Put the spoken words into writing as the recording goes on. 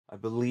I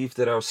believe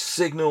that our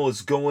signal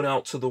is going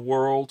out to the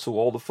world, to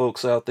all the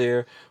folks out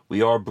there. We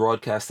are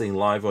broadcasting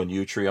live on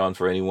Utreon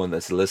for anyone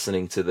that's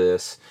listening to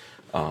this.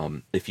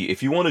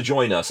 If you want to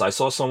join us, I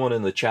saw someone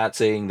in the chat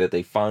saying that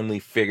they finally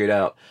figured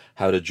out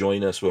how to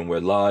join us when we're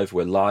live.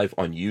 We're live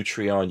on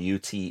Utreon,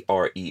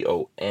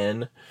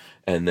 Utreon,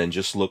 and then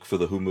just look for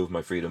the Who Moved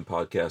My Freedom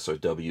podcast or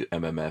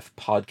WMMF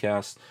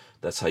podcast.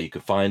 That's how you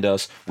can find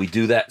us. We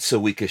do that so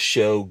we can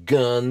show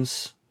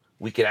guns.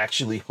 We can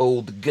actually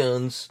hold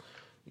guns.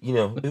 You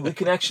know, we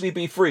can actually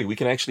be free. We're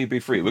going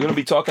to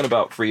be talking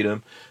about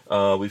freedom.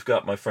 We've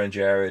got my friend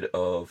Jared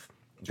of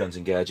Guns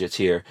and Gadgets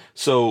here.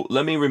 So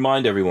let me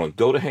remind everyone,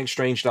 go to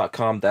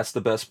hankstrange.com. That's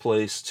the best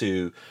place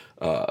to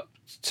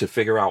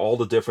figure out all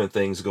the different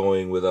things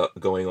going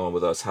on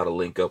with us, how to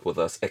link up with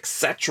us,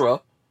 etc.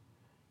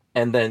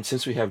 And then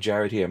since we have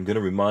Jared here, I'm going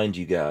to remind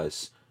you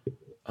guys,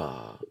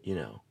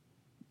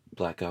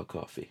 Blackout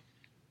Coffee.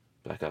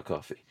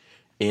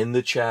 In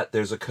the chat,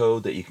 there's a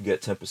code that you can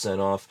get 10%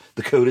 off.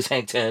 The code is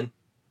Hank10.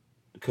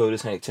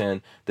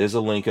 There's a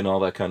link and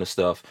all that kind of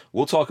stuff.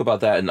 We'll talk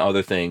about that and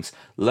other things.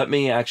 Let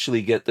me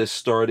actually get this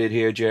started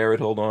here, Jared.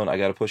 Hold on. I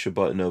got to push a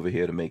button over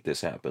here to make this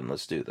happen.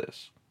 Let's do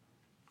this.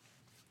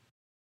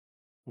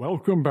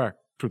 Welcome back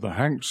to the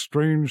Hank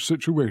Strange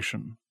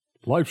Situation.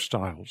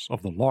 Lifestyles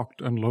of the Locked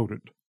and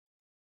Loaded.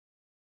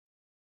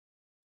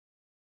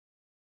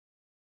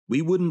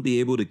 We wouldn't be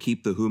able to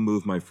keep the Who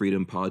Moved My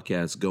Freedom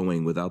podcast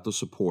going without the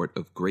support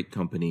of great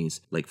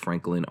companies like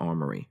Franklin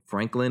Armory.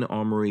 Franklin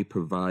Armory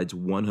provides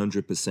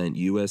 100%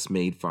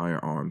 US-made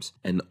firearms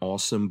and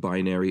awesome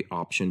binary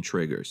option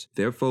triggers.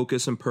 Their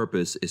focus and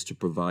purpose is to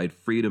provide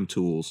freedom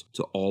tools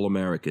to all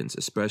Americans,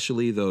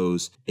 especially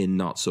those in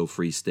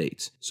not-so-free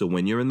states. So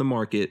when you're in the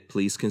market,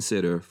 please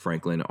consider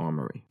Franklin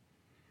Armory.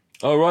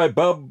 All right,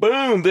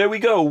 boom, there we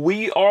go.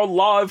 We are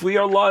live.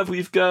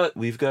 We've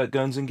got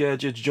Guns and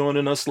Gadgets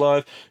joining us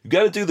live. You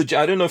got to do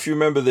I don't know if you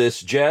remember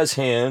this, jazz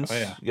hands. Oh,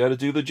 yeah. You got to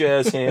do the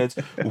jazz hands.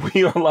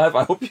 We are live.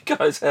 I hope you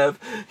guys have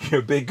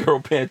your big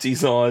girl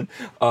panties on.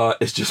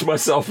 It's just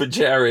myself and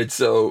Jared,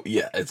 so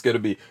yeah,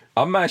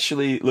 I'm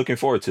actually looking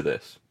forward to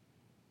this.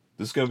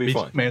 This is going to be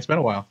fun. Man, it's been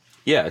a while.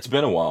 Yeah, it's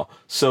been a while.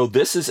 So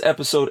this is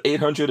episode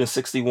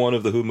 861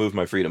 of the Who Moved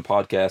My Freedom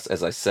podcast.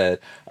 As I said,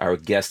 our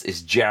guest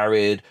is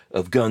Jared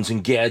of Guns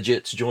and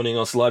Gadgets joining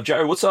us live.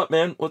 Jared, what's up,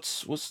 man?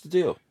 What's the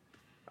deal?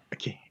 I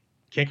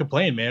can't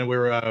complain, man.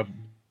 We're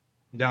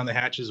down the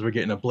hatches. We're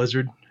getting a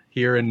blizzard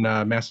here in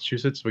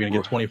Massachusetts. We're going to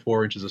get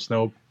 24 inches of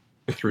snow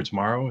through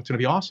tomorrow. It's going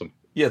to be awesome.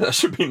 Yeah, that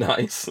should be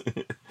nice.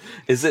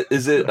 Is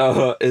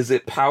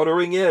it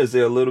powdering yet? Is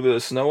there a little bit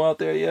of snow out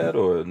there yet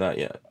or not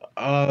yet?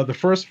 The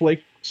first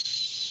flake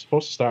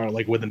supposed to start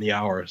like within the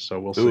hour, so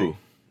we'll see. Ooh,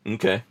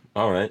 okay.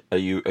 All right. Are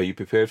you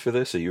prepared for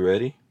this? Are you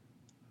ready?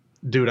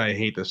 Dude, I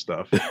hate this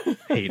stuff.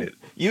 Hate it.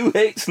 You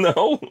hate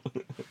snow?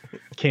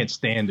 Can't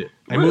stand it.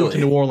 I Really? moved to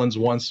New Orleans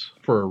once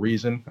for a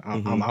reason.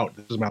 I'm Mhm. out.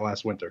 This is my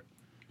last winter.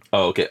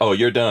 Oh, okay. Oh,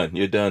 you're done.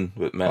 You're done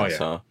with Mass, yeah.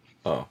 huh?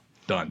 Oh.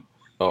 Done.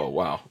 Oh,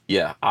 wow.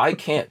 Yeah, I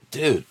can't.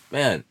 Dude,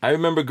 man, I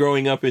remember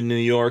growing up in New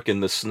York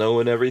and the snow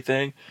and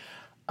everything.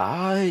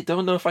 I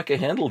don't know if I can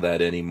handle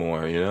that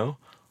anymore, you know?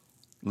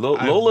 Lola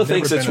I've never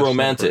thinks been it's a snow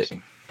romantic.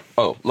 person.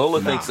 Oh,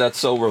 Lola Nah. thinks that's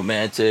so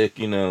romantic,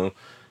 you know,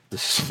 the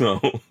snow.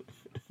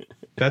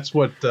 That's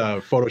what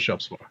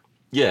Photoshop's for.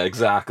 Yeah,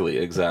 exactly.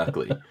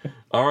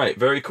 All right,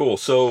 very cool.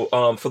 So,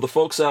 for the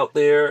folks out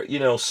there, you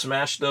know,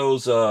 smash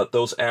those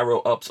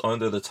arrow ups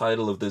under the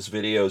title of this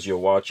video as you're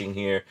watching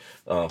here.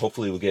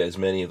 Hopefully, we'll get as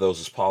many of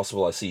those as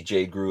possible. I see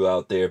Jay Grew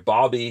out there.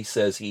 Bobby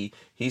says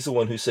he's the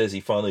one who says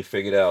he finally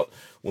figured out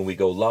when we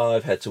go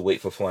live. Had to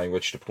wait for Flying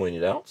Rich to point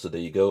it out. So there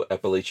you go.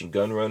 Appalachian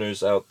Gun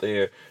Runners out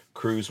there.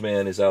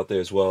 Cruiseman is out there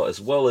as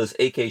well as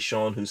AK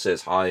Sean, who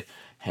says hi,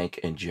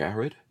 Hank and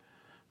Jared.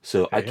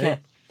 So I Hey.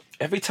 can't.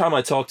 Every time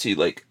I talk to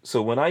you,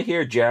 so when I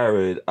hear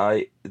Jared,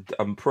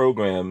 I'm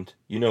programmed.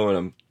 You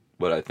know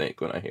what I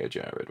think when I hear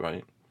Jared,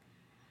 right?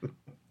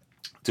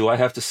 Do I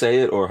have to say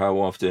it, or how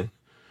often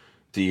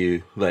do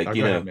you Oh, you go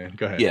know? ahead, man.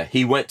 Go ahead. Yeah,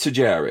 he went to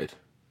Jared.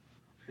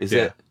 Is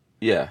Yeah. that?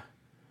 Yeah.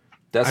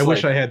 That's I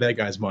wish I had that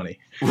guy's money.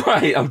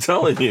 Right, I'm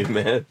telling you,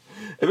 man.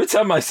 Every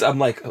time I'm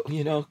like, oh,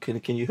 you know,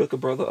 can you hook a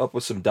brother up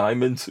with some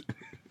diamonds?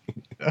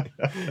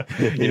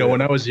 You know,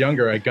 when I was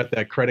younger, I got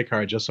that credit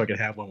card just so I could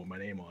have one with my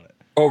name on it.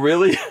 Oh,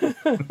 really?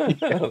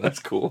 Oh, that's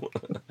cool.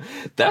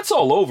 That's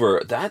all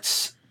over.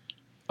 That's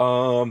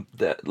what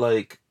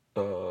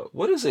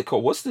is it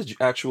called? What's the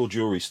actual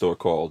jewelry store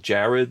called?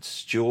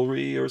 Jared's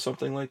Jewelry or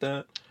something like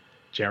that?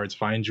 Jared's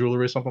Fine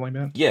Jewelry or something like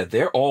that. Yeah,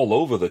 they're all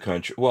over the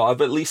country. Well,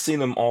 I've at least seen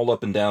them all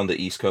up and down the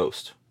East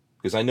Coast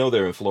because I know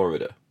they're in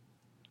Florida.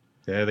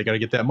 Yeah, they got to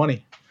get that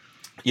money.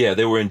 Yeah,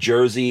 they were in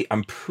Jersey.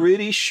 I'm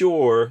pretty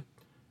sure.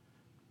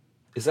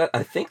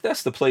 I think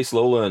that's the place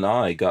Lola and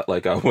I got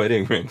like our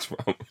wedding rings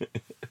from.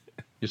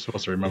 You're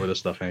supposed to remember this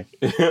stuff, Hank.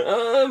 Yeah,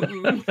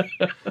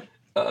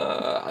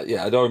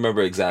 I don't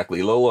remember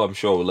exactly. Lola, I'm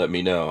sure, will let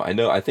me know.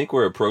 I think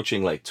we're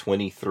approaching like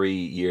 23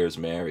 years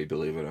married,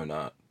 believe it or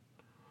not.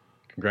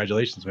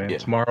 Congratulations, man. Yeah.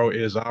 Tomorrow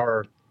is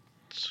our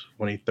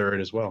 23rd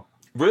as well.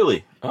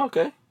 Really?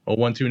 Okay.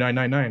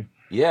 012999.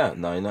 Yeah,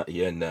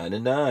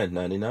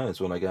 99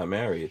 is when I got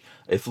married.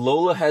 If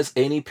Lola has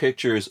any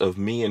pictures of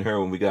me and her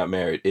when we got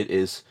married, it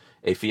is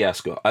a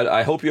fiasco.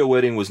 I hope your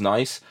wedding was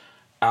nice.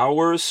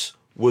 Ours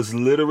was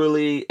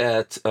literally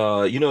at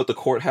at the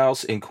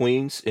courthouse in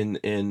Queens in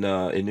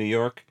New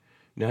York.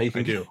 You know how you I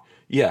can do.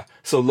 yeah.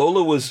 So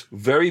Lola was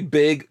very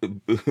big,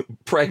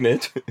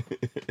 pregnant,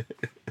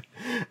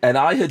 and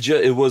I had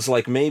just it was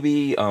like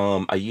maybe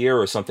a year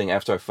or something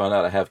after I found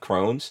out I have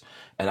Crohn's,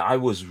 and I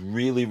was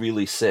really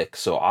really sick.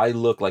 So I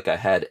looked like I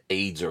had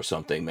AIDS or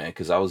something, man,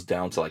 because I was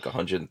down to like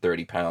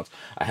 130 pounds.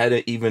 I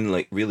hadn't even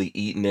like really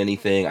eaten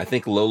anything. I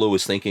think Lola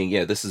was thinking,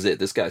 yeah, this is it.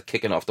 This guy's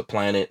kicking off the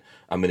planet.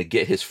 I'm gonna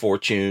get his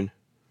fortune.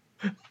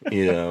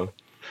 You know.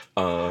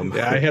 Um,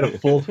 Yeah, I had a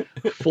full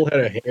head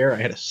of hair. I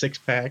had a six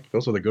pack.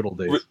 Those were the good old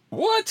days.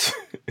 what?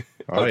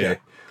 Oh yeah.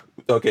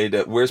 Okay.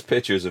 Okay. Where's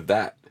pictures of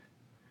that?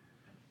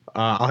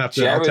 I'll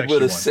Jared text with you a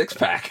one.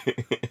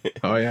 6-pack.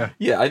 Oh yeah.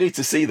 Yeah, I need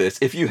to see this.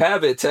 If you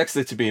have it, text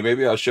it to me.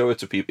 Maybe I'll show it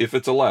to people if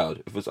it's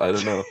allowed. If it's, I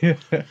don't know.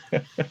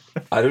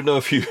 I don't know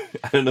if you,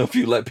 I don't know if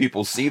you let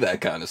people see that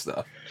kind of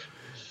stuff.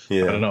 I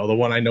Yeah. don't know. The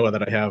one I know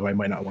that I have, I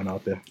might not want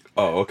out there.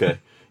 Oh, okay.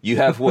 You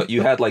have what?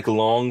 You had like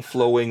long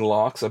flowing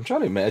locks. I'm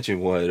trying to imagine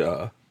what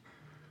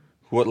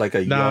like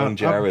a Nah, young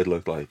Jared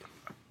looked like.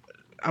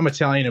 I'm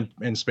Italian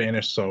and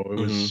Spanish, so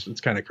it's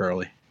kind of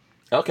curly.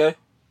 Okay.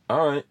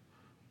 All right.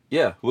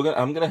 Yeah,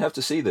 I'm gonna have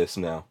to see this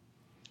now.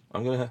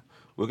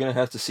 We're gonna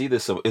have to see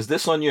this. So, is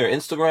this on your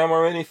Instagram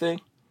or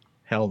anything?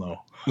 Hell no.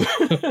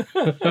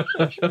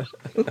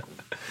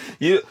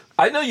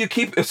 I know you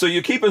keep. So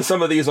you're keeping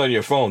some of these on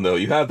your phone though.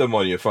 You have them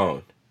on your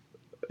phone.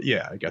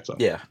 Yeah, I got some.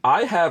 Yeah,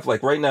 I have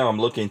like right now. I'm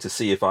looking to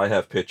see if I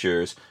have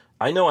pictures.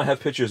 I know I have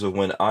pictures of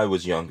when I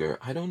was younger.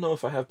 I don't know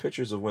if I have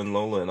pictures of when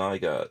Lola and I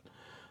got.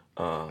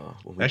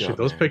 When we Actually, got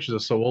those married. pictures are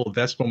so old.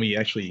 That's when we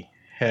actually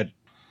had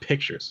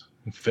pictures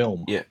and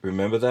film. Yeah,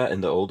 remember that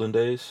in the olden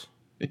days?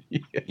 Yeah.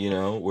 You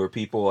know, where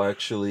people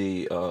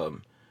actually.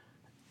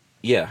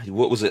 Yeah,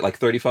 what was it like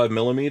 35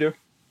 millimeter?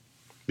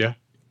 Yeah.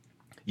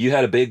 You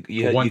had a big.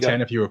 You had. You 110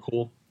 got if you were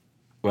cool.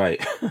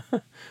 right.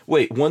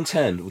 Wait,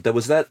 110. That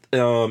was that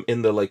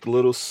in the like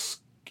little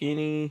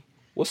skinny.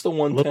 What's the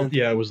Little, 110?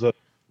 yeah, it was the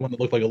one that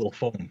looked like a little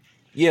phone.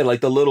 Yeah,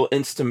 like the little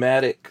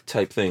Instamatic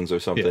type things or Yeah.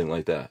 something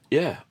like that.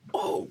 Yeah.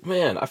 Oh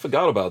man, I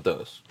forgot about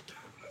those.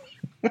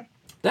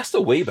 That's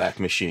the Wayback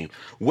Machine.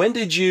 When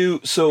did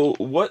you? So,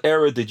 what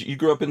era did you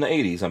grew up in the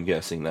 80s? I'm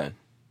guessing then.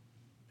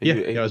 Are Yeah,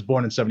 you yeah, I was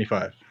born in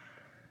 75.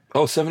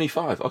 Oh,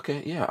 75.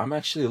 Okay, yeah, I'm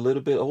actually a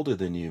little bit older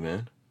than you,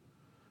 man.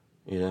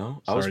 You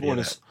know, Sorry to hear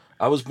that.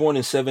 I was born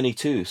in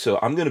 72, so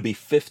I'm gonna be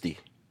 50.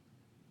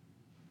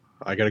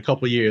 I got a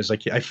couple years. I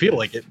feel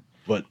like it,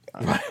 but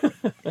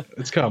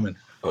it's coming.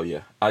 Oh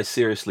yeah, I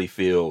seriously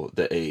feel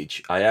the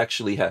age. I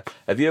actually have.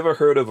 Have you ever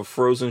heard of a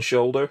frozen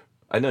shoulder?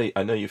 I know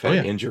you've Oh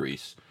had yeah.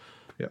 injuries.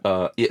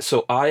 Yeah. Yeah.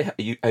 So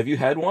have you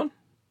had one?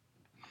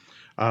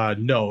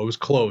 No, it was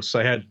close.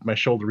 I had my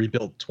shoulder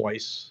rebuilt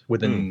twice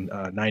within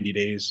Hmm. 90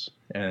 days,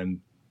 and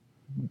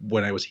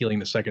when I was healing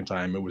the second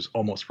time, it was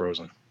almost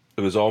frozen.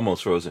 It was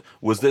almost frozen.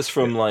 Was this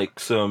from like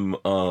some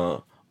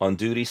on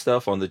duty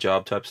stuff, on the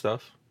job type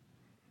stuff?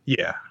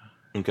 Yeah.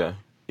 Okay.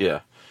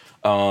 Yeah.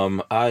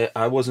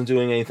 I wasn't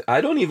doing anything.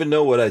 I don't even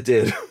know what I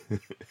did.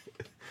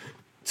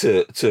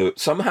 To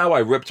somehow I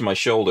ripped my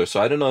shoulder,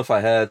 so I don't know if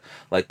I had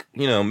like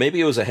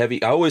maybe it was a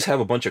heavy. I always have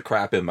a bunch of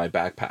crap in my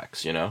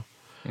backpacks,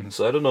 Mhm.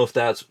 so I don't know if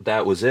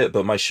that was it.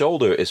 But my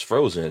shoulder is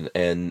frozen,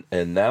 and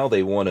now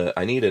they want to.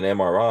 I need an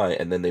MRI,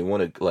 and then they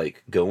want to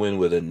like go in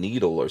with a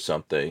needle or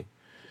something.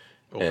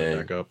 Open it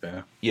And back up.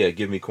 Yeah. yeah,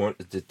 give me corn.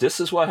 This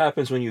is what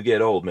happens when you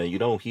get old, man. You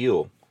don't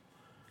heal.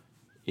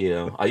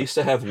 I used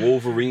to have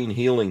Wolverine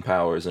healing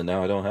powers, and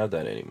now I don't have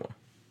that anymore.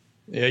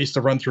 Yeah, I used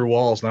to run through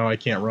walls. Now I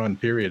can't run.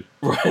 Period.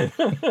 Right.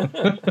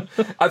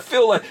 I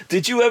feel like,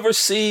 did you ever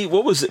see,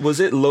 what was it? Was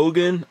it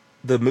Logan,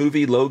 the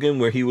movie Logan,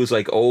 where he was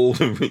like old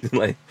and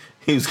like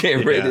he was getting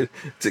Yeah. ready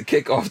to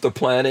kick off the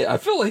planet? I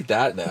feel like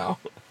that now.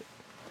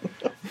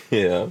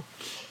 Yeah.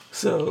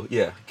 So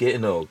yeah,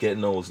 getting old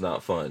is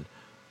not fun.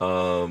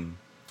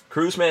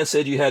 Cruiseman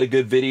said you had a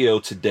good video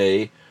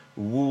today.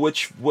 What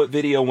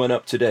video went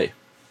up today?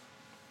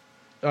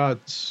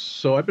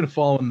 So I've been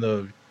following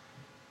the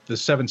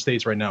 7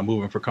 states right now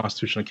moving for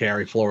constitutional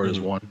carry. Florida's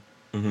Mhm. one.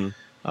 Mm-hmm.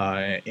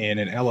 And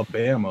in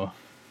Alabama,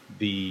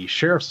 the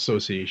Sheriff's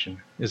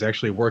Association is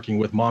actually working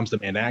with Moms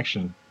Demand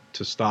Action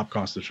to stop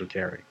constitutional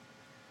carry.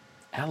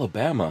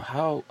 Alabama.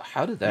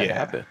 How did that Yeah.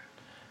 happen?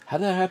 How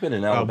did that happen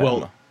in Well,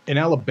 Alabama? in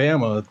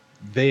Alabama,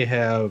 they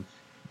have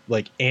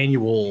like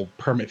annual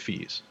permit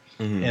fees,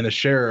 Mhm. and the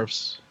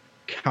sheriffs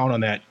count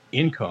on that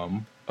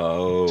income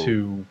Oh,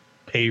 to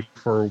pay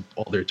for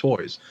all their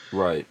toys.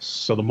 right.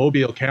 So the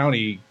Mobile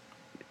County,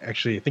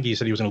 actually, I think he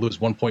said he was going to lose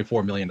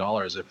 $1.4 million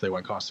if they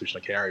went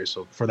constitutional carry.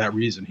 So for that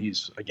reason,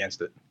 he's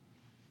against it.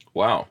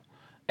 Wow.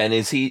 And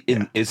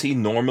Yeah. is he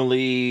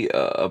normally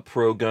a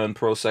pro gun,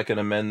 pro Second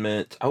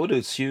Amendment? I would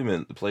assume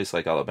in a place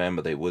like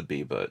Alabama they would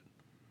be, but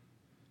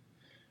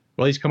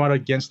Well, he's come out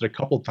against it a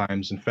couple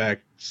times. In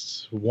fact,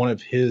 one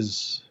of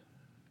his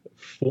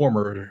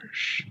former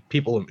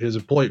people, his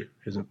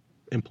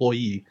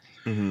employee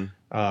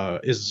Mm-hmm.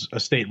 is a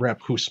state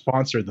rep who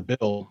sponsored the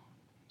bill.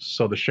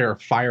 So the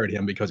sheriff fired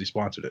him because he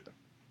sponsored it.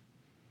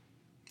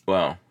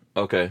 Wow.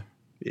 Okay.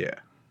 Yeah.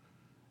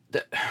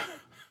 That-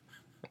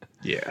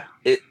 Yeah.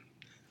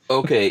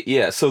 Okay.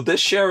 Yeah. So this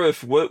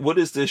sheriff, what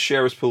is this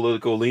sheriff's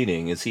political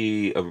leaning? Is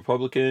he a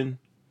Republican?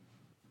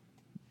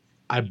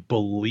 I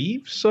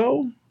believe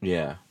so,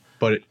 Yeah.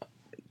 but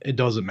it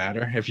doesn't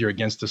matter. If you're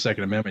against the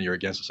Second Amendment, you're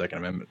against the Second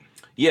Amendment.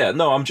 Yeah.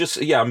 No,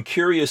 I'm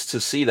curious to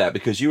see that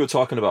because you were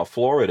talking about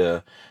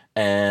Florida,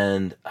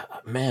 and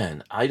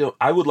man,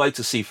 I would like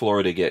to see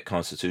Florida get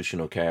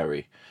constitutional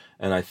carry.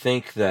 And I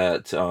think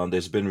that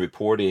there's been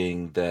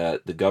reporting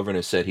that the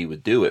governor said he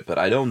would do it, but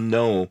I don't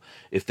know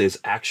if there's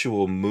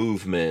actual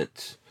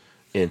movement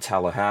in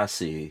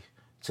Tallahassee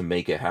to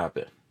make it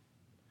happen.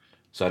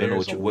 So I don't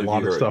know There's what a have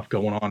lot you of heard? stuff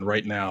going on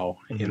right now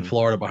in Mhm.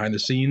 Florida behind the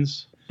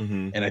scenes,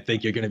 Mm-hmm. and I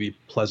think you're going to be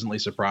pleasantly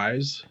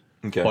surprised.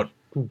 Okay. But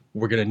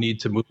we're going to need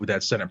to move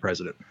that Senate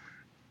president.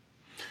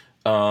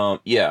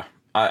 Yeah,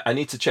 I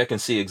need to check and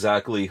see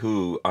exactly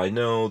who. I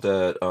know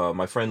that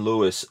my friend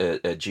Lewis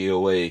at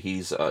GOA,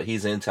 he's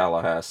in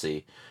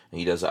Tallahassee, and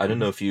he does. I don't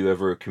know if you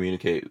ever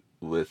communicate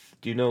with.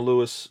 Do you know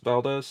Lewis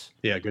Valdez?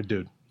 Yeah, good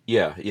dude.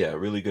 Yeah, yeah,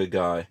 really good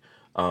guy.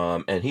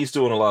 And he's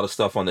doing a lot of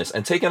stuff on this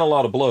and taking a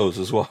lot of blows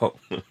as well.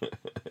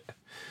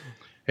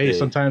 Hey, Yeah.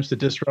 sometimes to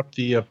disrupt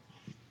the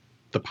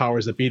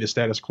powers that be, the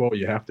status quo,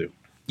 you have to.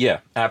 Yeah,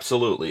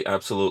 absolutely,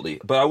 absolutely.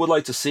 But I would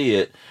like to see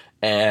it,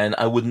 and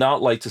I would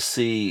not like to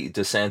see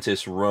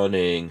DeSantis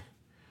running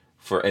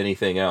for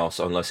anything else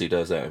unless he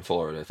does that in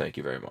Florida. Thank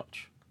you very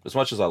much. As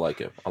much as I like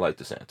him, I like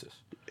DeSantis.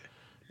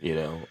 You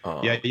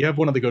know. Yeah, you have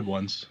one of the good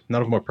ones.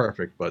 None of them are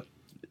perfect, but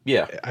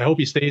Yeah. I hope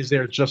he stays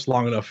there just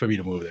long enough for me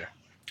to move there.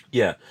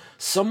 Yeah.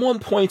 Someone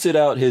pointed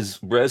out his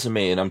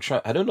resume, and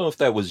I don't know if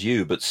that was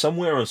you, but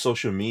somewhere on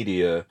social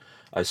media,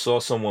 I saw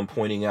someone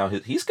pointing out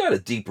he's got a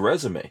deep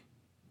resume.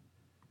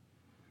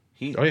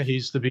 He Oh yeah, he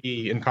used to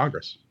be in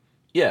Congress.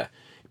 Yeah,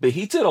 but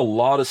he did a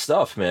lot of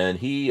stuff, man.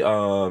 He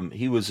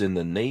was in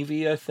the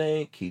Navy, I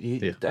think.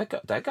 Yeah.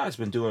 That guy's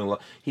been doing a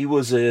lot. He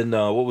was in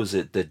what was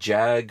it? The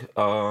JAG,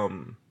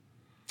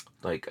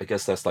 like I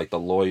guess that's like the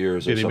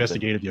lawyers Yeah, or the something.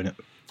 investigative unit.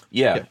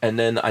 Yeah, Yeah. and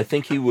then I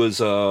think he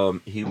was a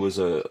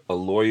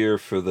lawyer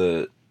for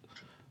one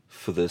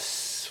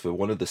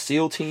of the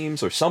SEAL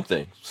teams or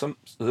something.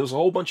 There was a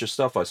whole bunch of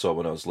stuff I saw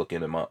when I was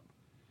looking him up.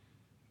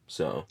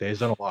 So Yeah, he's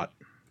done a lot.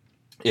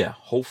 yeah,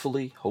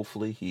 hopefully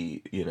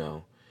he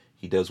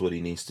he does what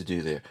he needs to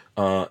do there.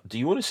 Do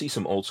you want to see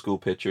some old school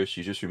pictures?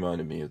 You just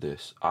reminded me of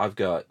this. I'm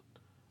gonna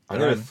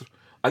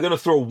I'm gonna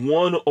throw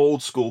one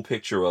old school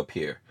picture up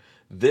here.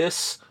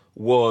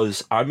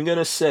 I'm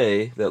gonna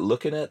say that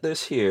looking at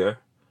this here,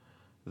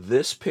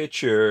 this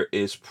picture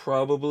is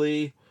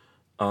probably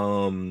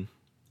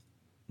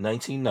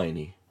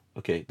 1990.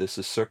 Okay, this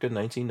is circa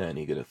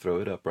 1990. Gonna throw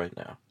it up right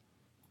now.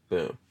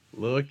 Boom.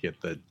 Look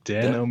at the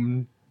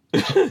denim.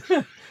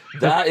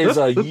 That is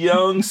a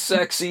young,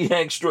 sexy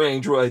Hank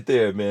Strange right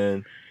there,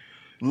 man.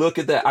 Look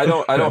at that. I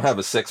don't have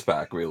a six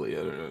pack really. I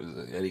don't know if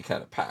there's any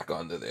kind of pack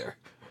under there.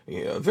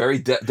 You know,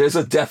 there's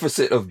a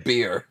deficit of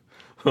beer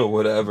or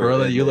whatever.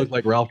 Brother, And you then- look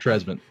like Ralph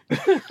Tresvant.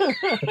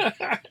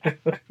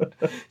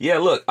 Yeah,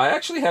 look, I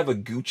actually have a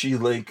Gucci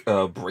Link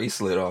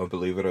bracelet on,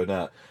 believe it or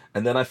not.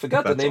 And then I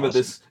forgot the That's name of awesome.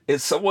 this.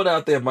 It's someone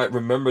out there might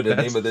remember the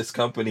That's- name of this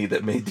company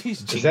that made these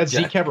jeans. Is that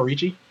Z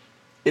Caparici?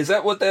 Is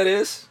that what that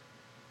is?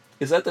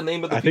 Is that the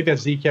name of the I think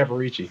that's Z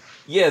Caparici.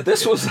 Yeah,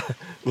 this was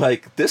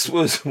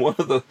one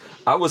of the.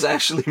 I was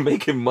actually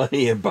making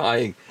money and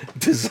buying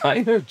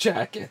designer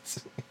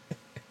jackets.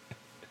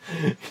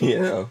 You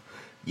know,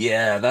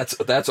 yeah,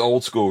 that's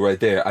old school right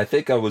there. I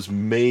think I was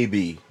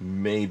maybe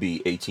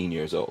 18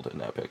 years old in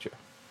that picture.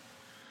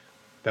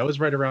 That was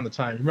right around the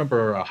time.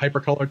 Remember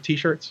Hypercolor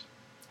T-shirts?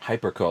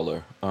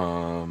 Hypercolor.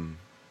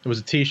 It was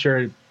a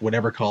T-shirt,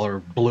 whatever color,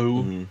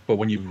 blue, Mhm. but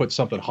when you put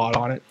something hot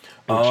on it,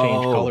 it would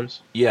change Oh.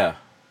 colors. Yeah.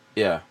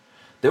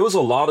 There was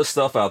a lot of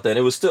stuff out there. And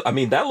it was still. I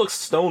mean, that looks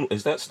stone.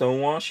 Is that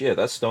Stonewash? Yeah,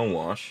 that's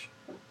Stonewash.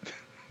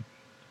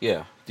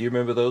 Yeah. Do you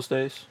remember those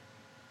days?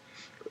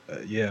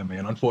 Yeah,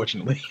 man.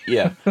 Unfortunately,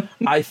 Yeah.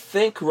 I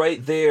think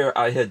right there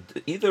I had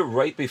either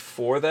right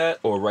before that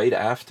or right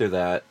after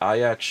that,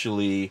 I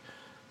actually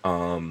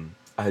I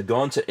had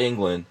gone to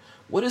England.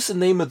 What is the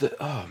name of the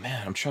oh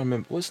man, I'm trying to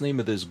remember what's the name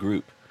of this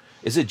group?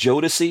 Is it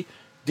Jodeci?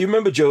 Do you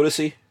remember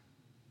Jodeci?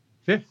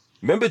 yeah.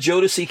 Remember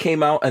Jodeci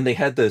came out and they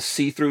had the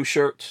see-through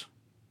shirts?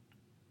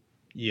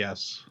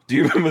 Yes. Do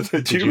you remember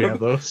the do Did you you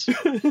remember?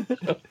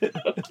 have those?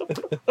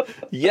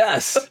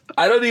 Yes.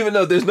 I don't even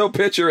know. There's no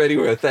picture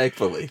anywhere,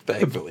 thankfully.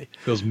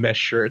 Those mesh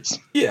shirts.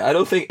 Yeah, I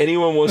don't think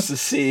anyone wants to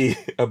see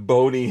a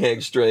bony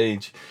Hank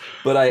Strange.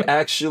 But I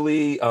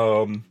actually,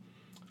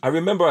 I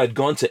remember I'd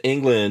gone to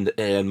England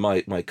and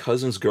my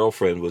cousin's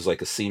girlfriend was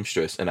like a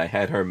seamstress and I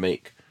had her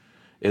make.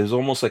 It was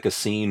almost like a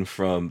scene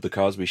from The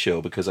Cosby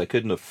Show because I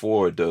couldn't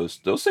afford those.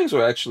 Those things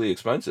were actually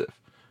expensive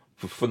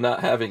for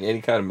not having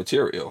any kind of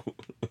material.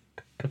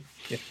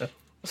 Yeah.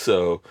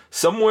 So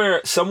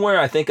somewhere,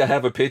 I think I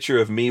have a picture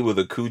of me with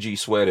a Coogee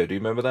sweater. Do you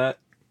remember that?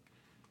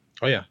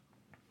 Oh yeah.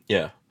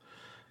 Yeah,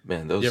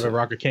 man, You those. ever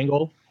rock a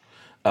Kangol?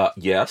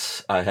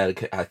 Yes, I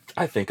had.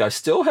 I think I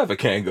still have a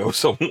Kango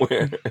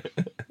somewhere.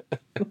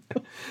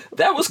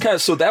 That was kind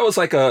of so. That was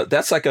like a.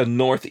 That's like a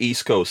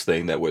northeast coast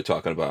thing that we're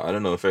talking about. I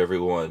don't know if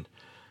everyone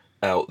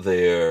out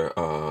there.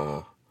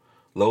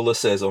 Lola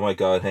says, "Oh my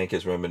God, Hank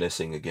is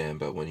reminiscing again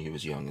about when he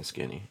was young and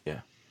skinny." Yeah,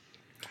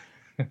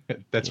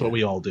 That's what yeah,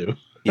 we all do.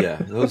 yeah.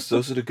 Those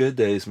are the good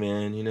days,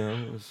 man. You know,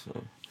 it was,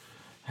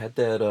 had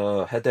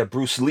that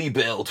Bruce Lee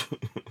build.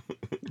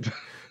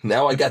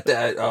 Now I got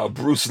that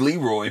Bruce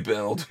Leroy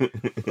build.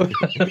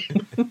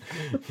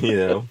 You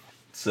know,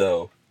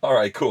 so all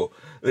right, cool.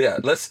 Yeah,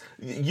 let's.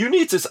 You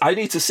need to. I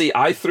need to see.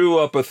 I threw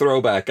up a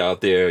throwback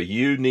out there.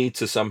 You need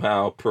to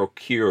somehow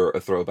procure a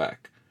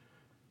throwback.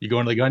 You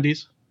going to the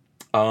Gundies?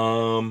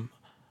 Um,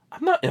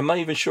 I'm not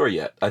even sure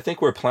yet. I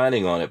think we're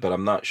planning on it, but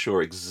I'm not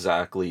sure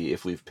exactly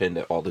if we've pinned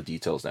all the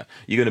details now.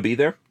 You gonna be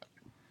there?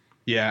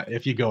 Yeah,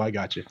 if you go, I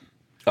got you.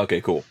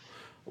 Okay, cool.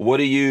 What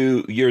are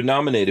you? You're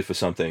nominated for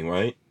something,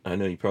 right? I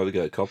know you probably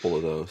got a couple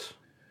of those.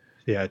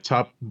 Yeah,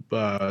 top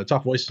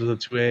voices of the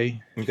 2A,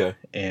 Okay.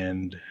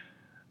 and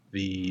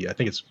I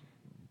think it's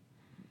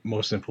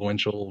most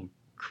influential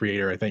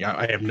creator. I think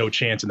I have no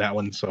chance in that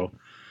one, so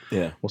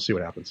Yeah. we'll see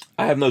what happens.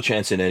 I have no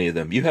chance in any of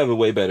them. You have a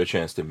way better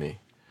chance than me.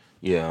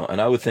 Yeah, and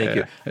I would think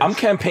Yeah, I'm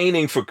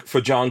campaigning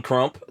for John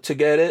Crump to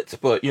get it,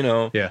 but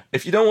yeah.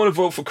 if you don't want to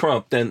vote for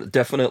Crump, then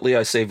definitely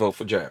I say vote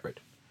for Jared.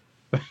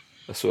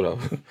 That's what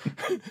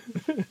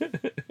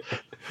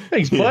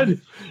Thanks, bud.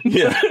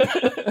 yeah.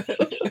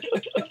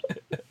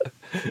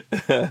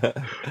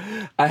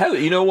 I have.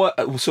 You know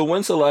what? So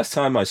when's the last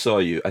time I saw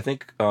you? I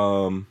think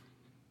when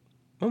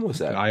was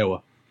In that?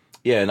 Iowa.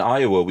 Yeah, in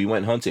Iowa. We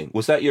went hunting.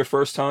 Was that your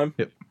first time?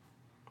 Yep.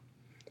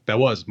 That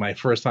was my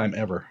first time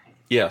ever.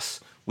 Yes.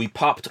 We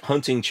popped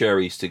hunting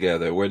cherries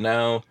together. We're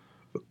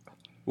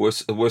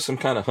some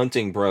kind of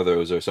hunting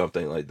brothers or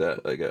something like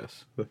that, I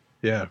guess.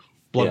 Yeah,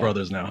 blood Yeah.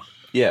 brothers now.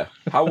 Yeah.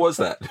 How was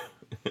that?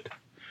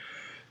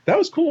 That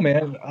was cool,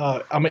 man.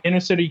 I'm an inner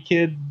city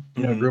kid.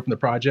 Mhm. Grew up in the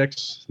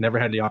projects. Never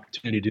had the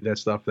opportunity to do that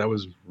stuff. That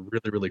was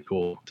really, really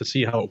cool to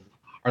see how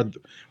hard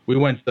we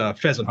went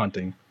pheasant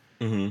hunting.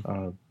 Hmm.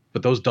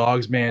 But those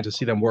dogs, man, to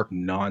see them work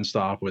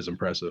nonstop was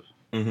impressive.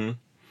 Hmm.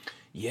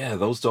 Yeah,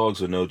 those dogs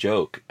were no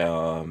joke.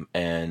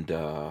 And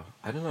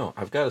I don't know.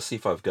 I've got to see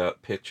if I've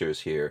got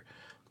pictures here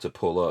to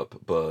pull up.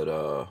 But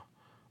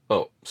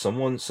oh,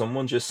 someone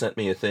just sent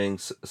me a thing,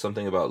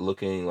 something about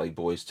looking like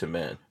boys to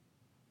men.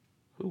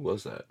 Who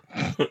was that?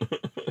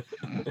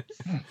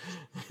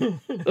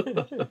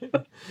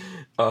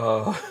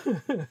 uh,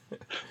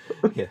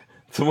 yeah.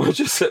 Someone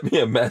just sent me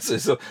a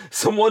message. So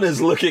someone is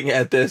looking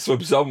at this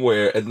from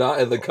somewhere and not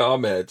in the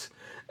comments,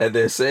 and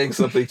they're saying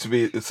something to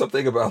me,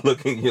 something about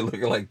you're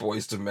looking like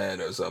boys to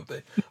men or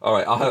something. All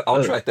right,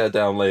 I'll track that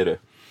down later.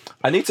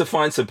 I need to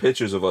find some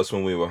pictures of us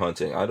when we were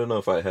hunting. I don't know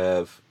if I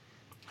have.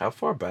 How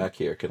far back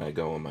here can I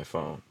go on my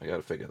phone? I got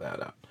to figure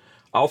that out.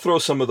 I'll throw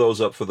some of those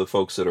up for the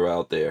folks that are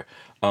out there.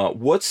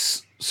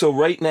 What's so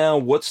right now?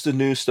 What's the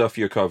new stuff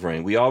you're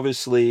covering? We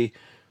obviously,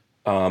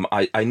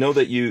 I know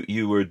that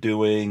you were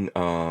doing.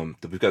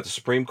 We've got the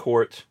Supreme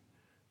Court.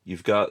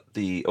 You've got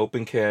the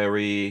open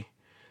carry.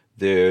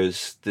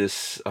 There's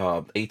this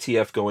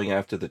ATF going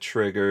after the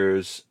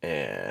triggers,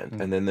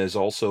 and then there's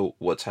also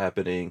what's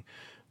happening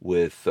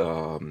with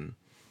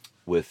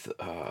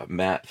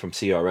Matt from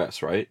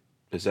CRS, right?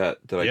 Did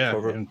I Yeah,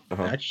 cover? and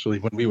Uh-huh. actually,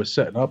 when we were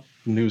setting up,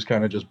 news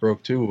kind of just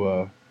broke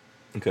too.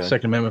 Okay.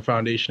 Second Amendment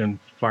Foundation and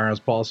Firearms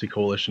Policy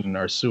Coalition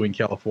are suing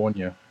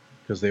California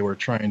because they were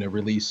trying to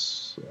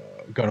release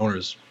gun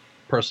owners'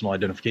 personal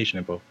identification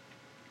info.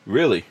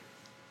 Really?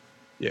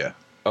 Yeah.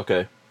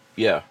 Okay.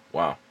 Yeah.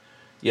 Wow.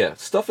 Yeah.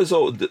 Stuff is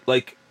old.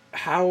 Like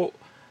how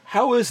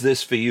is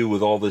this for you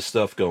with all this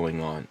stuff going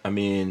on? I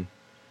mean,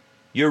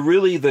 you're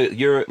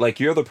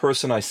the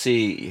person I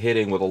see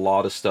hitting with a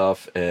lot of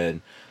stuff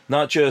and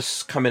not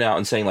just coming out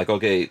and saying like,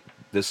 okay,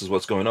 this is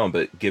what's going on,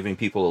 but giving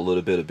people a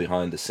little bit of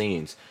behind the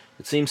scenes.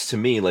 It seems to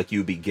me like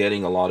you'd be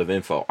getting a lot of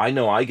info. I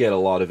know I get a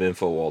lot of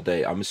info all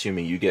day. I'm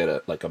assuming you get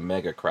a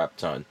mega crap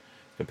ton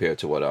compared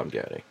to what I'm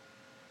getting.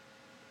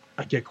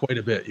 I get quite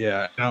a bit,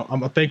 yeah. And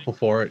I'm thankful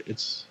for it.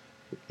 It's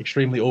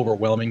extremely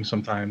overwhelming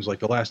sometimes. Like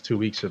the last 2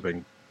 weeks have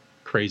been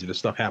crazy. There's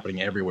stuff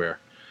happening everywhere.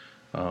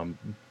 Um,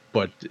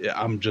 but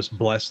I'm just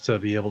blessed to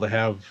be able to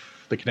have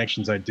the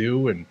connections I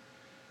do and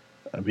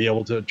be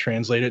able to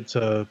translate it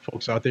to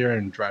folks out there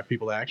and drive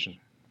people to action.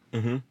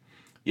 Hmm.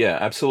 Yeah,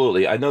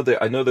 absolutely. I know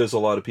there's a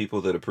lot of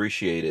people that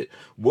appreciate it.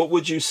 What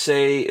would you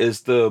say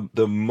is the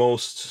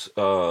most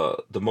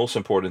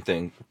important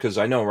thing? Because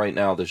I know right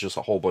now there's just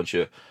a whole bunch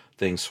of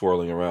things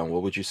swirling around.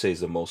 What would you say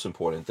is the most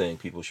important thing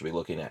people should be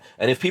looking at?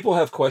 And if people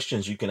have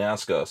questions, you can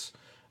ask us,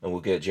 and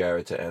we'll get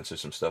Jared to answer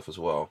some stuff as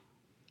well.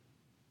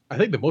 I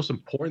think the most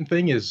important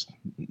thing is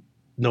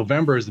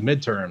November is the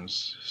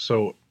midterms.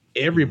 So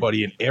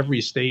everybody in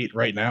every state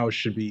right now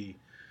should be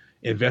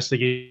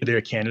investigating who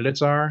their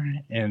candidates are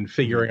and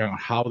figuring out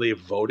how they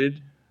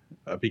voted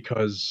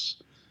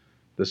because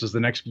this is the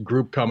next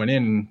group coming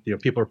in.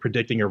 People are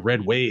predicting a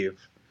red wave,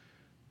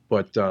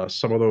 but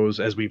some of those,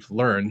 as we've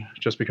learned,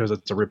 just because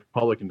it's a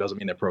Republican doesn't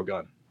mean they're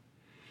pro-gun.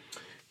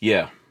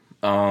 Yeah.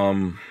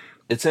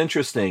 It's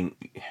interesting.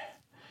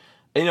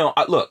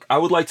 Look, I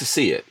would like to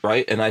see it,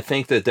 right? And I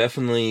think that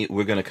definitely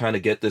we're going to kind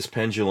of get this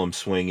pendulum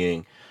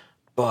swinging.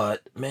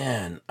 But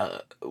man,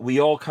 we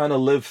all kind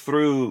of lived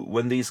through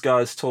when these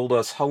guys told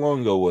us, how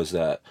long ago was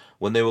that?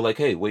 When they were like,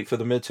 hey, wait for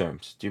the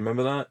midterms. Do you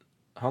remember that?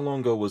 How long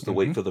ago was the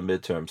wait for the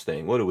midterms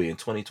thing? What are we in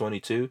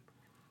 2022?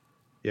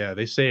 Yeah,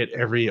 they say it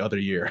every other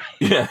year.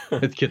 Yeah.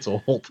 It gets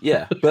old.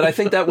 Yeah, but I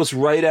think that was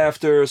right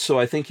after. So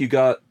I think you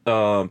got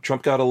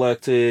Trump got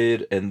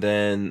elected, and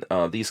then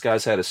these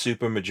guys had a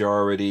super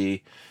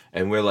majority,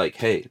 and we're like,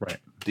 hey, Right.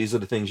 these are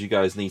the things you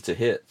guys need to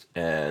hit.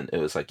 And it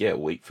was like, yeah,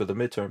 wait for the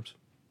midterms.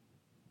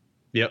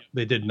 Yep,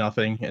 they did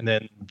nothing, and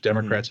then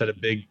Democrats had a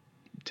big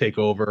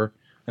takeover,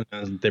 and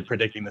then they're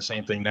predicting the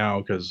same thing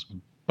now because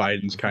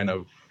Biden's kind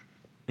of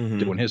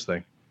doing his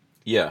thing.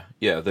 Yeah,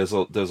 there's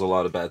a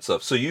lot of bad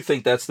stuff. So you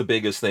think that's the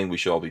biggest thing we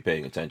should all be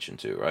paying attention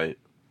to, right?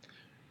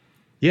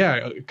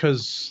 Yeah,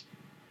 because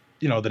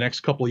the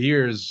next couple of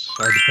years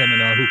are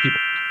dependent on who people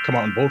come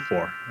out and vote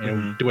for.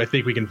 And do I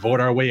think we can vote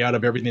our way out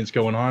of everything that's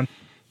going on?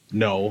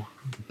 No,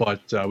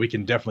 but we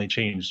can definitely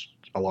change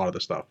a lot of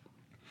the stuff.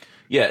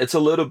 Yeah, it's a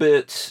little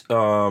bit.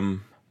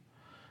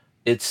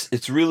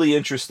 It's really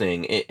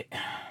interesting.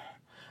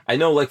 I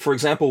know, like, for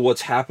example,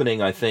 what's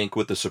happening, I think,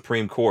 with the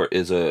Supreme Court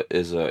is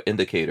a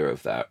indicator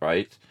of that,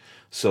 right?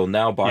 So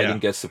now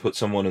Biden gets to put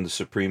someone in the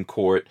Supreme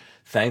Court.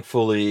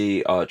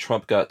 Thankfully,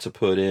 Trump got to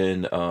put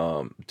in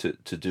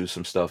to do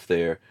some stuff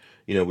there.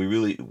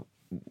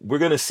 We're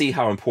going to see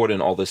how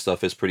important all this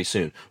stuff is pretty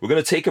soon. We're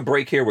going to take a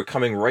break here. We're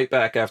coming right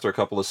back after a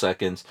couple of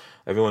seconds.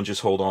 Everyone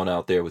just hold on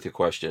out there with your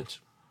questions.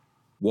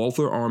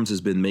 Walther Arms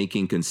has been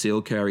making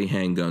concealed carry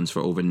handguns for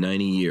over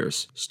 90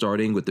 years,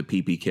 starting with the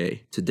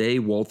PPK. Today,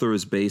 Walther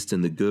is based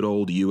in the good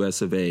old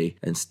US of A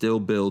and still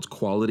builds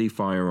quality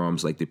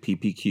firearms like the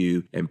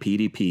PPQ and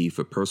PDP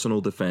for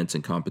personal defense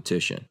and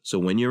competition. So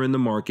when you're in the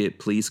market,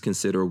 please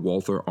consider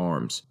Walther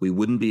Arms. We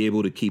wouldn't be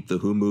able to keep the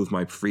Who Moved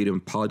My Freedom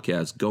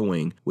podcast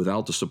going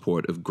without the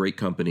support of great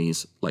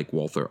companies like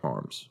Walther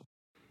Arms.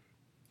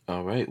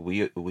 All right,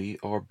 we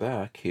are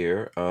back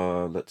here.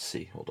 Let's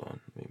see. Hold on.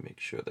 Let me make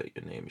sure that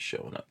your name is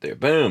showing up there.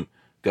 Boom!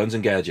 Guns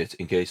and Gadgets.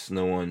 In case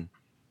no one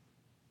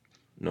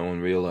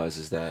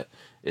realizes that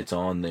it's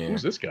on there.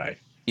 Who's this guy?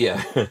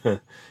 Yeah,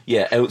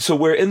 yeah. And so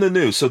we're in the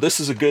news. So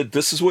this is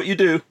what you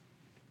do.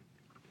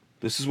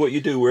 This is what you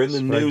do. We're in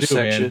the news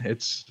section.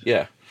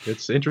 Man.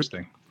 It's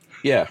interesting.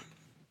 Yeah.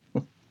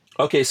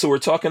 Okay, so we're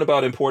talking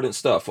about important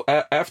stuff.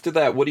 After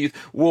that, what do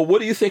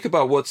you think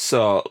about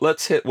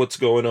let's hit what's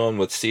going on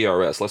with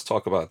CRS. Let's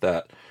talk about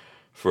that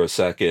for a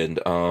second.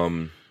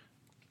 From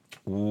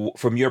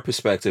your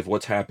perspective,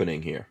 what's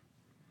happening here?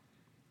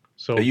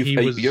 So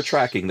you're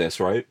tracking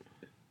this, right?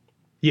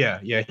 Yeah.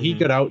 He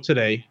got out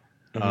today.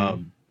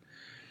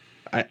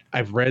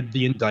 I've read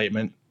the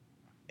indictment,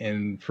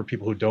 and for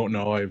people who don't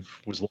know, I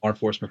was law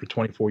enforcement for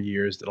 24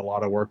 years, did a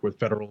lot of work with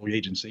federal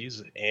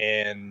agencies,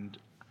 and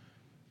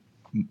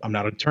I'm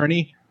not an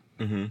attorney,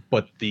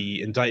 but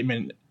the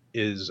indictment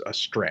is a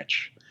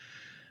stretch.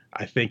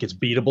 I think it's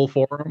beatable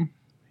for him.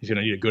 He's going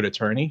to need a good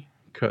attorney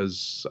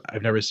because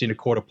I've never seen a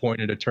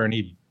court-appointed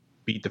attorney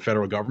beat the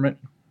federal government.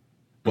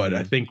 But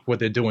I think what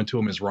they're doing to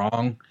him is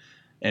wrong,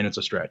 and it's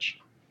a stretch.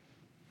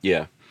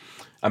 Yeah.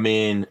 I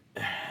mean,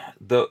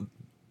 the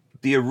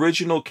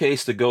original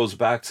case that goes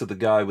back to the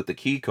guy with the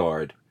key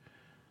card,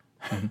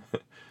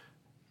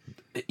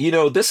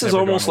 this is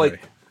almost like...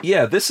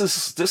 Yeah, this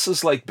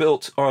is like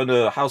built on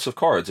a House of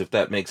Cards, if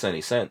that makes any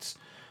sense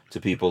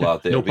to people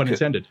out there. No pun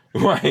intended.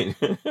 Right.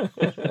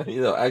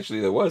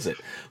 Actually there wasn't.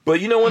 But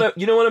you know what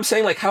I'm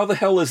saying? Like, how the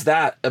hell is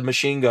that a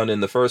machine gun in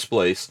the first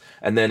place?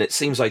 And then it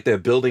seems like they're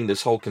building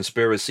this whole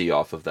conspiracy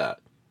off of that.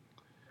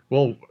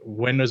 Well,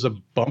 when is a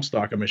bump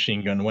stock a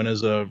machine gun? When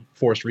is a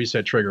forced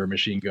reset trigger a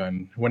machine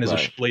gun? When is a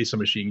Schlace a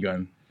machine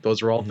gun?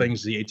 Those are all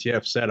things the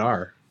ATF said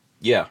are.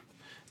 Yeah.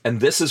 And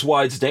this is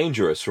why it's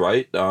dangerous,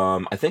 right?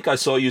 I think I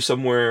saw you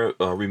somewhere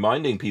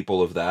reminding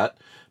people of that,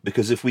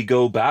 because if we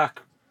go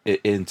back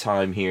in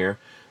time here,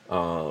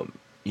 there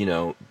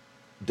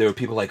were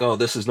people like, oh,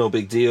 this is no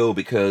big deal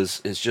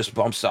because it's just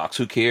bump stocks.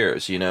 Who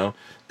cares?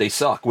 They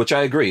suck, which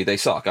I agree. They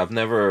suck. I've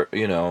never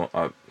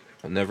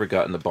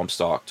gotten the bump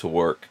stock to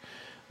work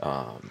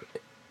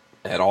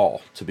at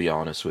all, to be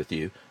honest with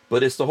you.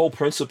 But it's the whole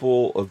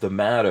principle of the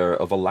matter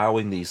of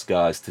allowing these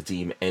guys to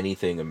deem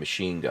anything a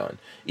machine gun,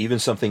 even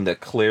something that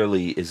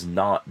clearly is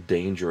not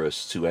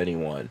dangerous to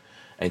anyone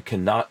and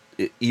cannot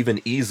even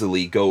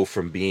easily go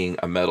from being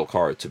a metal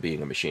card to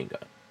being a machine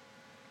gun.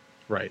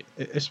 Right.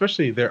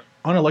 Especially they're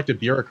unelected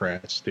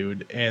bureaucrats,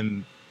 dude,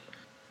 and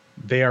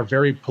they are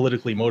very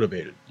politically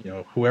motivated.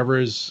 Whoever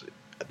is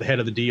at the head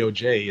of the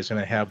DOJ is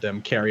going to have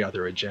them carry out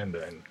their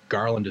agenda, and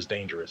Garland is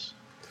dangerous.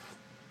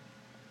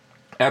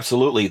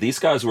 Absolutely. These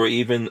guys were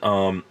even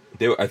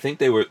I think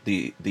they were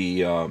they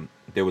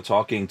were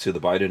talking to the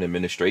Biden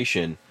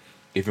administration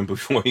even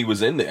before he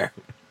was in there.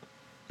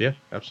 Yeah,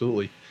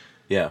 absolutely.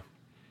 Yeah.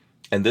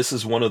 And this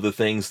is one of the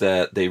things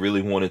that they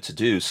really wanted to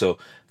do. So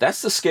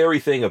that's the scary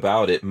thing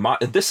about it.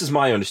 This is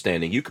my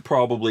understanding. You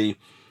probably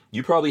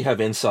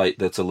have insight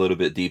that's a little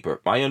bit deeper.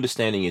 My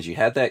understanding is you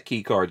had that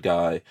key card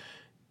guy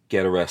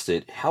get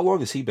arrested. How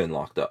long has he been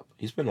locked up?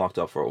 He's been locked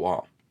up for a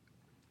while.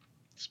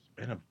 It's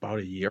been about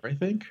a year, I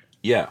think.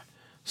 Yeah.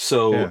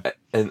 So Yeah.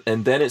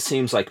 and then it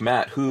seems like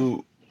Matt,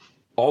 who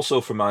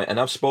also and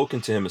I've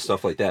spoken to him and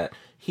stuff like that.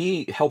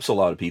 He helps a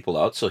lot of people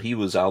out. So he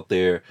was out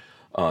there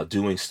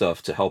doing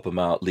stuff to help him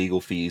out,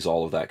 legal fees,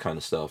 all of that kind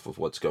of stuff of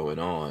what's going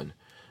on.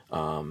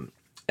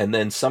 And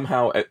then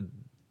somehow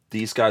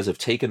these guys have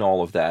taken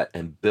all of that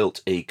and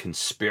built a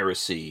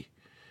conspiracy.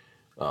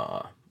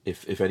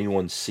 If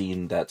anyone's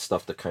seen that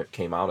stuff that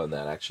came out on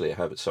that, actually, I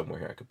have it somewhere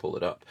here. I could pull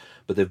it up.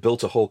 But they've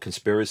built a whole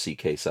conspiracy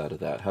case out of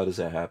that. How does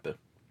that happen?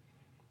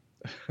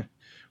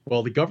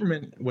 Well, the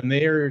government, when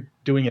they're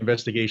doing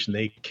investigation,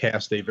 they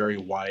cast a very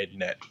wide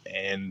net,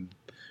 and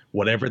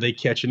whatever they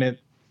catch in it,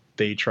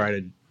 they try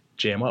to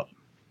jam up.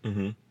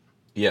 Mm-hmm.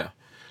 Yeah.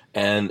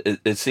 And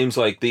it seems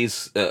like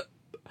these,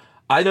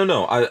 I don't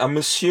know. I'm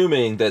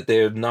assuming that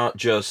they're not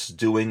just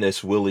doing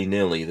this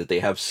willy-nilly, that they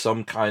have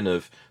some kind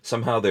of,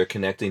 somehow they're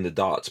connecting the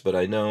dots. But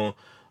I know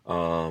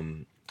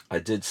I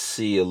did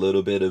see a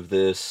little bit of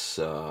this.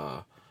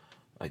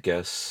 I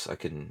guess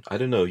I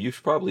don't know.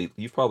 You've probably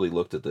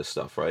looked at this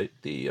stuff, right?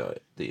 The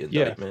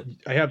indictment.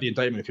 Yeah, I have the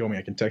indictment. If you want me,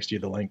 I can text you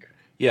the link.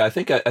 Yeah, I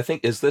think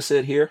is this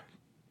it here?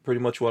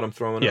 Pretty much what I'm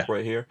throwing up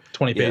right here.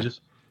 20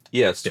 pages.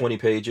 Yeah, it's 20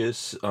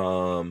 pages.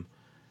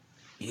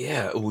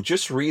 Yeah, well,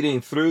 just reading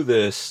through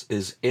this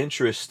is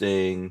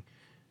interesting.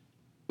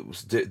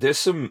 There's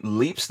some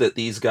leaps that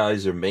these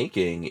guys are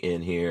making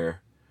in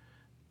here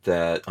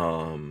that,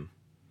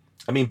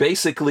 I mean,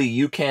 basically,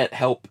 you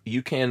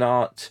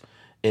cannot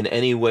in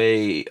any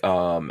way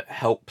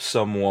help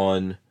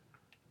someone.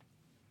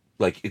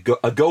 Like,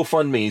 a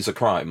GoFundMe is a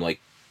crime.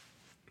 Like,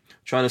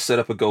 trying to set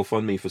up a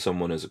GoFundMe for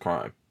someone is a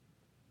crime.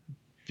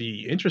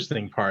 The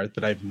interesting part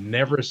that I've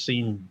never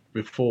seen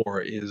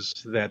before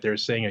is that they're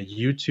saying a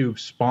YouTube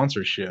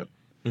sponsorship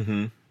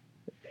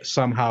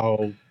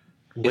somehow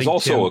linked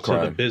also him a crime.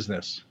 to the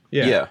business.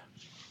 Yeah.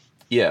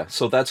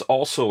 So that's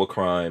also a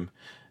crime,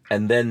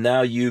 and then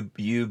now you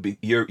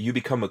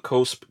become a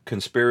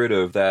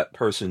co-conspirator of that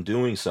person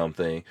doing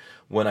something.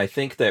 When I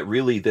think that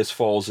really this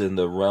falls in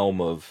the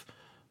realm of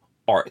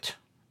art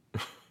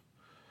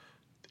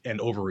and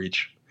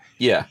overreach.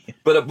 Yeah,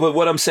 but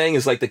what I'm saying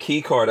is, like, the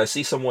key card. I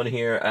see someone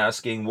here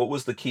asking what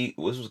was the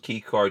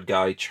key card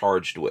guy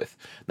charged with?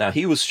 Now,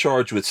 he was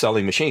charged with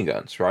selling machine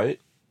guns, right?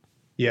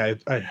 Yeah,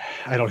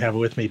 I don't have it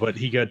with me, but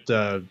he got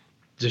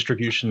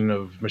distribution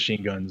of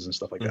machine guns and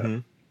stuff like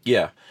that.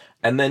 Yeah,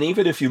 and then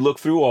even if you look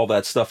through all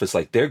that stuff, it's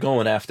like they're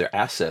going after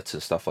assets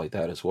and stuff like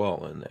that as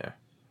well in there.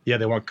 Yeah,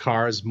 they want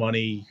cars,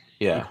 money,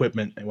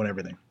 equipment, and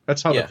everything.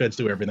 That's how the feds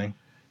do everything.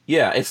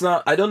 Yeah, it's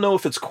not. I don't know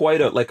if it's quite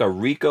like a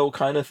RICO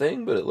kind of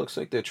thing, but it looks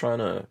like they're trying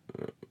to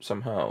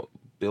somehow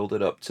build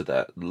it up to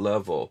that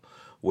level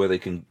where they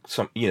can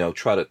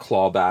try to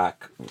claw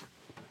back.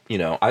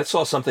 I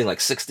saw something like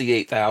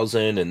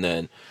 68,000, and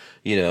then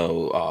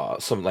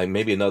something like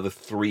maybe another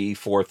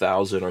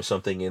 3,000-4,000 or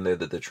something in there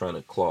that they're trying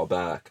to claw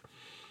back.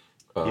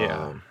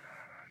 Yeah,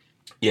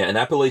 and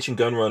Appalachian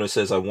Gunrunner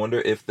says, I wonder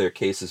if their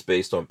case is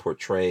based on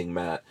portraying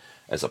Matt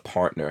as a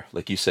partner,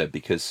 like you said,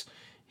 because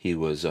he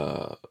was.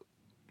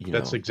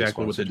 That's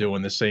exactly what they're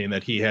doing. They're saying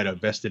that he had a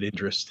vested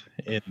interest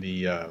in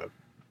the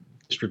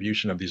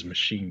distribution of these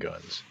machine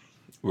guns.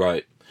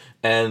 Right.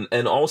 And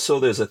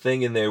also there's a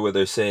thing in there where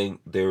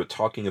they're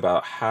talking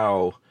about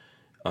how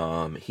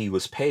he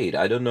was paid.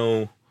 I don't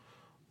know,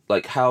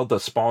 like, how the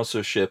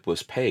sponsorship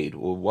was paid.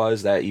 Well, why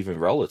is that even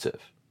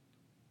relative?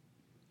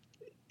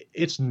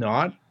 It's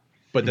not,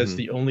 but that's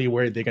the only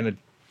way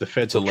the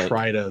feds will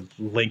try to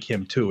link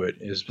him to it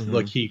is,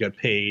 look, he got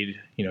paid,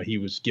 he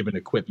was given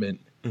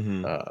equipment,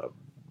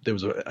 there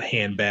was a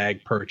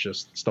handbag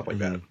purchased, stuff like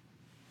that.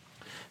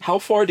 How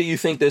far do you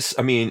think this?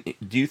 I mean,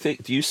 do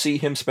you see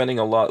him spending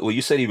a lot? Well,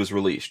 you said he was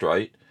released,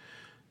 right?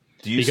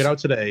 He got out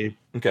today.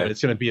 Okay, but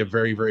it's going to be a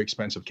very, very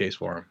expensive case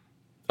for him.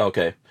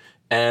 Okay,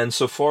 and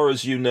so far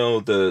as you know,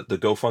 the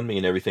GoFundMe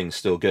and everything's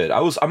still good.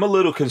 I'm a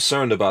little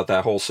concerned about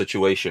that whole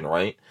situation,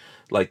 right?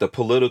 Like the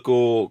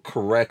political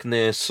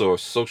correctness or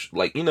social,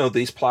 like,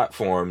 these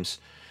platforms.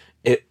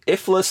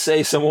 If let's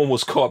say someone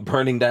was caught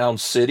burning down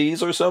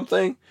cities or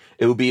something,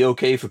 it would be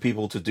okay for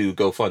people to do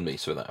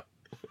GoFundMes for that.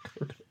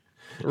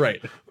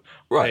 Right.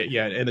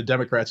 Yeah, and the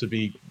Democrats would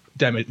be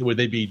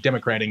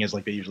democrating as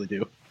like they usually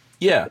do.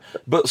 Yeah,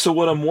 but so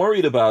what I'm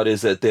worried about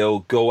is that they'll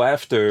go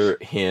after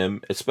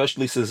him,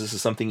 especially since this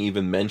is something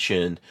even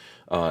mentioned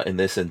in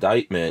this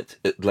indictment.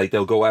 Like,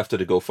 they'll go after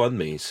the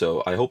GoFundMe.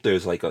 So I hope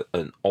there's like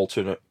an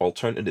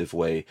alternative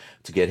way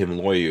to get him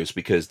lawyers,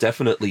 because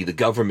definitely the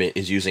government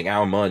is using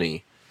our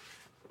money,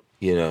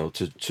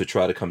 to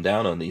try to come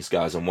down on these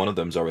guys, and one of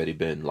them's already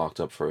been locked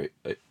up for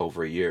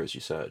over a year, as you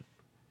said.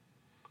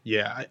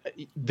 Yeah,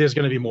 there's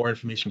going to be more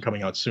information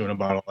coming out soon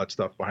about all that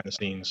stuff behind the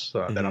scenes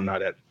that I'm Hmm.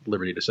 not at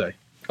liberty to say.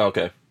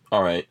 Okay.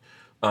 All right.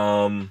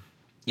 Um,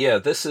 yeah,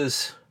 this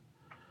is,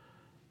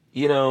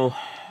 you know,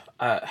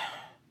 I,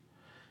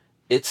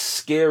 it's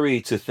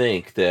scary to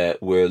think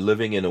that we're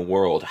living in a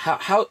world.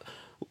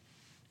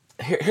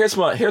 Here's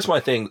my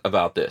thing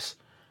about this.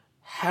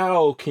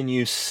 How can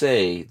you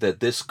say that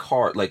this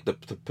card, like the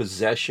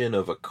possession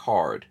of a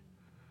card,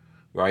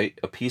 right?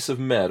 A piece of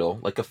metal,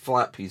 like a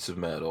flat piece of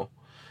metal.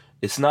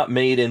 It's not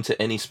made into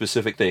any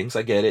specific things.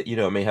 I get it. You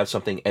know, it may have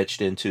something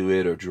etched into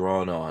it or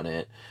drawn on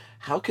it.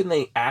 How can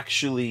they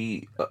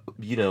actually,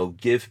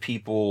 give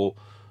people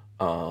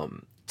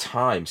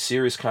time,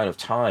 serious kind of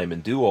time,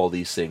 and do all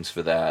these things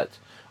for that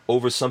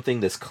over something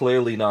that's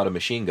clearly not a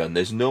machine gun?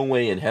 There's no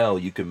way in hell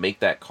you can make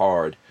that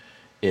card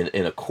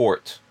in a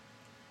court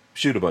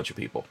shoot a bunch of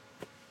people.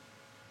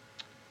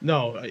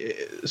 No,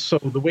 so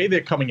the way they're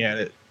coming at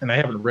it, and I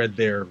haven't read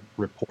their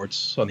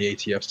reports on the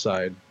ATF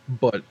side,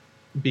 but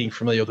being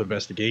familiar with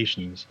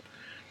investigations,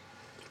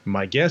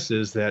 my guess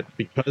is that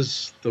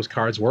because those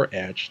cards were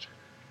etched,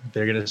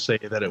 they're going to say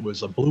that it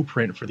was a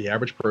blueprint for the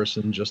average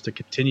person just to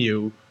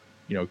continue,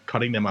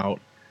 cutting them out,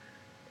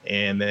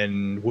 and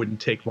then wouldn't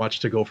take much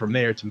to go from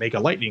there to make a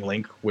lightning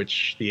link,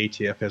 which the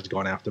ATF has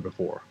gone after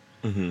before.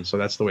 Hmm. So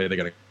that's the way they're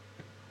going to.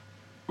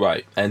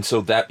 Right, and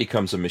so that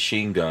becomes a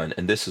machine gun.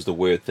 And this is the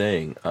weird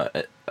thing.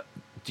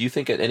 Do you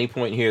think at any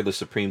point here the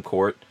Supreme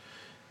Court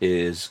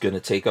is going to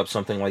take up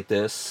something like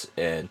this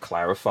and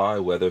clarify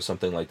whether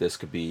something like this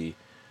could be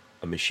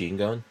a machine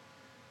gun?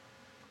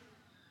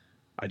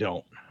 I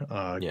don't.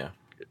 Yeah.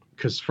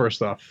 Because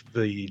first off,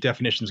 the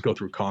definitions go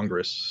through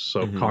Congress,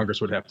 so Hmm.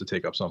 Congress would have to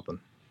take up something.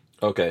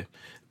 Okay.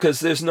 Because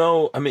there's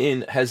no, I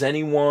mean, has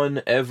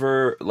anyone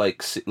ever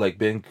like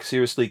been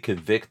seriously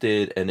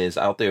convicted and is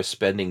out there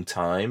spending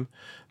time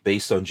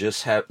based on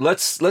just have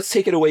let's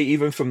take it away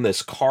even from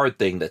this card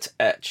thing that's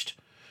etched.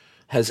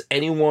 Has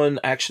anyone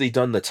actually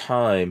done the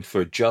time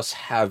for just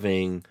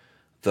having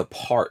the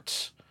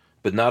parts,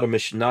 but not a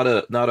machine, not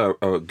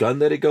a gun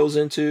that it goes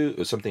into,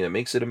 or something that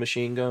makes it a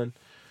machine gun?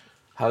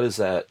 How does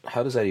that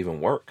even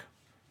work?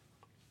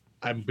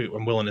 I'm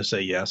willing to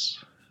say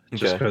yes,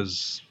 just Okay.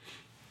 because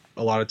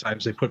a lot of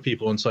times they put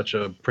people in such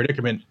a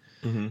predicament.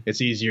 Hmm.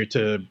 It's easier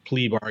to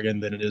plea bargain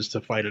than it is to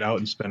fight it out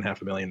and spend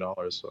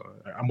 $500,000. So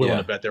I'm willing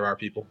to Yeah. bet there are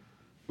people.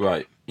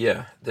 Right.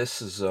 Yeah.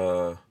 This is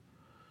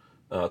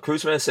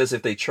Cruiseman says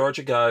if they charge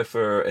a guy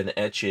for an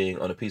etching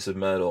on a piece of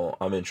metal,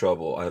 I'm in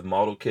trouble. I have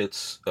model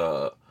kits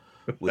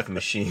with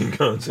machine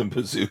guns and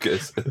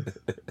bazookas.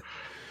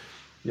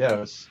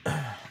 Yeah,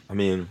 I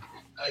mean,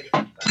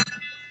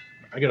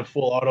 I got a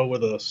full auto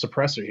with a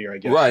suppressor here, I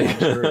guess. So I'm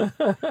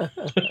screwed.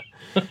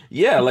 right.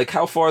 Yeah, like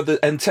how far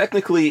and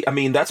technically, I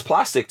mean, that's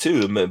plastic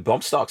too.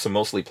 Bump stocks are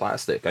mostly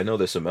plastic. I know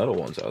there's some metal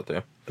ones out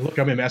there. Look,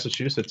 I'm in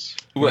Massachusetts.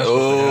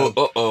 Well, That's what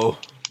they have. oh.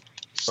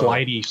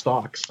 Slidey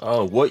stocks.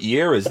 Oh, what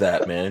year is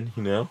that, man?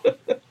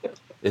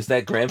 Is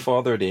that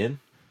grandfathered in?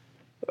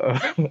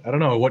 I don't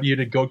know. What year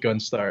did Goat Gun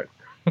start?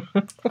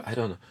 I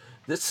don't know.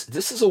 This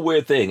is a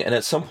weird thing, and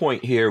at some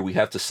point here, we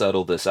have to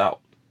settle this out,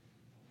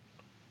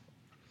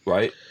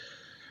 right?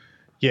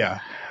 Yeah,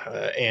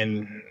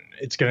 and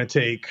it's going to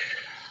take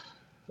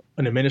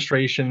an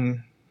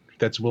administration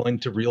that's willing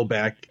to reel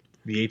back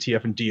the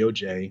ATF and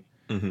DOJ.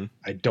 Mm-hmm.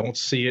 I don't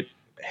see it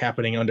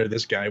happening under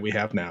this guy we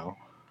have now.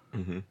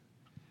 Mm-hmm.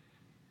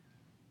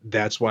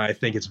 That's why I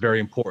think it's very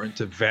important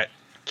to vet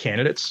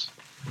candidates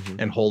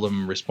Mm-hmm. and hold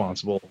them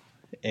responsible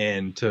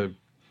and to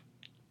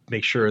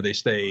make sure they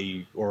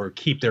stay or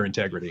keep their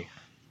integrity.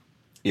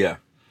 Yeah.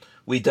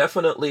 We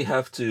definitely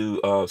have to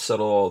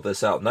settle all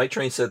this out. Night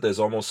Train said there's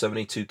almost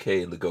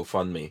 72K in the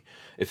GoFundMe.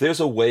 If there's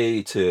a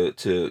way to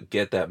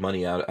get that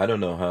money out, I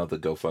don't know how the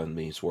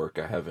GoFundMe's work.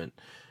 I haven't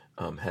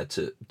had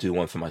to do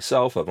one for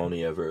myself. I've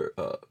only ever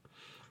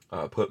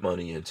put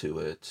money into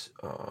it.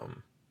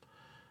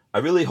 I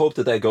really hope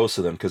that goes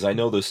to them because I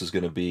know this is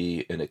going to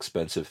be an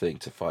expensive thing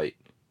to fight.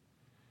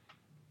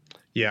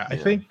 Yeah, I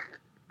Yeah. think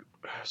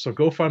so.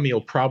 GoFundMe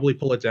will probably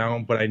pull it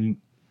down, but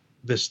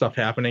this stuff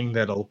happening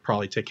that'll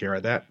probably take care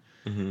of that.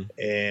 Mm-hmm.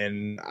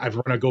 And I've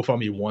run a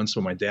GoFundMe once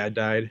when my dad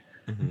died.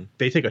 Mm-hmm.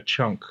 They take a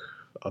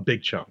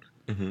big chunk.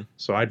 Mm-hmm.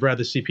 So I'd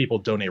rather see people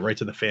donate right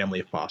to the family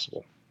if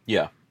possible.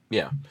 Yeah,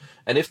 yeah.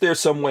 And if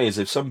there's some ways,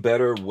 if some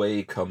better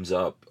way comes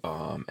up,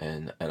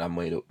 and I'm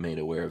made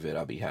aware of it,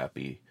 I'll be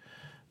happy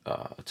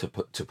to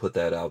put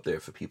that out there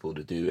for people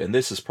to do. And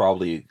this is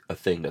probably a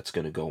thing that's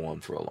going to go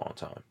on for a long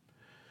time.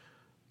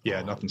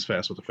 Yeah, nothing's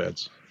fast with the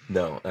feds.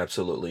 No,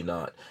 absolutely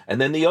not.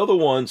 And then the other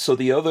one, so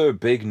the other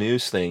big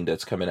news thing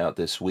that's coming out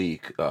this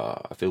week,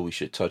 I feel we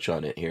should touch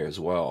on it here as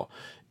well,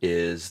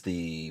 is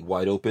the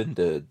wide open,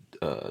 the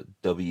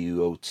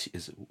WOT,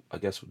 I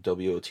guess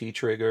WOT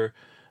trigger,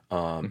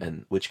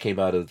 and which came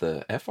out of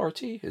the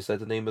FRT. Is that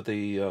the name of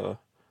the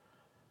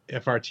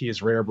FRT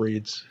is rare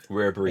breeds,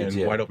 rare breeds?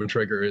 and Yeah. wide open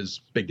trigger is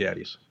Big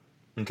Daddies.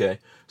 Okay.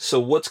 So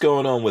what's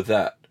going on with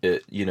that?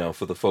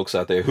 For the folks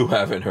out there who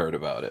haven't heard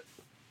about it.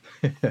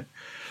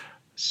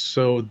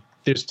 So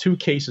there's two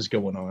cases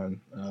going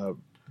on.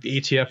 the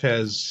ATF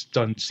has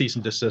done cease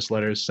and desist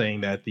letters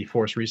saying that the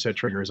force reset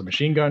trigger is a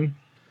machine gun,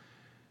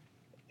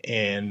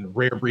 and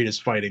Rare Breed is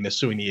fighting. They're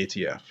suing the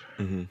ATF.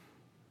 Mm-hmm.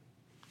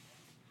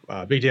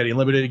 Big Daddy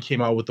Unlimited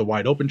came out with the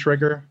wide open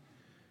trigger,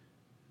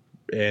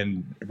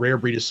 and Rare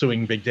Breed is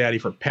suing Big Daddy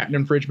for patent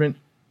infringement.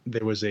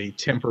 There was a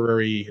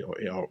temporary,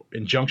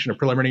 injunction, a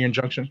preliminary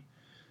injunction.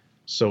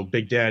 So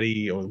Big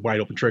Daddy or wide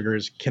open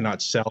triggers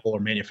cannot sell or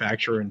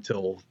manufacture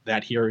until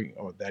that hearing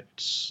or that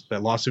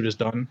lawsuit is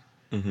done.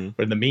 Mm-hmm.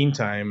 But in the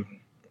meantime,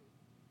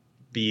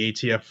 the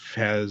ATF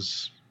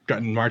has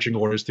gotten marching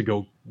orders to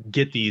go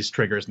get these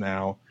triggers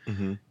now.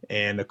 Mm-hmm.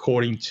 And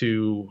according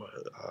to,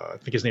 I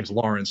think his name's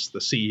Lawrence, the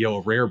CEO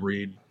of Rare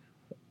Breed,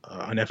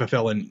 an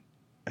FFL in,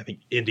 I think,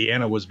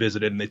 Indiana was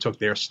visited, and they took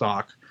their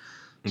stock.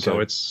 Okay. So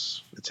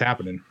it's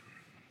happening.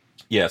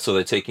 Yeah, so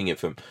they're taking it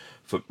from.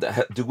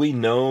 Do we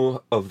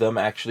know of them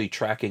actually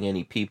tracking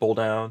any people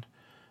down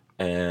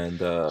and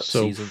So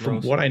seizing from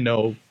those? what I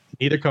know,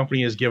 neither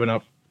company has given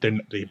up.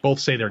 They both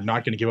say they're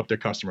not going to give up their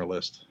customer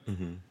list.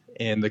 Mm-hmm.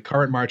 And the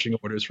current marching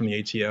orders from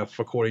the ATF,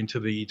 according to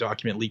the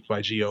document leaked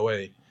by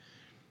GOA,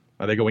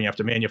 they're going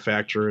after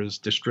manufacturers,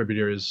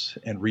 distributors,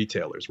 and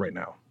retailers right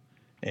now.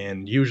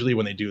 And usually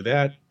when they do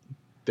that,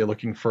 they're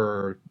looking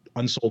for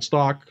unsold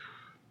stock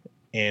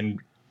and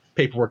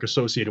paperwork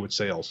associated with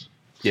sales.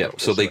 Yeah,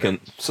 so they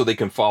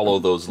can follow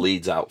those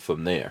leads out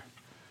from there.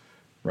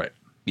 Right.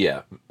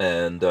 Yeah,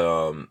 and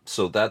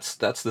so that's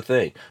the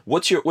thing.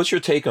 What's your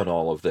take on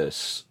all of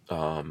this?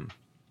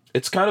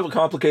 It's kind of a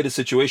complicated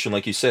situation,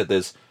 like you said.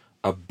 There's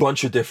a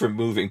bunch of different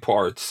moving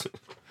parts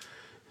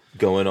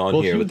going on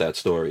here with that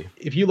story.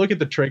 If you look at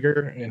the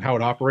trigger and how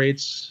it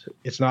operates,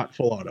 it's not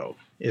full auto.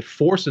 It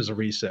forces a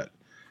reset.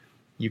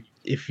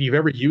 If you've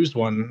ever used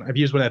one, I've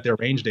used one at their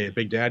range day at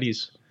Big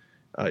Daddy's.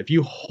 If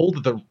you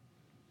hold it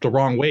the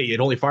wrong way,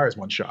 it only fires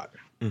one shot.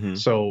 Mm-hmm.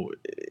 So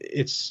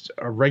it's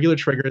a regular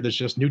trigger. There's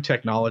just new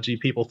technology,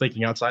 people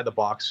thinking outside the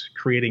box,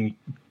 creating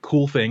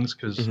cool things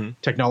because Mm-hmm.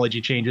 technology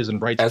changes and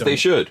rights As don't. they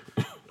should.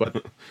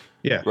 But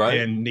yeah, Right?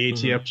 and the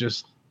ATF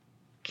just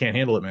can't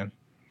handle it, man.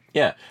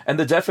 Yeah, and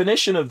the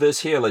definition of this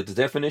here, like the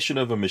definition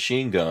of a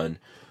machine gun,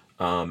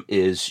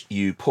 is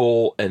you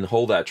pull and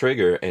hold that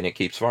trigger and it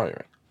keeps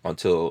firing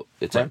until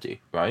it's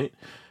empty, right?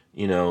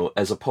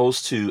 As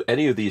opposed to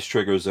any of these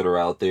triggers that are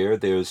out there,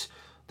 there's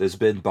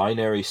been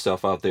binary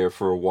stuff out there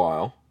for a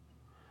while.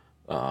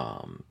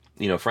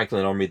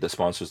 Franklin Army that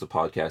sponsors the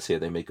podcast here,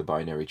 they make a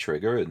binary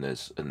trigger, and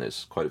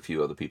there's quite a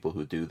few other people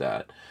who do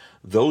that.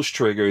 Those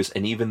triggers,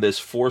 and even this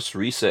force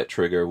reset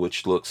trigger,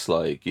 which looks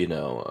like,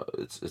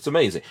 it's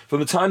amazing. From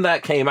the time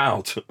that came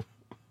out,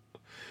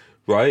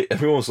 right?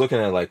 Everyone's looking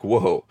at it like,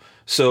 whoa.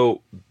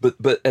 So,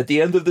 but at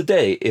the end of the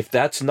day, if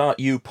that's not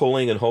you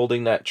pulling and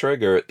holding that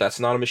trigger, that's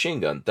not a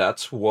machine gun.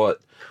 That's what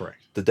Correct.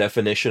 the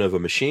definition of a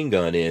machine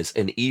gun is.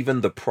 And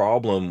even the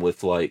problem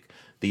with like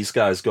these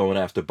guys going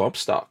after bump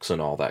stocks and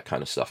all that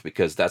kind of stuff,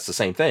 because that's the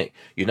same thing.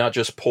 You're not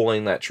just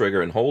pulling that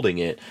trigger and holding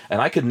it.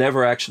 And I could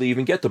never actually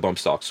even get the bump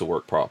stocks to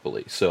work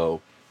properly.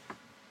 So,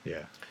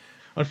 yeah.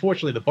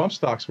 Unfortunately, the bump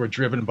stocks were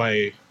driven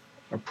by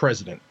a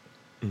president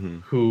mm-hmm.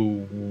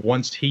 who,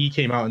 once he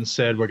came out and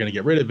said, we're going to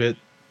get rid of it,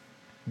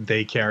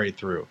 they carried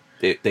through.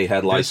 They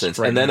had license.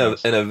 right And then now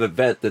an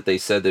event that they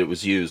said that it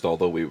was used,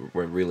 although we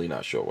were really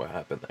not sure what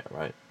happened there,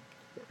 right?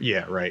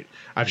 Yeah, right.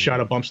 I've shot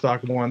a bump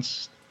stock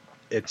once.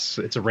 It's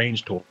a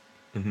range tool.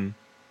 Mm-hmm.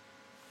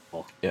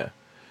 Yeah.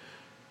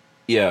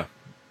 Yeah.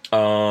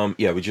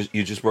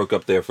 You just broke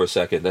up there for a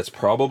second. That's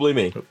probably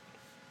me.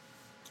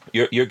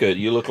 You're good.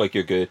 You look like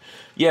you're good.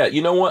 Yeah,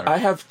 you know what?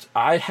 Right.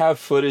 I have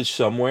footage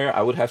somewhere.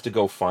 I would have to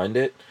go find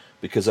it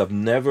because I've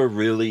never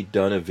really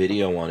done a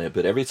video on it.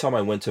 But every time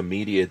I went to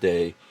Media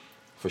Day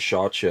for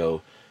SHOT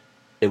Show,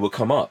 it would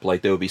come up.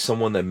 Like there would be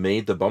someone that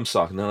made the bump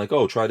stock, and they're like,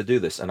 "Oh, try to do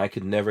this," and I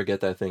could never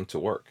get that thing to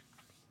work.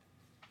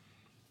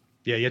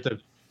 Yeah, you have to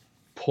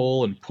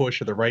pull and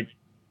push at the right.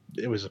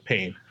 It was a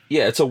pain.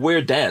 Yeah, it's a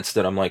weird dance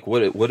that I'm like,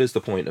 what is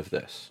the point of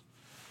this?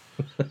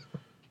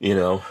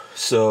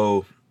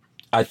 So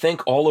I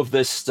think all of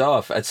this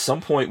stuff, at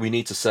some point we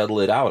need to settle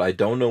it out. I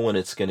don't know when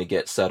it's going to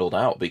get settled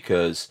out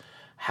because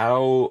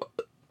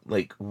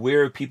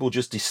where are people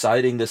just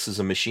deciding this is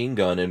a machine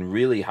gun and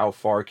really how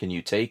far can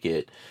you take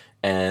it?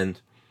 And,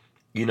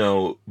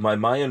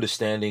 my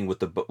understanding with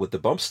the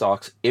bump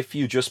stocks, if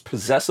you just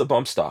possess a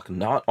bump stock,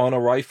 not on a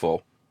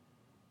rifle,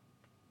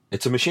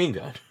 it's a machine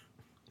gun.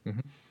 Mm-hmm.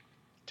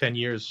 10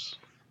 years,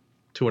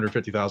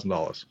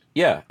 $250,000.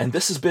 Yeah, and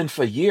this has been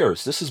for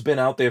years. This has been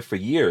out there for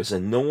years,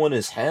 and no one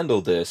has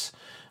handled this.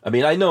 I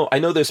mean, I know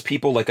there's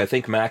people, like I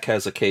think Mac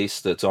has a case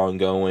that's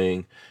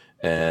ongoing,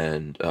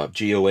 and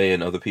GOA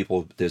and other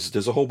people,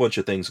 there's a whole bunch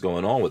of things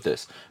going on with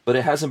this, but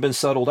it hasn't been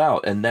settled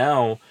out. And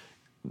now,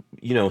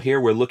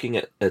 here we're looking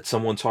at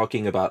someone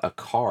talking about a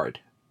card,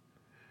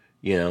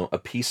 a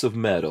piece of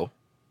metal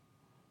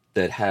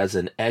that has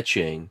an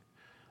etching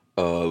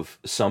of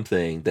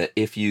something that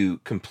if you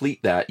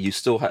complete that, you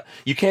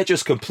can't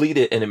just complete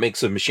it and it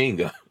makes a machine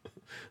gun.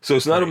 So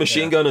it's not a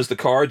machine gun as the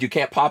card. You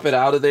can't pop it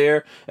out of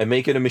there and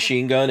make it a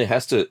machine gun. It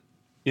has to,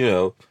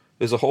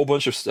 There's a whole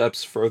bunch of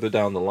steps further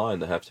down the line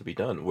that have to be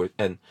done.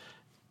 And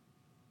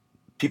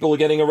people are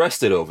getting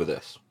arrested over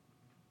this.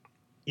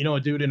 You know,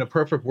 dude, in a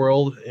perfect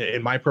world,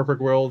 in my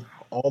perfect world,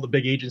 all the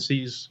big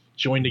agencies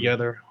join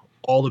together,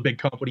 all the big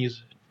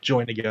companies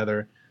join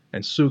together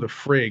and sue the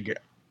frig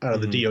out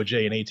of the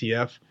DOJ and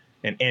ATF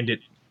and end it,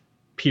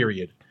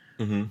 period.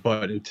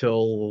 But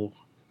until,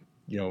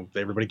 you know,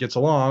 everybody gets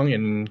along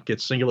and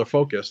gets singular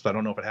focused, I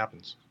don't know if it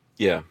happens.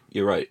 Yeah,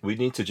 you're right. We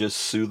need to just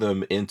sue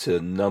them into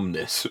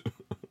numbness.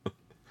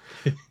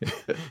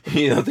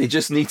 You know, they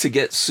just need to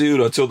get sued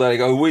until they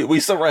go, we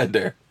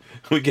surrender.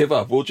 We give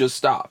up. We'll just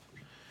stop.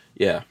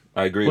 Yeah,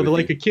 I agree with you. Well,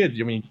 they're like a kid.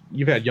 I mean,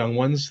 you've had young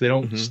ones. They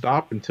don't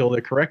stop until they're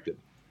corrected.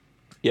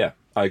 Yeah,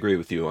 I agree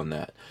with you on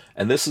that.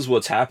 And this is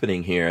what's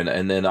happening here.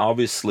 And then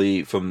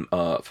obviously from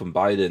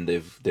Biden,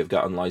 they've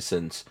gotten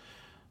license.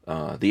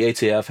 The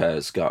ATF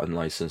has gotten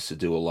license to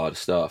do a lot of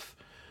stuff.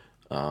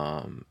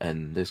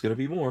 And there's going to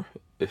be more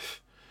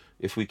if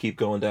we keep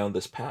going down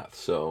this path.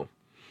 So,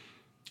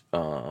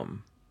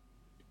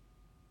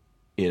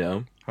 you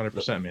know,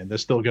 100%, man. They're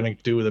still going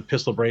to do the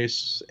pistol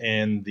brace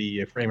and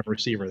the frame and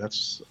receiver.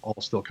 That's all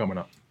still coming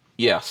up.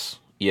 Yes.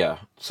 Yeah.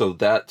 So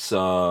that's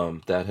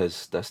not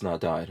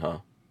died, huh?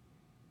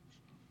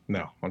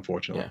 No,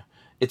 unfortunately. Yeah.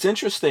 It's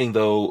interesting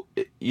though,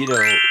 you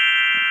know,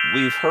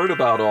 we've heard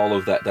about all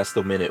of that. That's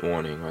the minute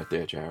warning right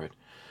there, Jared.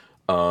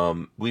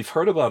 We've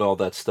heard about all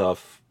that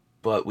stuff,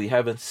 but we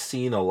haven't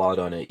seen a lot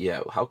on it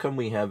yet. How come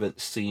we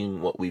haven't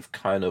seen what we've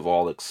kind of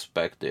all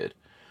expected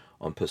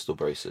on pistol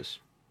braces?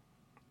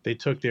 They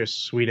took their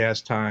sweet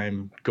ass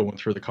time going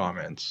through the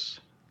comments.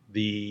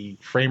 The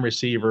frame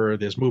receiver,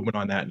 there's movement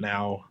on that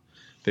now.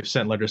 They've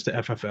sent letters to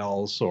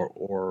FFLs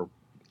or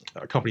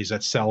companies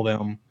that sell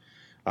them,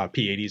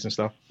 P80s and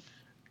stuff,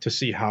 to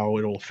see how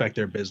it'll affect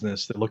their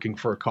business. They're looking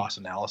for a cost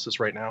analysis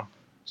right now.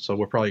 So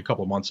we're probably a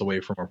couple of months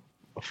away from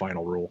a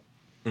final rule.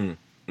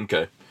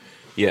 Okay.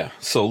 Yeah.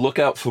 So look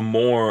out for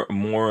more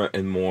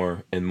and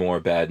more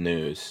bad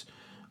news.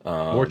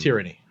 More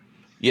tyranny.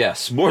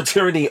 Yes, more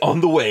tyranny on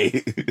the way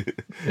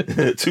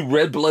to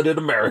red-blooded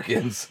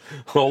Americans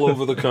all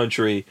over the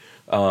country,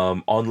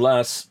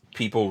 unless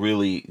people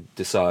really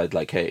decide,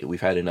 like, hey,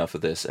 we've had enough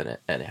of this, and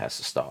it has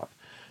to stop.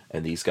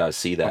 And these guys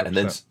see that,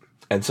 100%.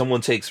 and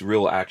someone takes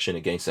real action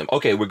against them.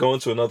 Okay, we're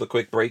going to another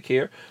quick break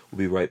here. We'll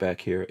be right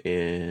back here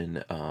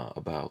in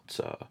about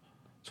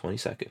 20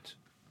 seconds.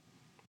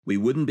 We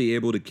wouldn't be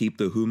able to keep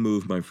the Who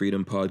Moved My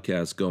Freedom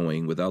podcast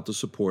going without the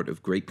support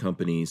of great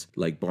companies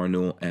like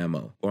Barnul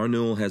Ammo.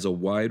 Barnul has a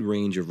wide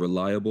range of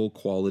reliable,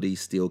 quality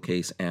steel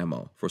case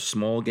ammo for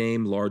small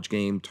game, large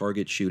game,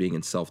 target shooting,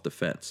 and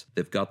self-defense.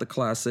 They've got the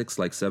classics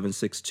like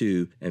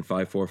 7.62 and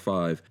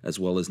 5.45, as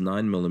well as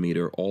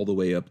 9mm all the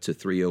way up to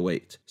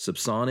 308.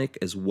 Subsonic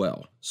as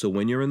well. So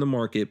when you're in the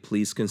market,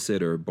 please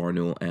consider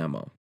Barnul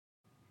Ammo.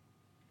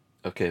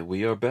 Okay,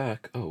 we are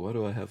back. Oh, why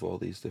do I have all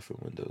these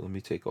different windows? Let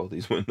me take all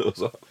these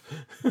windows off.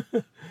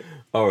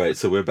 All right,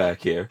 so we're back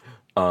here.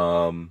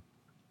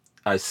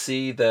 I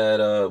see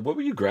that, what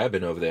were you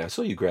grabbing over there? I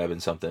saw you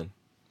grabbing something.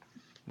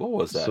 What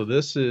was that? So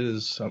this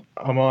is,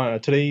 I'm on,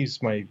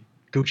 today's my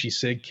Gucci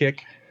SIG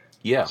kick.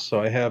 Yeah.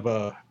 So I have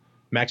a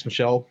Max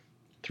Michel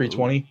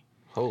 320. Ooh,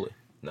 holy,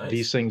 nice.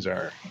 These things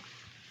are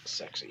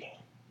sexy.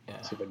 Yeah.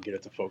 Let's see if I can get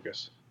it to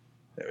focus.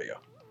 There we go.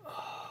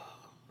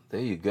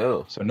 There you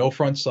go. So no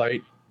front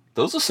sight.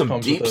 Those are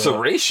some deep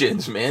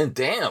serrations, man.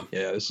 Damn.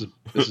 Yeah, this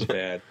is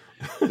bad.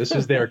 This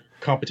is their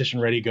competition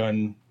ready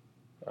gun,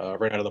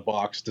 right out of the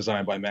box,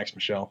 designed by Max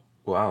Michel.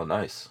 Wow,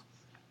 nice.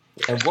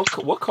 And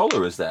what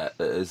color is that?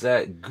 Is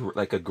that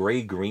like a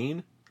gray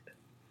green?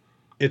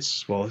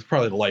 It's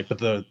probably the light, but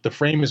the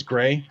frame is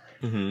gray.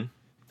 Mm-hmm.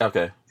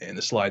 Okay. And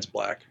the slide's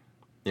black.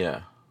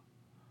 Yeah.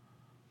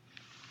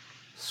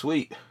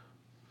 Sweet.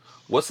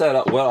 What's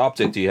that? What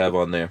optic do you have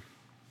on there?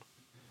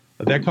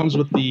 That comes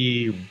with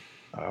the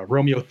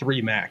Romeo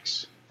 3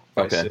 Max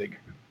by SIG.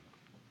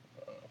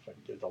 If I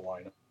can get the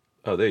line up.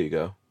 Oh, there you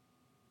go.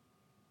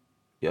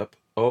 Yep.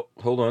 Oh,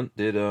 hold on.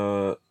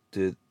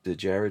 Did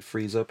Jared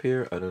freeze up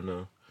here? I don't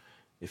know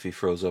if he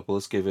froze up.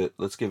 Let's give it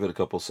a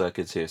couple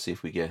seconds here. See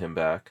if we get him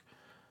back.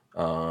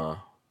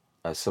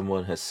 As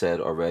someone has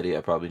said already,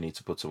 I probably need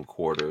to put some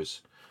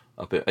quarters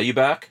up here. Are you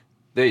back?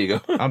 There you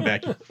go. I'm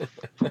back.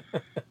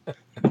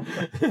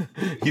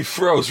 You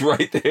froze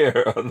right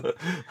there.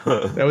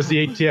 That was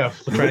the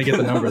ATF trying to get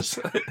the numbers.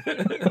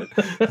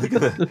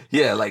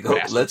 Yeah, like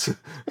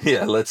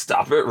let's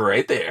stop it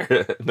right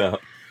there. No.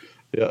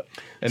 Yeah.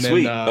 And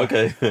Sweet. then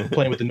Okay.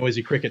 playing with the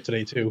noisy cricket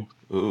today too.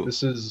 Ooh.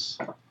 This is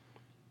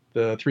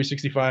the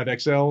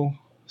 365 XL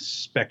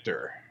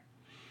Spectre.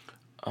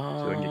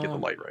 So I can get the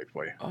light right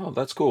for you. Oh,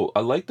 that's cool.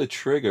 I like the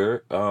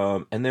trigger.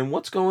 And then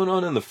what's going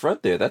on in the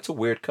front there? That's a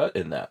weird cut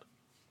in that.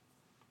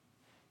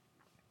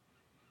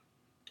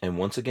 And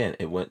once again,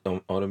 it went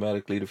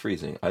automatically to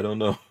freezing. I don't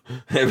know.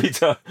 Every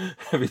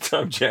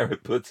time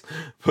Jared puts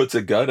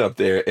a gun up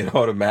there, it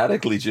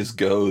automatically just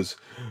goes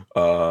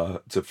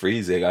to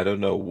freezing. I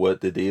don't know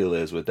what the deal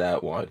is with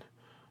that one.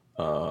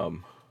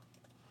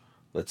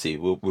 Let's see.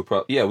 We'll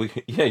probably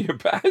you're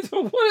back.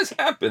 What is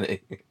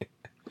happening?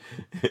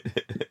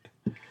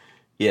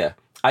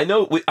 I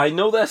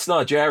know that's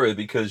not Jared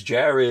because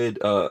Jared,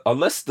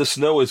 unless the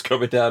snow is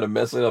coming down and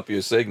messing up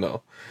your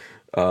signal.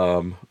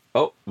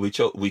 Oh, we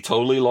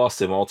totally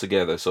lost him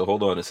altogether. So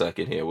hold on a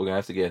second here. We're gonna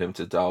have to get him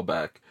to dial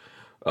back.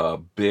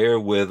 Bear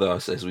with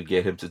us as we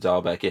get him to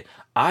dial back in.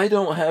 I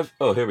don't have.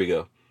 Oh, here we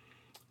go.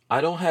 I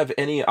don't have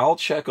any. I'll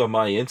check on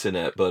my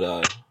internet,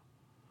 but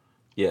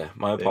yeah,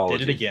 my They apologies.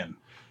 did it again.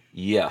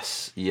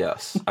 Yes,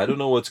 yes. I don't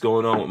know what's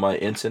going on with my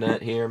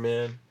internet here,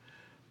 man.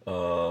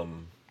 I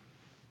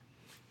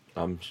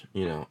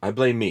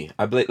blame me.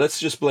 Let's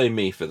just blame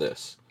me for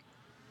this.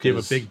 Do you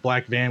have a big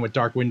black van with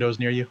dark windows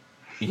near you?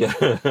 Yeah.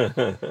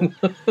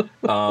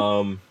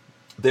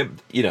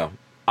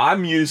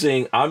 I'm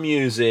using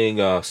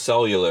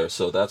cellular,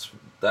 so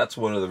that's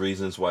one of the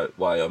reasons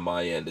why on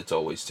my end it's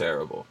always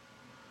terrible.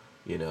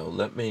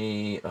 Let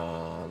me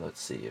let's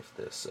see if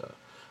this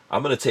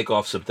I'm going to take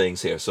off some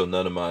things here so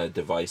none of my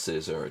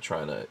devices are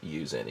trying to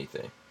use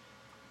anything.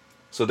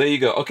 So there you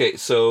go. Okay,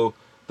 so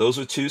those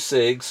are 2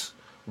 SIGs.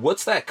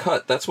 What's that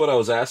cut? That's what I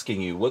was asking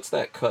you. What's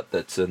that cut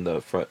that's in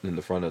the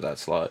front of that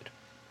slide?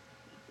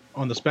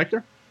 On the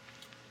Spectre?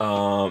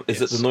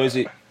 Is it the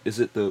noisy? Was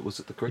it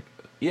the correct?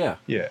 Yeah.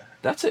 Yeah.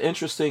 That's an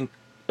interesting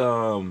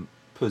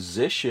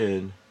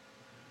position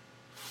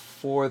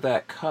for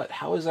that cut.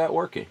 How is that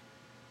working?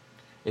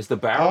 Is the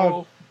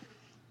barrel?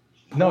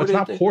 No, it's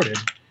not ported.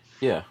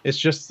 Yeah. It's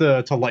just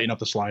to lighten up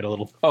the slide a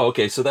little. Oh,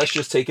 okay. So that's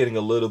just taking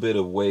a little bit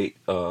of weight.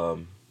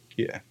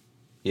 Yeah.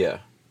 Yeah.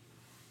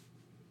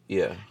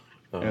 Yeah.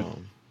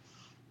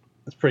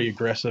 It's pretty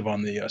aggressive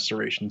on the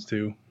serrations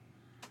too.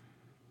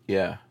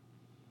 Yeah.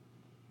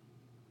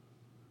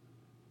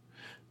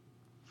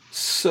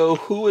 So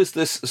who is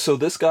this? So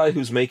this guy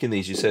who's making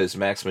these, you said is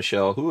Max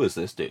Michel. Who is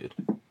this dude?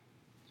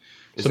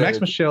 So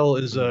Max Michel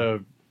is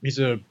he's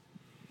a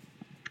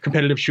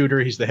competitive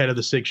shooter. He's the head of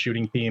the SIG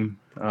shooting team.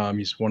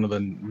 He's one of the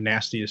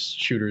nastiest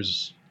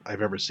shooters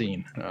I've ever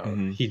seen.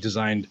 He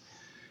designed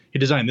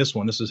this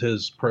one. This is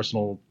his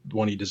personal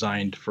one he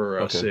designed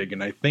for SIG,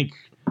 and I think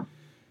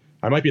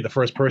I might be the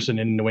first person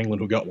in New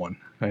England who got one.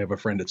 I have a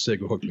friend at SIG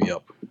who hooked me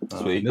up.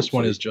 And this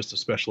one is just a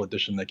special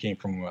edition that came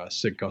from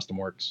SIG Custom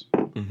Works.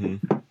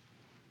 Mm-hmm.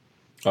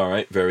 All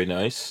right, very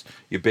nice.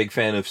 You're a big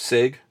fan of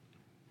SIG?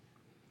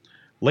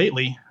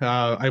 Lately,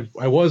 I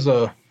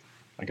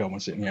got one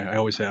sitting here. I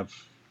always have.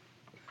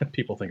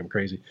 People think I'm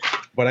crazy,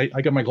 but I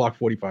got my Glock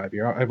 45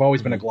 here. I've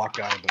always been a Glock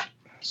guy, but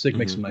SIG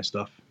makes some nice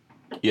stuff.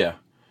 Yeah.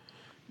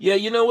 Yeah,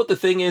 you know what the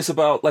thing is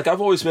about, like, I've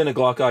always been a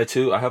Glock guy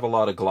too. I have a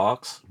lot of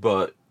Glocks,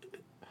 but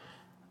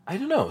I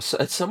don't know. So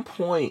at some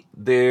point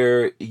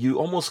you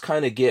almost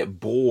kind of get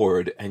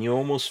bored and you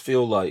almost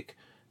feel like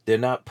they're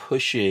not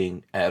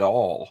pushing at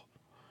all,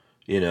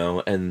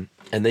 and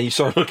then you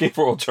start looking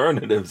for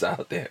alternatives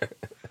out there.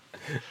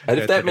 And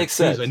if that makes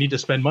sense. I need to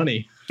spend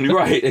money.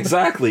 Right,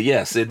 exactly.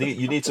 Yes,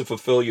 you need to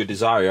fulfill your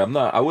desire.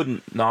 I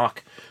wouldn't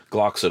knock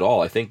Glocks at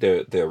all. I think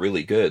they're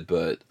really good,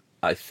 but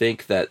I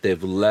think that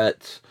they've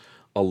let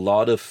a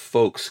lot of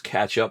folks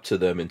catch up to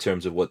them in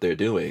terms of what they're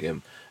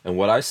doing. And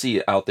what I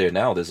see out there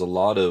now, there's a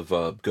lot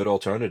of good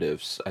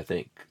alternatives, I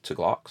think, to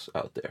Glocks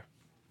out there.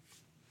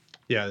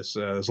 Yeah,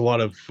 there's a lot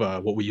of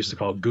what we used to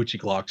call Gucci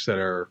Glocks that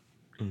are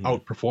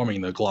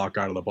outperforming the Glock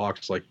out of the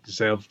box. Like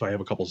Zev, I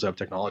have a couple Zev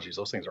technologies.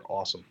 Those things are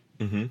awesome.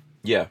 Mm-hmm.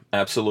 Yeah,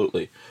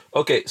 absolutely.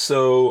 Okay,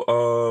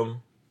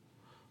 so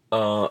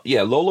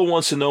Lola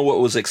wants to know what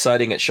was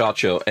exciting at SHOT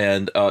Show,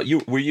 and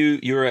you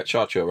were at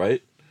SHOT Show,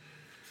 right?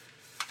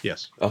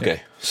 Yes. Okay,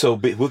 yeah. So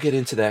we'll get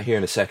into that here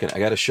in a second. I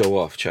got to show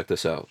off. Check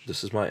this out.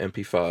 This is my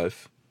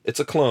MP5. It's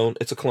a clone.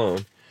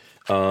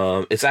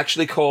 It's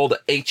actually called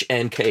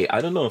HNK. I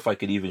don't know if I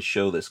could even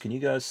show this. Can you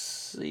guys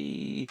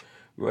see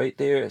right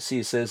there? See,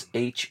 it says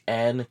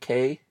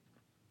HNK.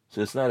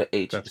 So it's not an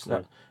H. It's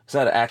not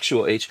an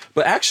actual H.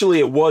 But actually,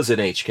 it was an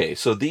HK.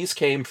 So these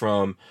came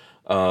from,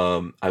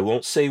 I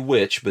won't say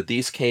which, but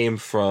these came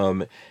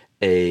from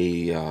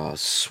a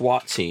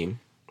SWAT team.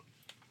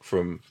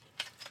 From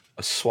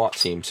a SWAT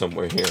team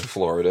somewhere here in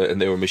Florida,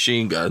 and they were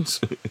machine guns.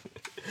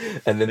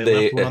 And then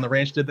they left one on the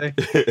ranch, did they?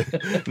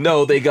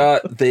 No, they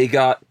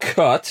got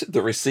cut.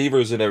 The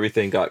receivers and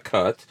everything got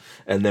cut,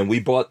 and then we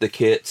bought the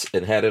kits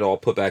and had it all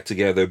put back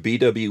together.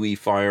 BWE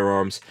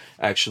Firearms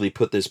actually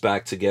put this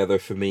back together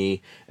for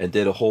me and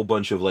did a whole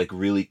bunch of like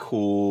really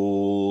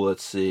cool.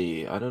 Let's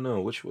see, I don't know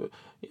which way.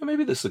 Yeah,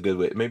 maybe this is a good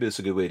way. Maybe this is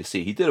a good way to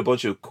see. He did a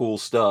bunch of cool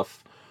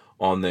stuff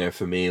on there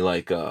for me,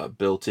 like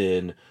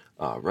built-in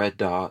red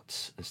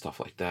dots and stuff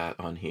like that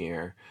on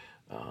here.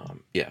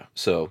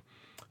 So.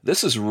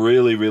 This is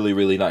really, really,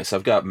 really nice.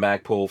 I've got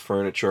Magpul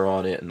furniture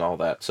on it and all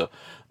that. So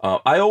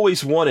I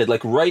always wanted,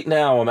 like right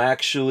now, I'm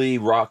actually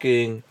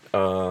rocking,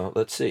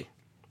 let's see.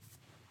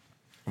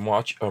 I'm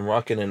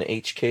rocking an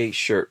HK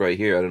shirt right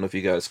here. I don't know if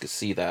you guys could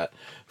see that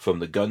from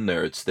the Gun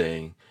Nerds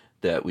thing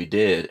that we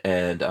did.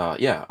 And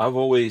I've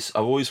always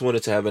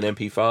wanted to have an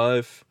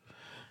MP5.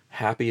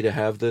 Happy to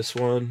have this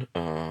one.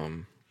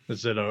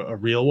 Is it a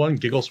real one?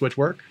 Giggle switch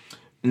work?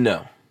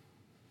 No.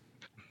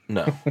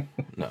 No.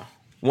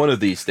 One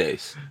of these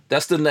days.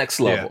 That's the next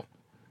level.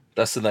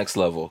 That's the next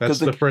level. That's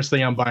the first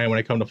thing I'm buying when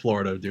I come to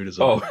Florida, dude. Is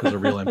a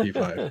real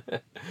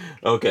MP5.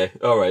 Okay,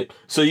 all right.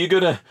 So you're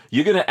gonna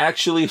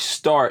actually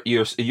start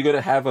you're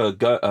gonna have a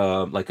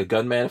gun like a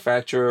gun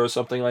manufacturer or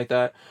something like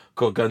that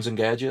called Guns and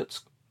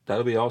Gadgets.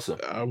 That'll be awesome.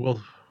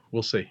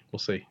 We'll see. We'll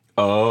see.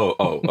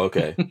 Oh,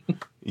 okay.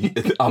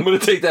 I'm gonna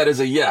take that as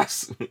a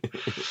yes.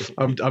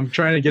 I'm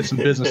trying to get some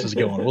businesses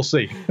going. We'll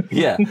see.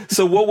 Yeah.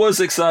 So what was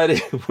exciting?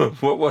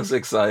 What was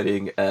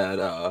exciting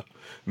at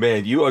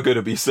man, you are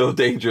gonna be so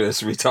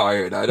dangerous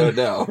retired. I don't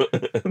know.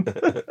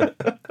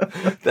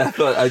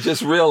 I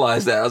just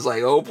realized that. I was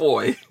like, oh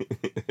boy.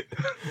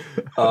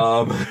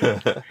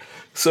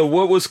 So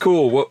what was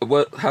cool?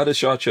 What how did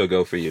SHOT Show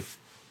go for you?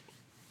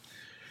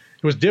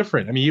 It was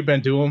different. I mean, you've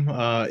been to them.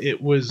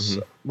 It was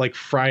like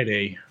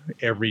Friday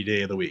every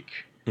day of the week,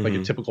 like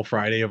a typical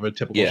Friday of a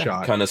typical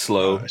shot. Kind of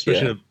slow.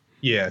 Especially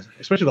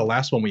the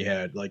last one we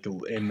had, like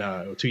in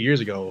 2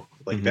 years ago.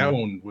 Like that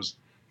one was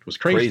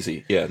crazy.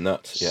 Crazy, yeah,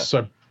 nuts. Yeah.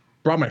 So I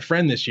brought my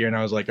friend this year, and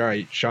I was like, all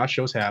right, SHOT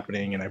Show's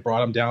happening, and I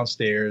brought him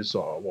downstairs,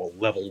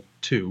 level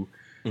 2.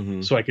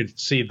 So I could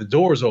see the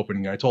doors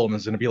opening. I told him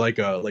it's going to be like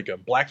a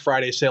Black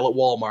Friday sale at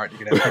Walmart.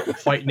 You're going to have people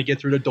fighting to get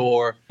through the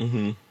door.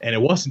 And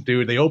it wasn't,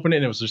 dude. They opened it,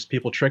 and it was just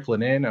people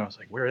trickling in. I was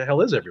like, where the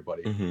hell is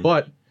everybody?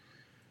 But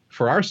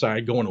for our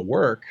side, going to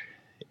work,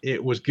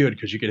 it was good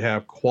because you could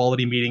have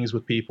quality meetings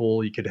with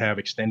people. You could have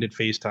extended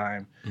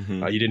FaceTime.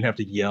 You didn't have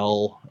to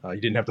yell. You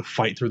didn't have to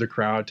fight through the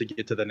crowd to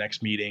get to the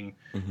next meeting.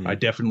 I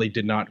definitely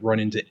did not run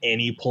into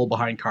any pull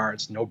behind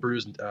carts. No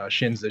bruised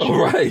shins this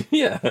year. Right.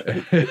 Yeah.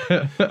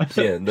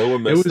 Yeah. No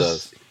one missed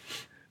us.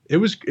 It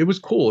was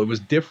cool. It was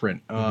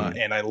different,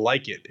 and I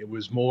like it. It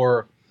was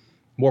more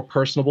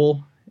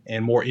personable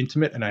and more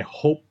intimate. And I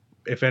hope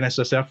if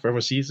NSSF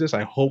ever sees this,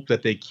 I hope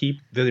that they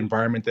keep the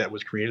environment that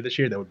was created this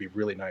year. That would be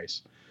really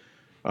nice.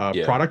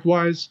 Product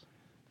wise,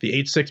 the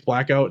 8.6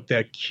 Blackout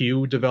that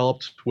Q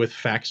developed with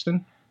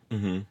Faxton.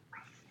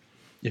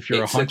 If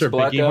you're a hunter,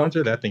 big game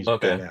hunter, that thing's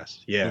badass.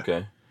 Yeah.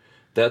 Okay.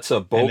 That's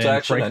a bolt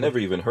action. I never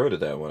even heard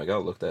of that one. I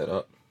gotta look that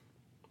up.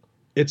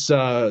 It's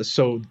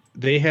so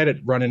they had it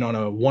running on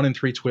a 1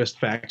 3 twist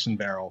Faxton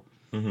barrel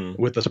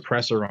with a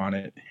suppressor on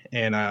it,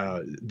 and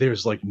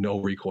there's like no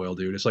recoil,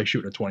 dude. It's like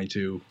shooting a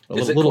 22, a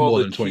little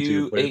more than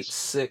 22. Q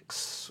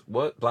 8.6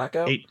 what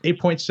Blackout?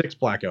 8.6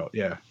 Blackout,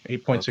 yeah,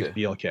 8.6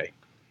 BLK.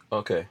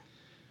 Okay,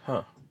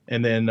 huh?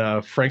 And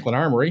then Franklin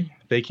Armory,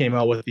 they came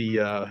out with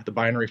the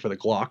binary for the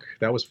Glock.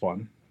 That was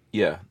fun.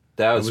 Yeah,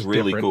 that was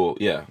really different. Cool.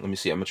 Yeah, let me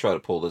see. I'm gonna try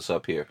to pull this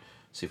up here.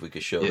 See if we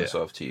can show this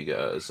off to you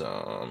guys.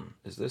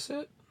 Is this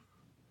it?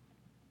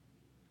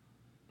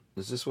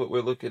 Is this what we're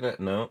looking at?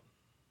 No.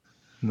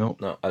 No,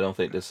 I don't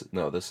think this.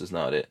 No, this is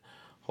not it.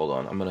 Hold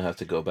on, I'm gonna have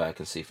to go back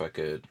and see if I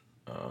could.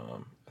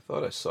 I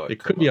thought I saw it.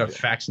 It could be on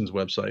Faxton's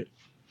website.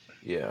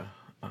 Yeah.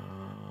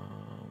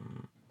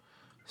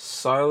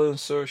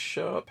 Silencer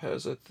Shop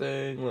has a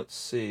thing. Let's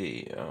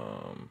see. You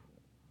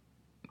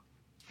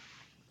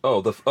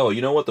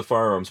know what? The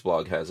Firearms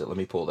blog has it. Let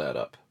me pull that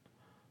up.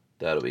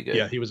 That'll be good.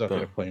 Yeah, he was out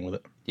there playing with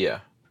it. Yeah.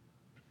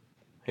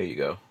 Here you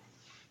go.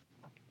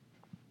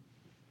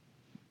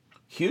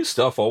 Hugh's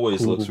stuff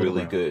always looks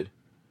really good.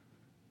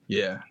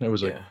 Yeah, it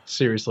was a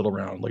serious little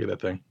round. Look at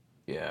that thing.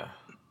 Yeah.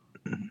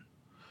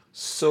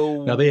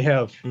 So now they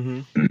have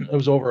it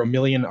was over 1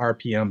 million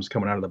RPMs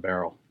coming out of the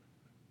barrel.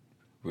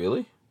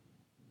 Really?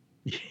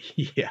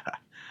 Yeah,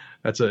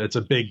 it's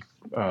a big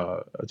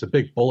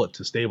bullet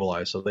to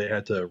stabilize, so they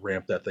had to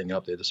ramp that thing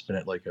up. They had to spin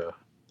it like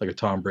a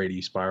Tom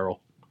Brady spiral.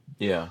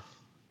 Yeah.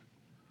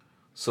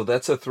 So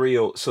that's a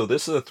 30. So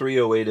this is a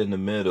 308 in the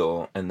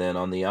middle, and then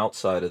on the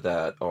outside of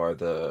that are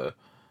the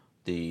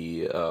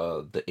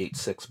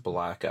 8.6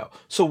 Blackout.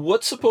 So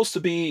what's supposed to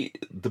be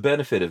the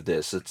benefit of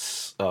this?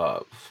 It's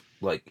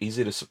like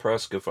easy to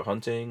suppress, good for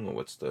hunting, or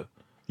what's the?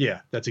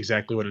 Yeah, that's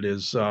exactly what it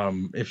is.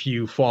 If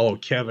you follow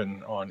Q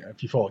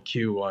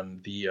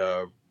on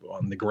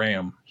the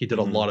gram, he did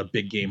a lot of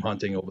big game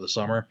hunting over the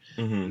summer,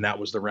 and that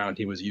was the round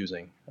he was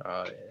using.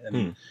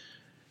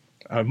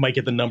 I might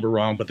get the number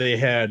wrong, but they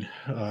had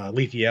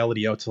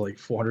lethality out to like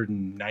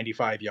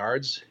 495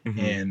 yards,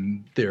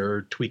 and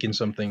they're tweaking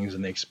some things,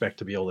 and they expect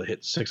to be able to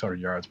hit 600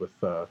 yards with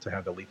to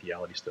have the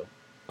lethality still.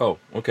 Oh,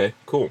 okay,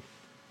 cool.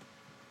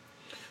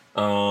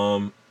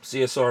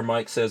 CSR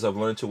Mike says, I've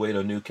learned to wait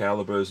on new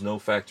calibers. No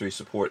factory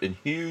support and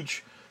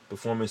huge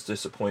performance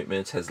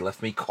disappointments has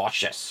left me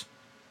cautious.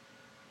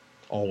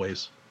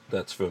 Always.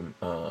 That's from...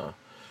 and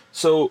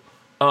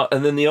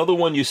then the other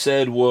one you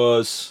said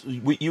was...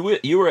 You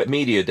were at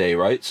Media Day,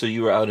 right? So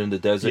you were out in the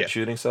desert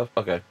shooting stuff?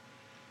 Okay.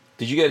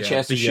 Did you get a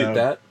chance to shoot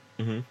that?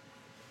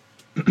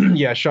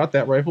 Yeah, I shot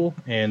that rifle,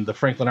 and the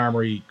Franklin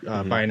Armory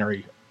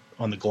binary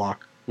on the Glock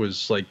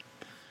was like...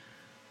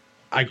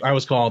 I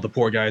was calling it the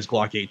poor guy's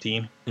Glock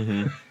 18.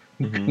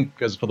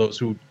 Because for those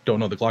who don't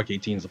know, the Glock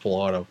 18 is a full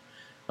auto.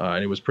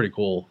 And it was pretty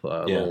cool.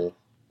 Little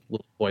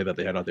toy that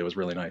they had out there was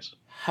really nice.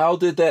 How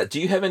did that... Do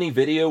you have any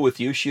video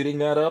with you shooting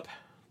that up?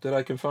 that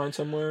I can find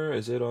somewhere?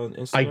 Is it on I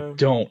Instagram?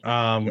 don't.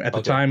 At the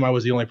Okay. time, I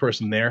was the only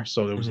person there,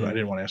 so I Mm-hmm.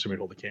 didn't want to ask somebody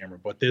to hold the camera.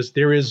 But there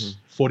Mm-hmm. is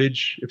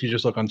footage. If you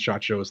just look on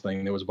Shot Show's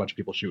thing, there was a bunch of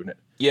people shooting it.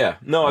 Yeah,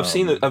 no, Um,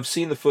 I've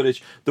seen the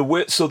footage.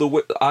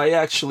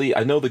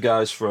 I know the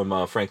guys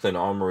from Franklin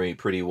Armory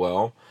pretty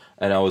well,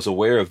 and I was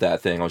aware of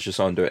that thing. I was just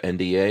under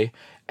NDA,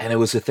 and it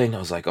was a thing. I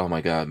was like, oh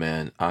my god,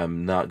 man,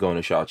 I'm not going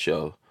to Shot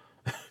Show.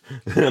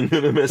 I'm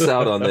gonna miss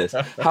out on this.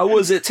 How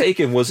was it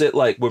taken? Was it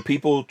like were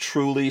people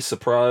truly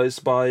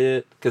surprised by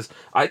it? Because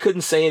I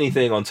couldn't say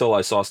anything until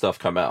I saw stuff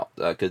come out.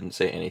 I couldn't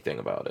say anything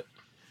about it.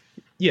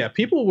 yeah,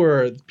 people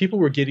were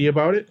giddy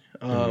about it.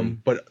 Mm-hmm.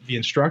 But the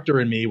instructor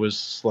in me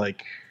was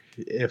like,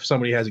 if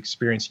somebody has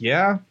experience,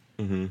 yeah,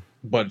 Mm-hmm.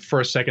 but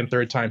first, second,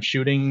 third time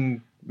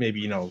shooting,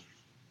 maybe never.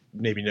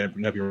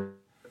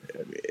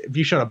 If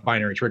you shot a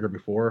binary trigger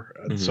before,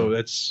 Mm-hmm. so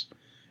it's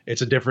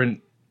a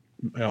different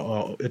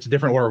it's a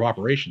different order of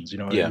operations.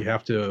 Yeah. You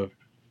have to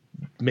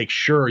make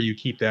sure you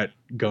keep that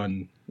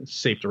gun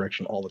safe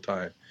direction all the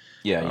time.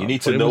 Yeah, you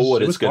need to But know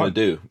what it it's was going to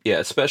fun. do. Yeah,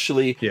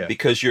 especially Yeah,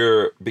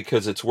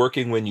 because it's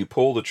working when you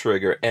pull the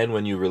trigger and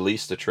when you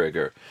release the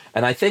trigger.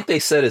 And I think they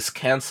said it's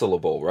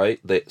cancelable, right?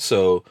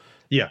 So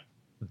yeah, yeah.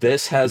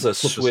 this You has can a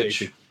flip the switch.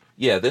 safety.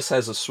 Yeah, this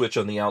has a switch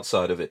on the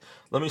outside of it.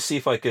 Let me see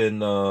if I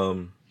can.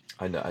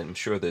 I know, I'm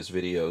sure there's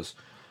videos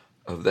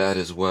of that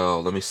as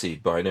well. Let me see.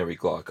 Binary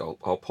Glock.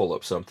 I'll pull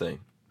up something.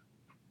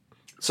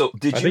 So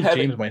did I you think have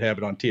it? James might have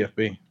it on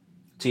TFB.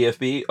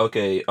 TFB?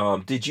 Okay.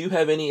 Did you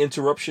have any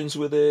interruptions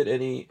with it?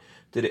 Any?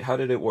 Did it? How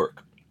did it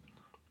work?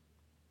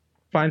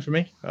 Fine for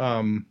me.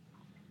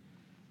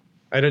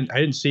 I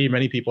didn't see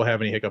many people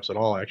have any hiccups at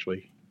all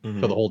actually for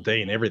Mm-hmm. the whole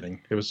day and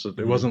everything. It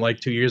Mm-hmm. wasn't like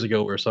 2 years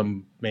ago where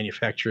some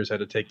manufacturers had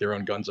to take their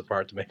own guns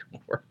apart to make them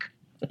work.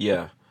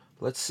 Yeah.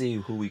 Let's see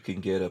who we can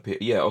get up here.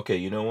 Yeah, okay,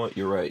 you know what?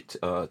 You're right.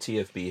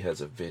 TFB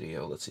has a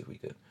video. Let's see if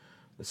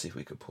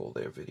we could pull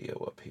their video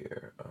up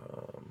here.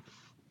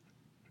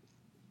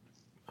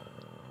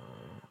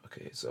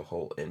 Okay, it's a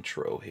whole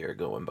intro here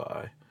going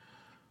by.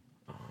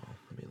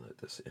 Let me let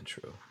this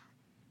intro.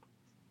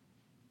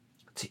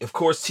 Of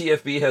course,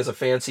 TFB has a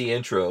fancy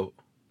intro.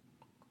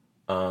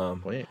 Well,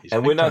 yeah, he's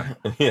And we're big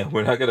not time. yeah,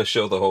 we're not gonna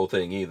show the whole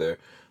thing either,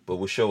 but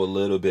we'll show a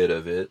little bit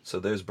of it. So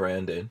there's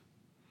Brandon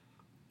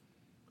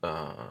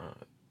uh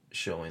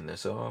showing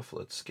this off.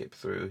 Let's skip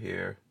through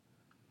here.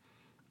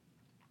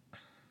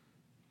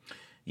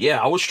 Yeah,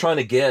 I was trying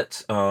to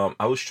get so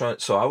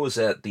I was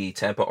at the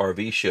Tampa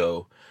RV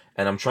show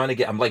and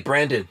I'm like,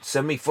 Brandon,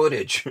 send me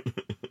footage.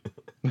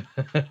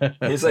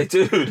 He's like,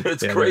 dude,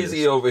 it's Yeah, there it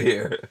crazy is. over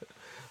here.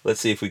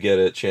 Let's see if we get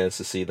a chance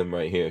to see them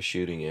right here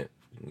shooting it.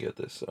 We can get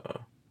this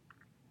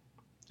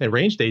At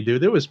range day,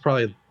 dude,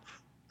 the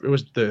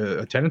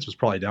attendance was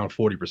probably down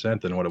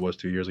 40% than what it was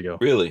 2 years ago.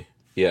 really.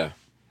 Yeah.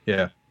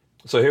 Yeah,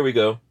 So here we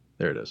go.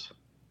 there it is.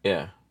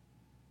 Yeah.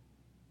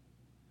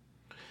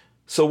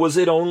 So was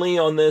it only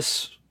on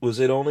this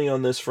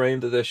frame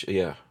that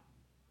yeah.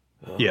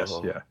 Yes,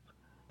 Oh. yeah.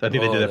 I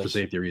think they Oh, did that for that's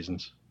safety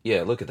reasons.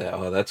 yeah, look at that.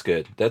 Oh, that's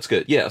good. That's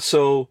good. Yeah,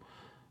 so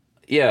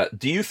yeah,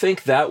 do you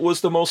think that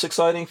was the most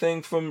exciting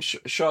thing from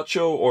Shot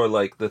Show, or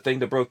like the thing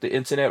that broke the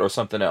internet, or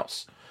something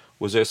else?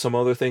 Was there some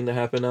other thing that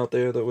happened out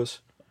there that was?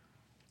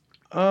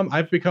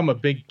 I've become a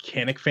big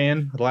Canik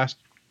fan the last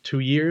 2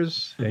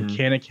 years, and Mm-hmm.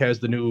 Canik has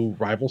the new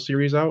Rival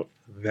series out.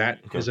 That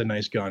Okay. is a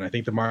nice gun. I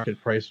think the market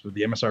price with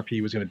the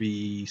MSRP was going to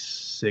be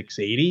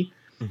 680,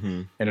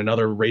 Mm-hmm. and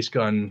another race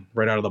gun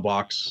right out of the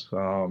box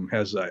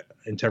has a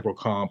integral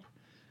comp.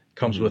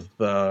 Comes Mm-hmm.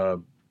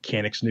 with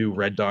Canik's new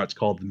red dot. It's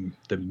called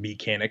the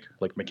Mechanic,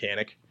 like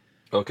mechanic.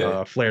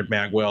 Okay. Flared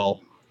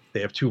magwell.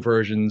 They have two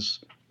versions.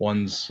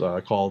 One's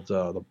called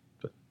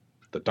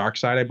the Dark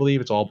Side, I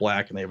believe. It's all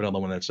black, and they have another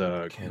one that's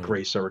a Cannon.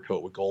 gray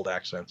Cerakote with gold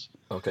accents.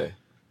 Okay.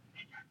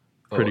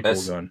 Pretty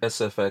cool gun.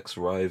 SFX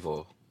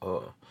Rival.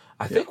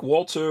 I Yeah. think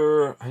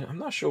Walter. I'm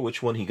not sure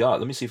which one he got.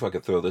 Let me see if I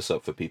could throw this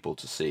up for people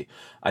to see.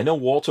 I know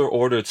Walter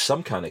ordered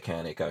some kind of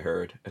Canic. I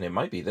heard, and it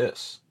might be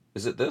this.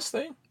 Is it this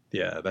thing?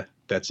 Yeah,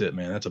 that's it,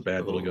 man. That's a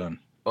bad little Oh, gun.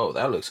 oh,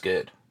 that looks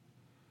good.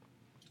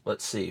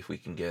 Let's see if we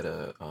can get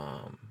a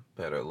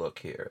better look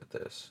here at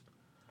this.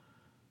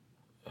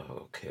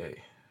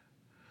 Okay.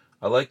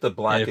 I like the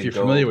black And and if you're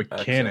gold familiar with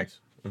Canik, accents.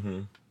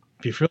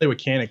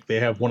 Mm-hmm. they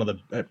have one of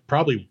the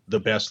probably the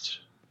best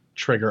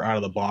trigger out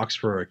of the box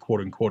for a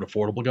quote unquote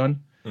affordable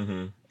gun.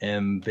 Mm-hmm.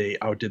 And they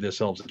outdid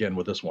themselves again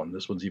with this one.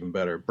 This one's even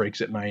better.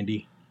 Breaks at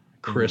 90,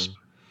 crisp.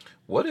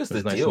 What is the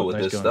It's a deal with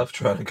nice this gun. stuff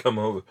trying to come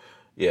over?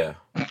 Yeah.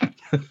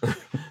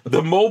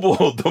 the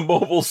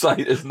mobile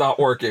site is not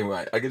working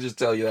right. I can just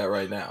tell you that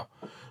right now.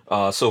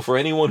 So for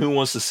anyone who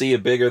wants to see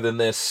it bigger than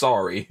this,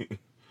 sorry.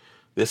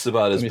 This is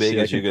about as Let me big see,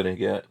 as you're gonna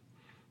get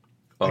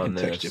I on can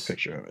text you a this.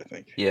 picture of it, I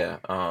think. Yeah.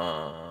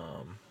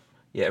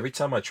 Yeah. Every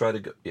time I try to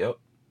go, yep.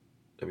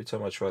 Every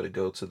time I try to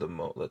go to the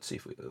let's see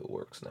if it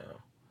works now.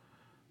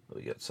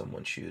 We got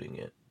someone shooting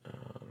it.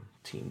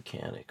 Team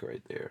Canic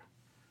right there.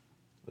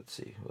 Let's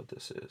see what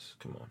this is.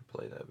 Come on,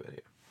 play that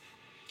video.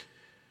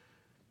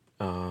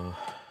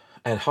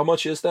 And how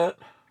much is that?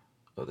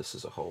 Oh, this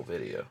is a whole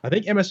video. I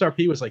think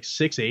MSRP was like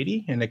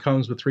 $680, and it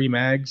comes with 3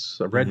 mags,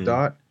 a red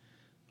dot,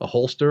 a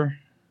holster,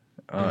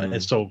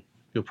 and so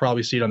you'll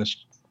probably see it on this.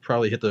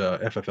 Probably hit the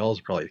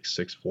FFLs probably like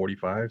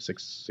 645,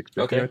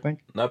 650. Okay. I think.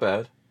 Not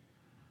bad.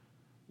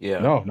 Yeah.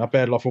 No, not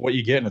bad at all for what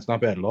you get, and it's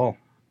not bad at all.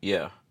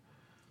 Yeah.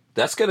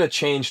 That's going to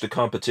change the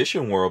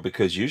competition world,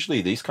 because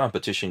usually these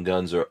competition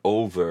guns are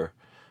over,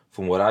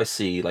 from what I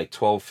see, like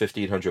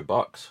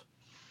 $1,200-$1,500.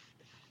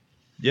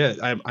 Yeah,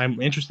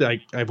 I'm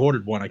interested. I've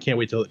ordered one. I can't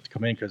wait till it to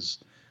come in, because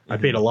I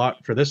paid a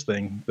lot for this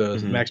thing, the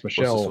Max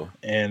Michel,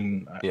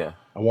 and yeah,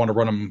 I want to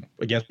run them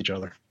against each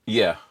other.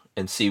 Yeah,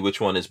 and see which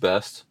one is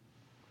best.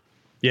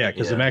 Yeah,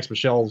 because the Max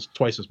Michel's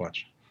twice as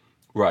much.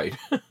 Right.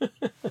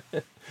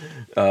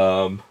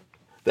 That'll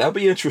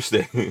be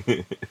interesting.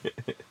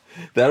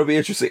 That'll be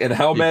interesting. And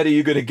how mad are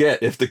you going to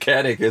get if the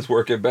Canik is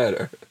working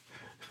better?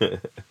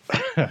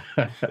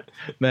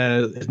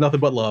 Man, it's nothing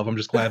but love. I'm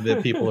just glad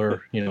that people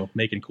are,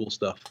 making cool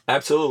stuff.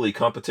 Absolutely.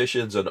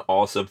 Competition's an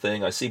awesome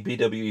thing. I see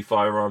BWE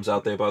Firearms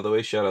out there, by the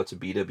way. Shout out to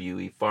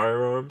BWE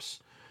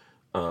Firearms.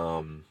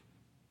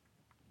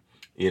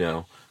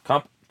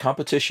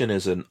 Competition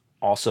is an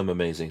awesome,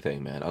 amazing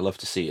thing, man. I love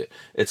to see it.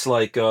 It's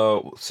like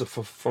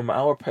from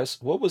our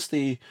press, what was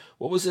it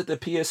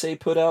the PSA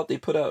put out? They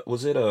put out,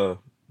 was it a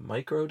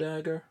micro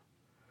dagger?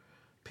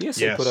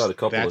 PSA put out a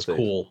couple of things. That's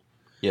cool.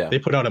 Yeah, they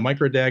put out a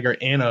micro dagger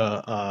and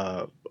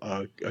a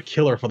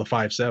killer for the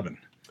 5.7.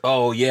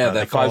 Oh yeah,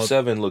 that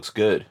 5.7 looks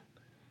good.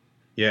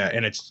 Yeah,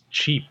 and it's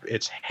cheap.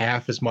 It's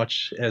half as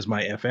much as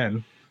my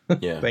FN.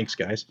 Yeah. Thanks,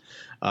 guys.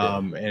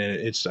 And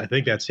I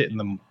think that's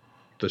hitting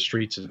the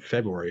streets in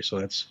February, so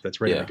that's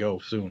ready to go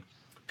soon.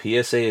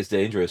 PSA is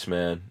dangerous,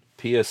 man.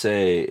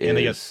 PSA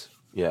is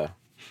They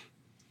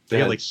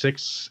got like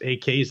 6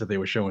 AKs that they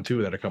were showing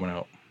too that are coming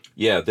out.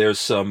 Yeah, there's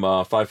some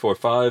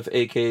 5.45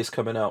 AKs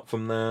coming out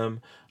from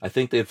them. I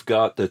think they've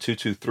got the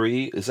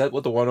 223. Is that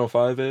what the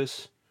 105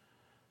 is?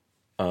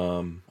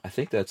 I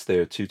think that's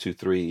their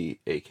 223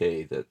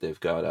 AK that they've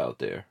got out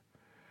there.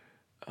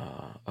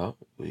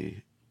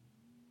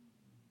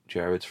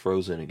 Jared's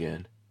frozen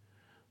again,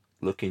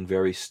 looking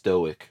very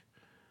stoic.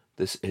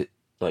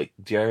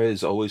 Jared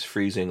is always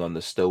freezing on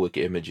the stoic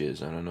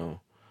images. I don't know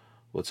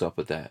what's up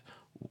with that.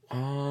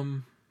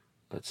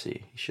 Let's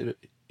see.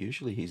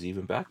 Usually he's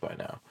even back by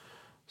now.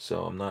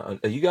 So I'm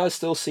not. Are you guys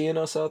still seeing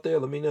us out there?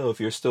 Let me know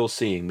if you're still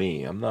seeing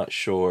me. I'm not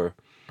sure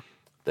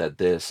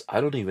that I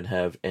don't even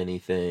have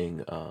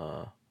anything.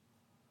 I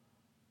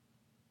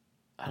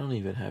don't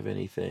even have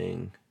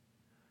anything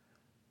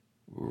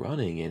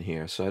running in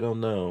here, so I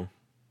don't know.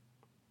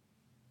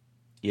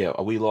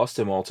 Yeah, we lost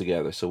him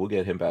altogether, so we'll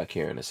get him back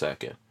here in a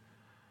second.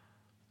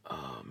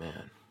 Oh,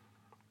 man.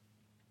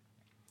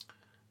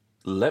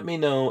 Let me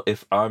know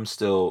if I'm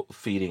still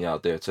feeding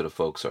out there to the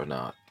folks or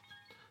not.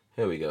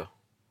 Here we go.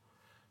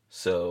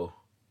 So,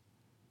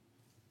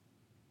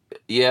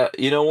 yeah,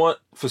 you know what?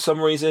 For some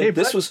reason,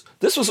 this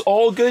was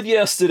all good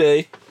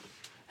yesterday.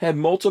 Had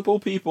multiple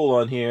people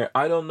on here.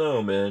 I don't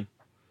know, man.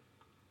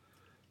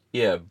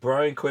 Yeah,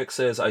 Brian Quick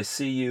says, I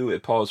see you.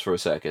 It paused for a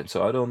second,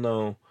 so I don't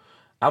know.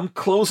 I'm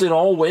closing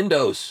all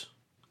windows.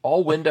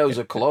 All windows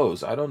are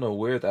closed. I don't know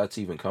where that's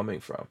even coming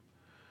from.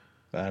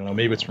 I don't know.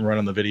 Maybe it's from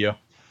running the video.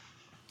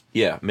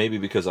 Yeah, maybe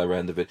because I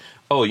ran the video.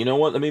 Oh, you know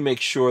what? Let me make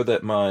sure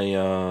that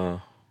my...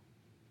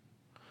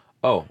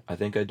 Oh, I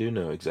think I do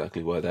know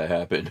exactly why that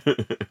happened.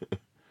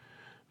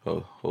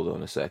 Oh, hold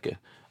on a second.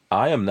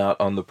 I am not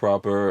on the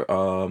proper...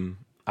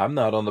 I'm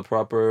not on the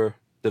proper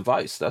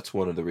device. That's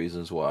one of the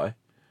reasons why.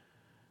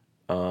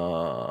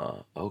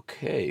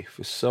 Okay.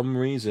 For some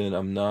reason,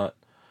 I'm not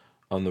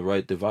on the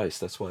right device.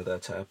 That's why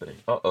that's happening.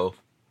 Uh-oh.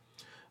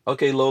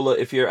 Okay, Lola,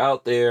 if you're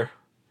out there,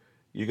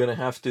 you're going to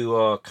have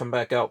to come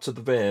back out to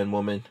the van,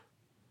 woman.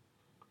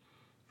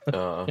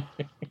 Here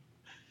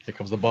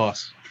comes the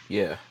boss.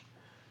 Yeah.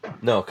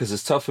 No, because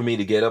it's tough for me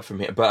to get up from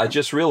here. But I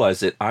just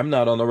realized that I'm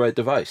not on the right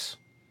device.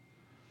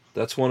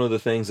 That's one of the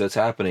things that's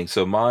happening.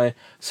 So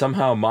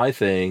somehow my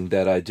thing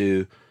that I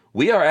do,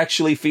 we are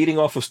actually feeding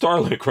off of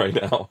Starlink right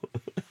now.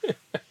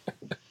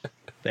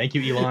 Thank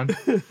you, Elon.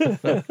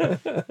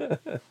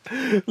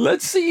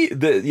 Let's see.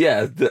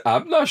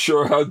 I'm not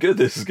sure how good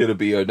this is going to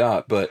be or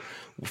not, but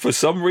for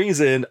some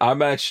reason,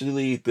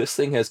 this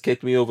thing has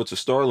kicked me over to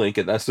Starlink,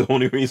 and that's the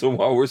only reason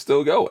why we're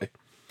still going.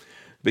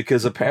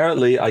 Because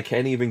apparently I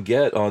can't even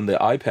get on the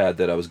iPad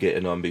that I was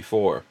getting on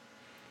before.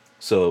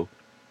 So,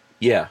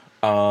 yeah.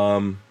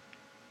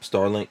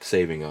 Starlink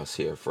saving us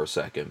here for a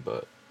second,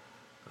 but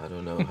I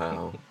don't know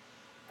how.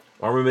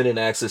 Armament and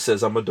Axis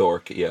says I'm a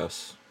dork.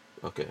 Yes.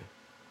 Okay.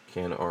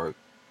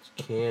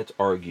 Can't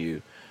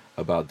argue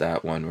about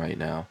that one right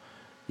now.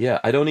 Yeah,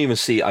 I don't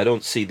see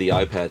the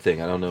iPad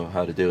thing. I don't know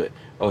how to do it.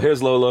 Oh,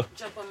 here's Lola.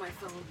 Jump on my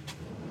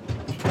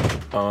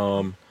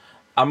phone.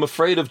 I'm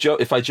afraid of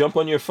if I jump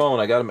on your phone,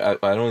 I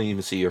don't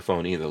even see your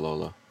phone either,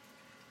 Lola.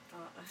 I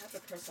have the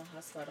personal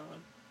hotspot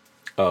on.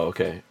 Oh,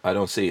 okay. I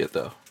don't see it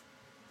though.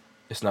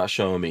 It's not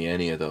showing me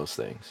any of those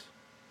things.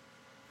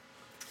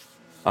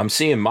 I'm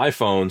seeing my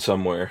phone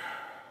somewhere.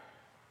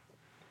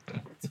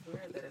 It's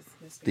weird that it's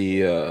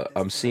missing.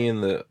 I'm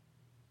seeing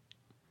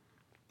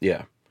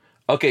Yeah.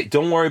 Okay,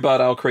 don't worry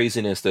about our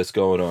craziness that's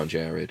going on,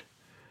 Jared.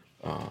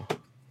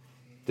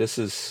 This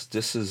is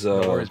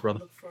No worries, brother.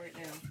 Look for it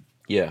now.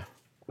 yeah.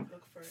 Look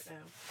for it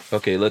now.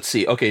 Okay, let's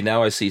see. Okay,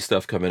 now I see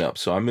stuff coming up.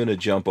 So I'm gonna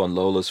jump on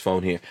Lola's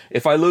phone here.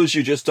 If I lose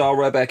you, just dial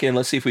right back in.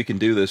 Let's see if we can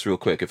do this real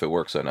quick, if it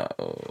works or not.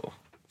 Oh,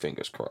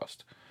 fingers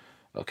crossed.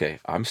 Okay,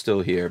 I'm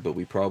still here, but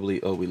we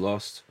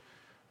lost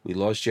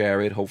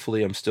Jared.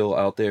 Hopefully I'm still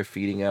out there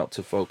feeding out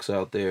to folks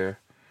out there.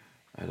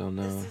 I don't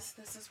know.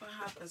 This is what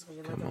happens when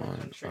you live Come in the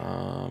country.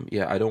 on.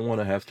 Yeah, I don't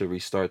want to have to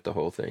restart the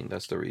whole thing.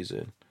 That's the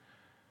reason.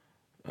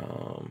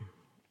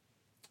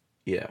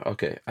 Yeah,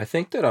 okay. I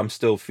think that I'm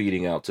still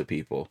feeding out to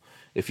people.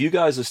 If you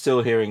guys are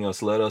still hearing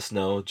us, let us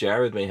know.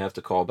 Jared may have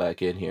to call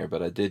back in here,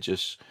 but I did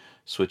just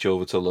switch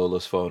over to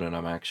Lola's phone and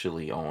I'm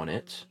actually on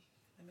it.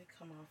 Let me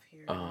come off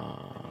here. Let me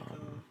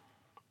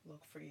go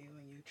look for you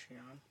in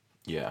Utreon.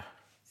 Yeah.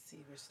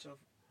 See, we're still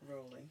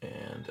rolling.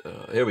 And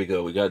here we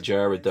go. We got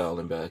Jared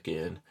dialing back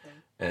in.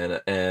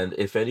 Okay. And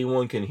if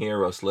anyone can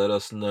hear us, let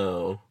us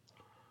know.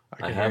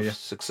 I have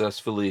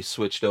successfully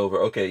switched over.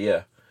 Okay,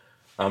 yeah.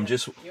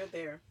 You're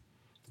there.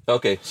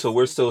 Okay, so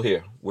we're still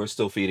here. We're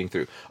still feeding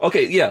through.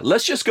 Okay, yeah,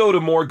 let's just go to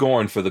more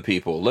Gorn for the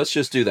people. Let's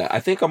just do that. I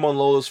think I'm on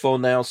Lola's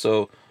phone now,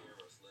 so...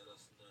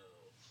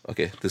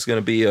 Okay, there's going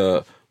to be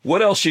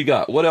what else you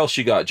got? What else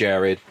you got,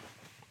 Jared?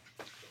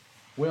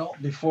 Well,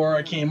 before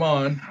I came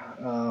on,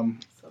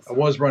 I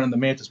was running the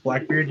Mantis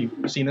Blackbeard. You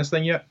seen this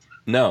thing yet?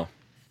 No.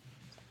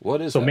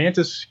 What is so that?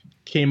 Mantis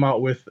came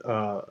out with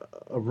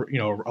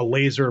a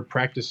laser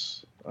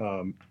practice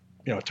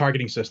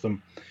targeting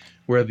system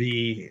where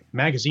the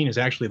magazine is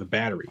actually the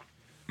battery.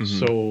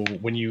 Mm-hmm. So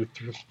when you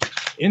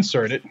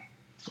insert it,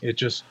 it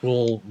just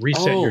will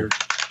reset your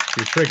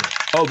trigger.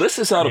 Oh, this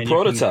is out of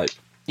prototype.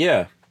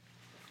 Yeah.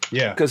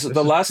 Yeah. Because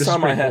the last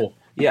time I had, cool.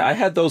 yeah, I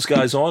had those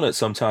guys on it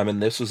sometime,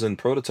 and this was in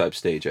prototype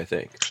stage, I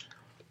think.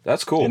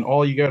 That's cool. And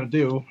all you got to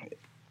do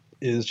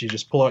is you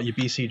just pull out your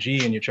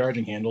BCG and your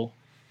charging handle.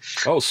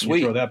 Oh, sweet.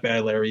 You throw that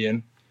bad Larry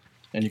in,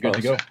 and you're good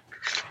to go.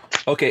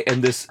 Okay,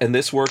 and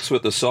this works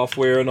with the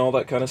software and all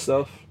that kind of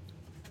stuff?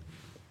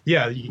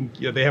 Yeah,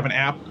 they have an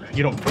app.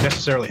 You don't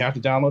necessarily have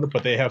to download it,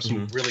 but they have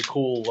some really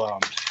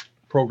cool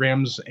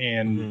programs.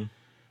 And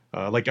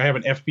like I have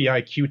an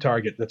FBI Q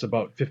target that's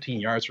about 15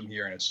 yards from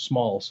here, and it's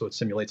small, so it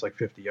simulates like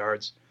 50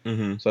 yards.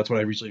 So that's what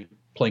I usually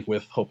plink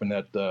with, hoping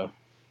that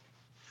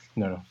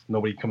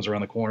nobody comes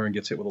around the corner and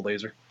gets hit with a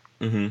laser.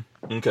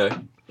 Okay.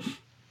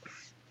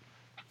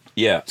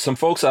 Yeah, some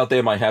folks out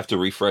there might have to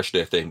refresh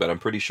their thing, but I'm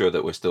pretty sure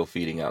that we're still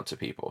feeding out to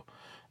people.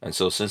 And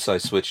so since I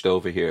switched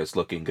over here, it's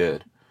looking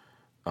good.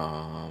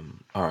 All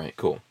right,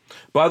 cool.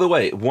 By the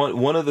way,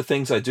 one of the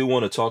things I do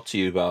want to talk to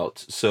you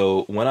about.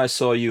 So when I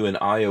saw you in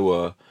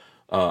Iowa,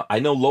 I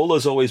know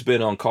Lola's always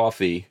been on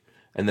coffee,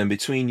 and then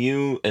between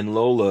you and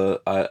Lola,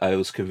 I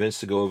was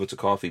convinced to go over to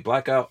coffee.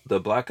 The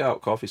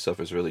Blackout coffee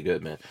stuff is really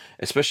good, man.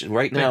 Especially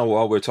right now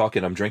while we're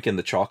talking, I'm drinking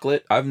the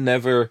chocolate.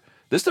 This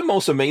is the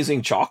most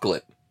amazing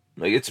chocolate.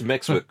 Like it's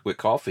mixed with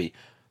coffee,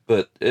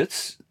 but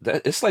it's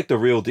like the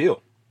real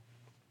deal.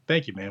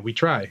 Thank you, man. We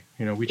try,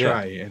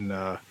 try, and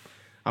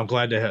I'm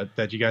glad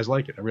that you guys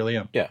like it. I really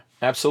am. Yeah,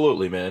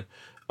 absolutely, man.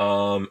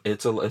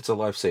 It's a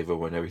lifesaver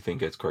when everything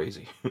gets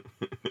crazy.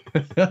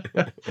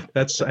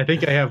 I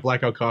think I have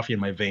Blackout coffee in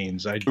my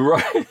veins. I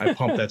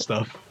pump that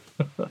stuff.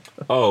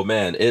 Oh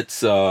man,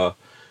 it's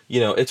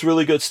it's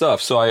really good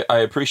stuff. So I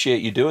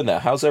appreciate you doing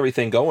that. How's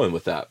everything going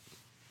with that?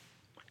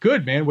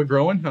 Good, man. We're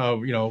growing.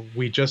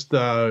 We just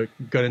got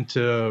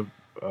into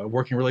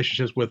working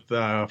relationships with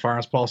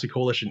Firearms Policy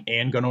Coalition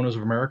and Gun Owners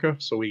of America.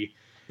 So we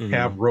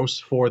have roasts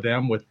for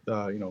them with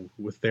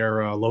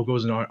their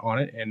logos on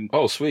it. And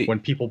oh, sweet. When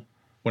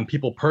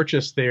people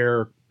purchase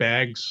their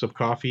bags of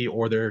coffee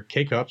or their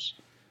K-Cups,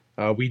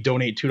 we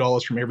donate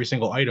 $2 from every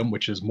single item,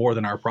 which is more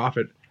than our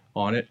profit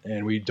on it.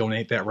 And we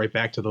donate that right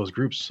back to those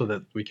groups so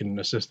that we can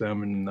assist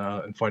them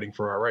in fighting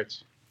for our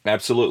rights.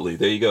 Absolutely.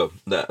 There you go.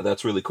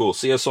 That's really cool.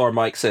 CSR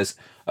Mike says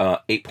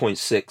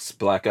 8.6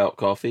 Blackout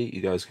coffee.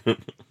 You guys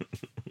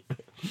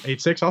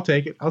 8.6, I'll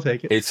take it.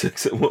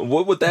 8.6.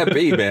 What would that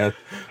be, man?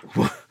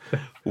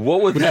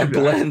 What would that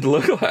blend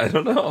look like? I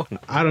don't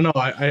know.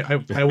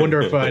 I wonder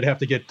if I'd have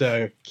to get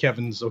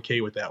Kevin's okay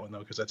with that one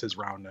though, because that's his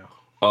round now.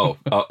 Oh,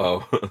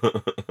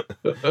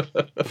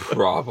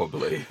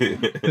 probably.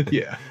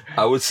 Yeah.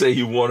 I would say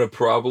you want to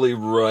probably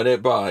run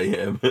it by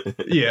him.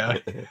 Yeah.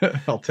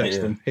 I'll text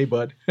him. Hey,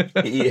 bud.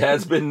 He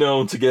has been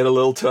known to get a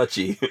little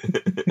touchy.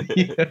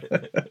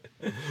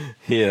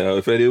 Yeah,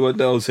 if anyone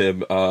knows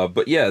him.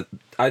 But yeah,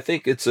 I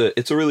think it's a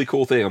really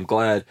cool thing. I'm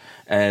glad.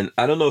 And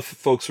I don't know if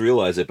folks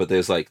realize it, but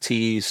there's like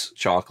teas,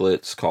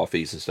 chocolates,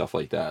 coffees, and stuff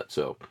like that.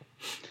 So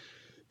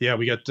yeah,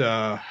 we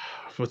got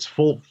it's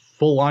full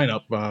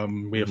lineup.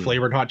 We have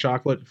flavored hot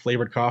chocolate,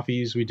 flavored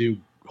coffees. We do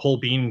whole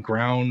bean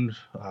ground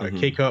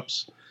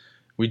K-Cups.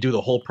 We do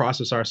the whole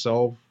process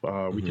ourselves.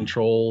 We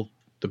control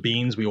the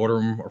beans. We order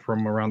them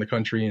from around the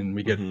country, and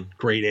we get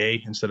grade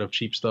A instead of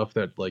cheap stuff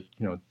that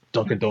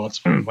Dunkin'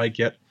 Donuts might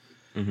get.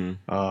 And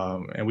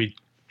we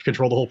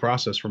control the whole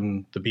process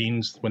from the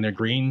beans when they're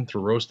green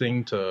through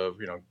roasting to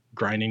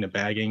grinding to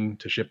bagging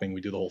to shipping.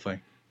 We do the whole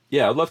thing.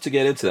 Yeah, I'd love to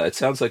get into that. It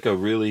sounds like a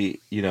really,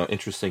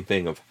 interesting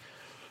thing of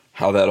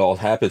how that all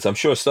happens. I'm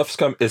sure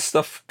is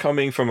stuff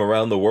coming from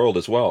around the world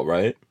as well,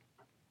 right?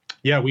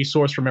 Yeah, we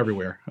source from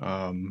everywhere.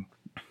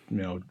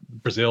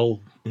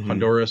 Brazil, Hmm.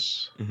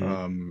 Honduras,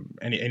 Hmm.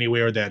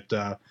 anywhere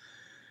that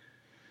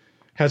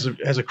has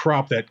a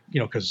crop that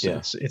because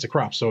Yeah. it's a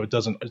crop, so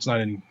it's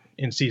not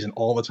in season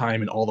all the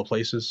time in all the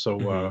places. So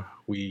Hmm.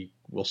 we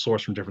will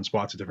source from different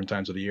spots at different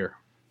times of the year.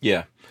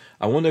 Yeah.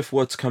 I wonder if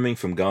what's coming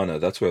from Ghana,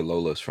 that's where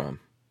Lola's from.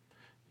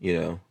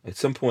 At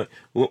some point,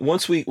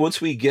 once we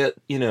get,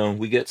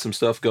 we get some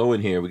stuff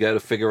going here, we got to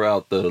figure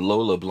out the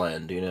Lola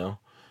blend,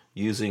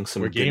 using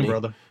We're game,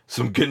 brother.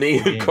 some We're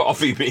Ghanaian game.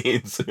 coffee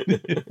beans.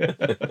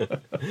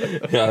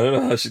 Yeah, I don't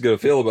know how she's gonna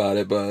feel about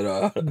it,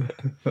 but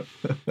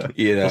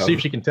you We'll see know,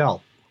 if she can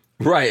tell.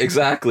 right,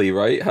 exactly,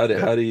 right. How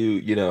do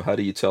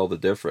you tell the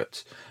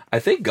difference? I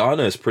think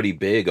Ghana is pretty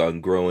big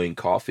on growing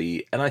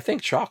coffee, and I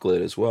think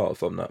chocolate as well,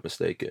 if I'm not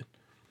mistaken.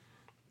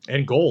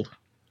 And gold.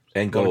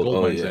 And A lot of gold. gold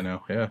Oh mines there yeah,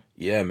 now. Yeah.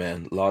 yeah,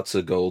 man. Lots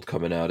of gold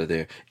coming out of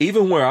there.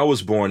 Even where I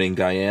was born in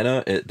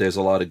Guyana, there's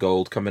a lot of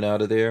gold coming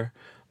out of there.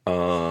 But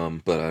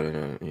I don't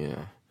know.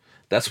 Yeah,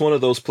 that's one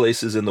of those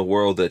places in the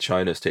world that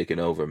China's taken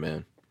over,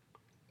 man.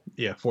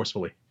 Yeah,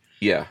 forcefully.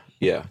 Yeah,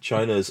 yeah.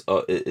 China's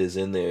is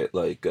in there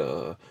like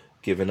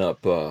giving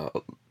up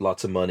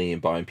lots of money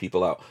and buying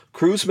people out.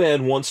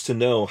 Cruiseman wants to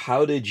know,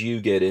 how did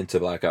you get into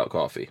Blackout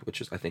Coffee,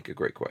 which is, I think, a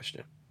great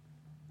question.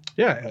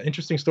 Yeah,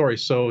 interesting story.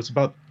 So it's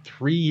about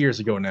 3 years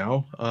ago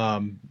now.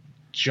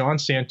 John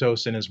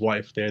Santos and his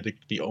wife, they're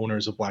the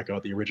owners of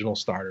Blackout, the original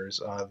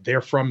starters.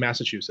 They're from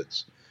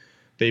Massachusetts.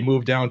 They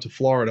moved down to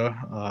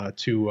Florida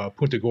to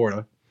Punta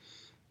Gorda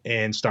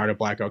and started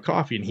Blackout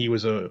Coffee. And he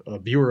was a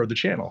viewer of the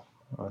channel.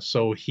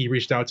 So he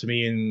reached out to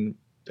me and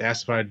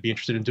asked if I'd be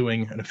interested in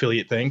doing an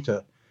affiliate thing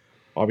to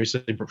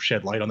obviously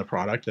shed light on the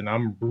product. And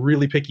I'm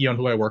really picky on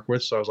who I work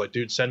with. So I was like,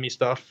 dude, send me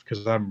stuff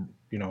because I'm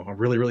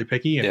really, really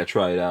picky. Yeah, And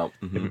try it out.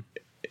 if, Hmm.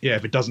 yeah,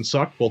 if it doesn't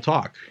suck, we'll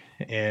talk.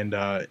 And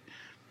I'll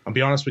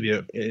be honest with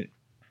you,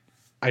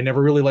 I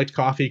never really liked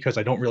coffee because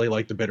I don't really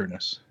like the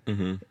bitterness.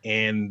 Hmm.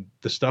 And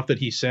the stuff that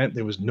he sent,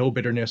 there was no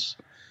bitterness.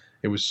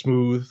 It was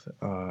smooth,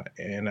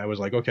 and I was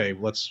like, okay,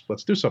 let's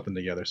do something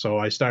together. So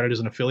I started as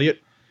an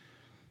affiliate,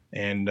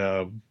 and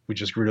we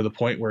just grew to the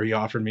point where he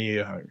offered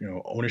me,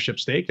 ownership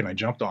stake, and I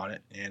jumped on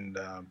it, and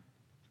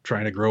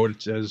trying to grow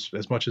it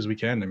as much as we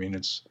can. I mean,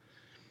 it's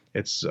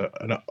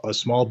a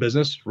small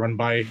business run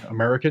by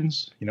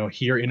Americans.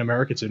 Here in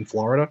America, it's in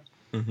Florida,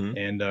 Hmm.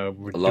 and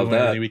we're I love doing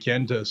that. everything we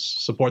can to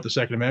support the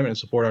Second Amendment and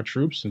support our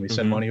troops. And we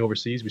send Hmm. money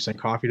overseas. We send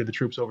coffee to the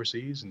troops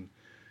overseas, and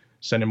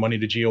sending money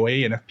to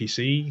GOA and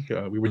FPC.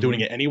 We were Hmm. doing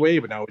it anyway,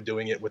 but now we're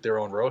doing it with their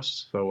own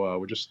roasts. So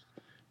we're just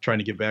trying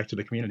to give back to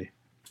the community.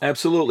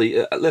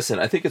 Absolutely. Listen,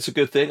 I think it's a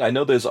good thing. I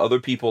know there's other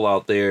people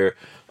out there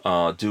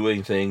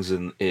doing things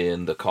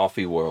in the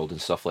coffee world and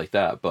stuff like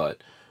that,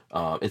 but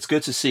it's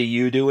good to see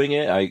you doing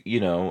it.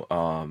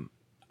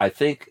 I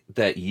think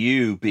that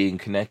you being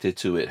connected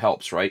to it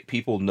helps, right?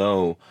 People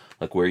know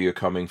like where you're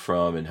coming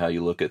from and how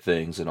you look at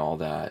things and all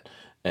that.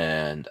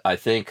 And I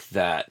think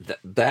that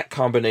that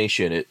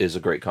combination is a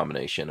great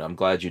combination. I'm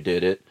glad you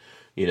did it,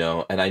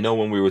 and I know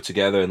when we were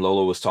together and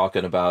Lola was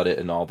talking about it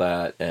and all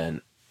that,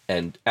 and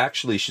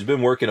actually she's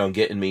been working on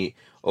getting me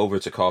over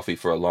to coffee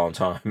for a long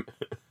time.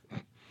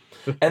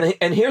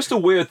 And here's the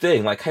weird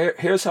thing, like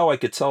here's how I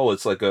could tell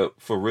it's like a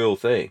for real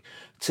thing.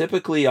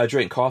 Typically I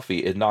drink coffee,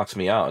 it knocks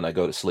me out and I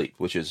go to sleep,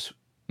 which is,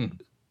 Hmm.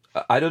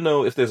 I don't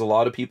know if there's a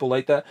lot of people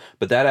like that,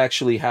 but that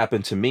actually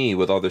happened to me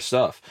with other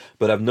stuff.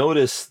 But I've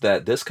noticed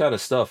that this kind of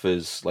stuff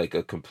is like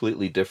a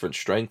completely different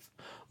strength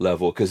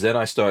level, because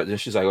then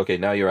she's like, okay,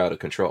 now you're out of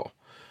control.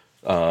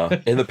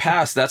 In the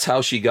past, that's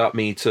how she got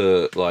me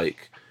to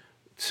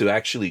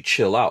actually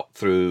chill out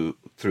through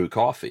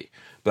coffee.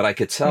 But I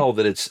could tell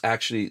that it's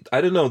actually,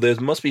 I don't know, there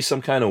must be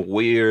some kind of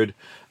weird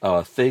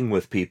thing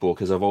with people,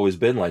 because I've always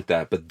been like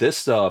that. But this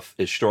stuff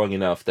is strong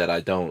enough that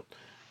I don't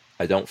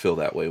feel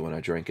that way when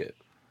I drink it.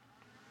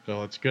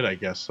 So it's good, I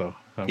guess. So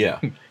Yeah.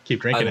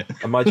 keep drinking it.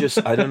 Am I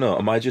just, I don't know,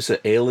 am I just an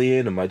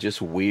alien? Am I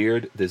just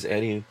weird?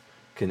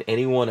 Can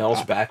anyone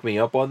else back me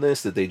up on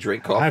this, that they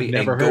drink I've coffee and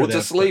never go heard of to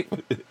that. sleep?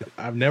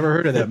 I've never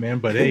heard of that, man.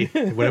 But hey,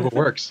 whatever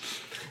works.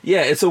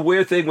 Yeah, it's a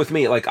weird thing with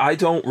me. Like, I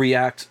don't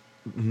react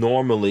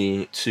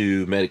normally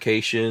to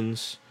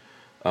medications,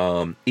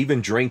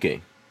 even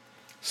drinking.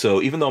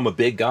 So even though I'm a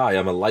big guy,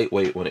 I'm a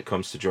lightweight when it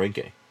comes to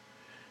drinking.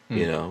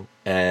 Hmm.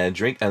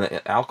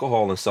 And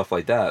alcohol and stuff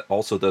like that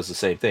also does the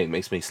same thing,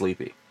 makes me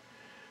sleepy.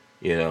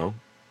 You know,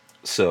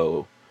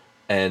 so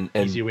and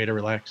Easy way to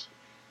relax.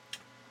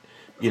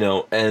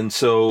 and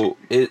so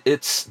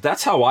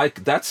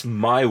that's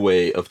my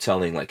way of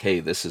telling, like, hey,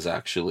 this is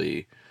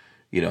actually,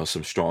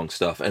 some strong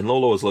stuff. And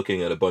Lola was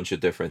looking at a bunch of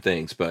different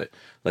things, but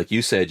like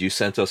you said, you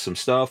sent us some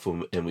stuff,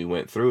 and we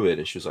went through it,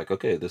 and she was like,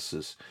 okay, this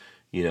is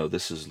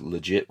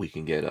legit. We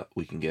can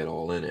get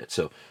all in it.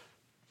 So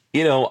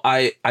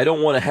I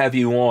don't want to have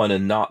you on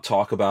and not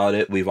talk about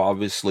it. We've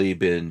obviously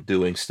been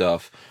doing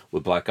stuff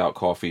with Blackout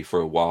Coffee for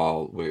a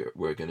while.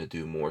 We're gonna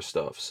do more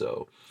stuff.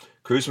 So,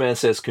 Cruiseman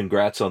says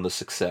congrats on the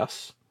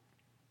success.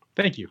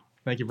 Thank you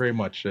very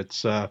much.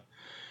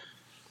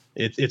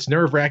 It's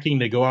nerve wracking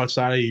to go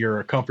outside of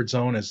your comfort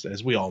zone,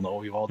 as we all know.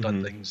 We've all done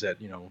Hmm. things that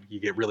you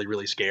get really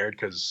really scared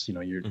because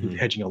you're Hmm.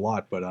 hedging a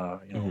lot. But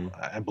Hmm.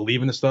 I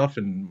believe in this stuff,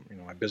 and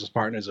my business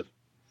partner is a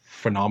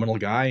phenomenal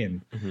guy,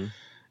 and Hmm.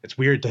 it's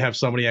weird to have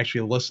somebody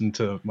actually listen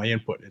to my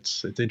input.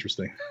 It's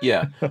interesting.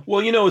 Yeah.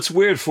 Well, it's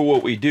weird for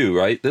what we do,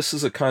 right? This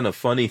is a kind of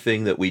funny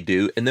thing that we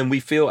do, and then we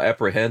feel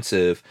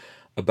apprehensive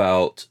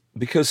about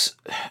because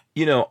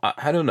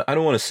I don't know, I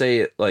don't want to say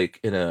it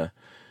like in a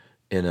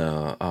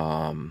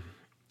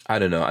I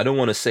don't know. I don't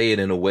want to say it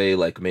in a way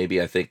like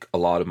maybe I think a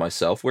lot of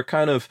myself. We're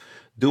kind of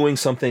doing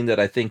something that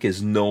I think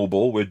is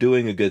noble. We're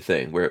doing a good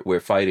thing. We're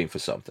fighting for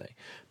something.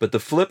 But the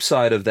flip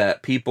side of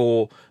that,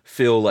 people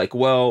feel like,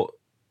 well,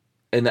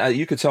 and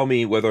you could tell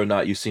me whether or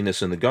not you've seen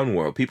this in the gun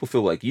world. People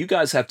feel like you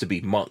guys have to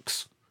be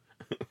monks.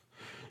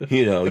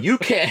 You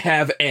can't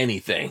have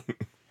anything.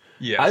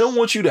 I don't Yes.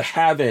 want you to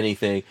have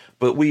anything,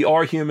 but we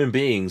are human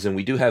beings, and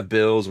we do have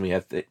bills, and we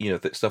have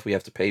stuff we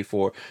have to pay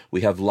for. We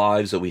have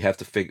lives that we have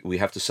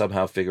to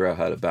somehow figure out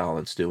how to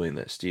balance doing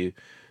this. Do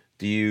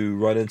you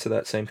run into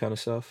that same kind of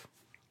stuff?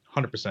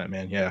 100%,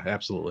 man. Yeah,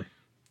 absolutely.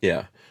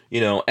 Yeah,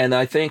 and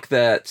I think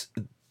that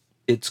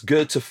it's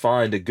good to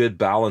find a good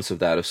balance of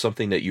that, of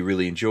something that you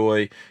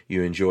enjoy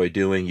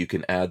doing, you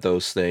can add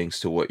those things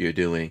to what you're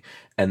doing,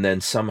 and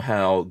then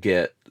somehow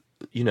get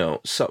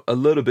a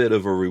little bit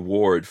of a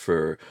reward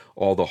for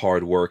all the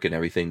hard work and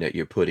everything that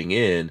you're putting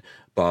in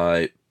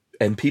by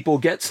and people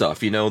get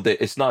stuff, that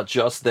it's not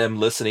just them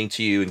listening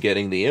to you and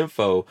getting the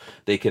info.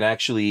 They can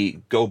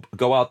actually go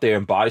out there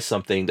and buy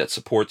something that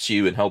supports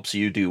you and helps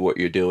you do what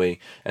you're doing,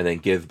 and then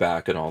give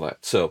back and all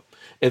that. So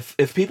if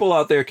people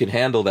out there can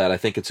handle that, I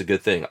think it's a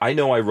good thing. I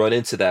know I run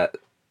into that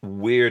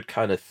weird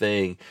kind of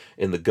thing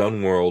in the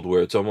gun world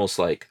where it's almost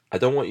like I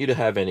don't want you to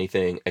have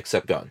anything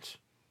except guns.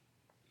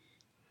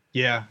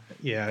 Yeah,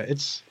 yeah.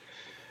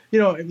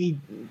 I mean,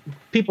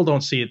 people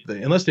don't see it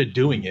unless they're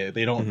doing it.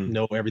 They don't Hmm.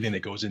 know everything that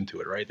goes into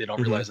it, right? They don't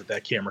Hmm. realize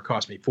that camera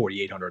cost me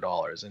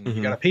 $4,800, and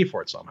you got Hmm. to pay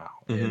for it somehow.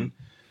 Hmm.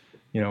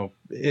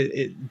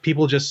 And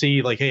people just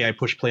see like, hey, I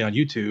push play on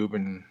YouTube,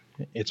 and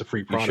it's a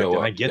free You product, show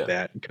and I up, get yeah.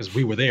 that because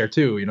we were there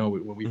too.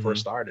 When we Hmm.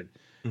 first started.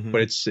 Hmm.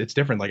 But it's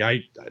different. Like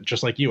I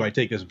just like you, I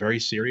take this very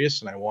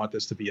serious, and I want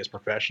this to be as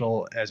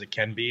professional as it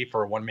can be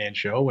for a one man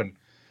show, and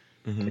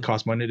Hmm. it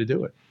costs money to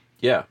do it.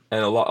 Yeah,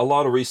 and a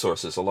lot of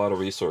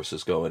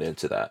resources going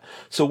into that.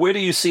 So where do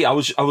you see? I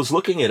was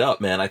looking it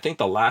up, man. I think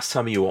the last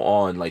time you were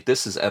on, like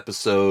this is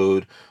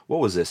episode, what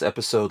was this?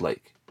 Episode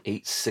like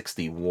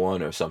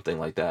 861 or something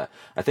like that.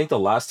 I think the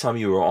last time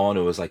you were on,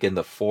 it was like in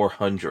the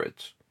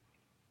 400s.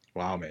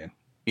 Wow, man,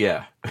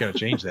 Yeah. gotta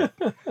change that.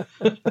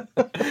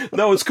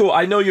 No, it's cool.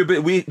 I know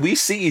we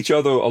see each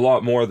other a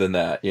lot more than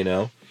that.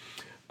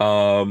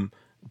 Um,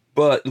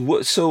 But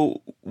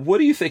what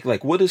do you think?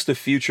 Like, what does the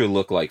future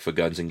look like for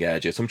Guns and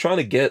Gadgets? I'm trying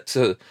to get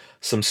to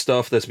some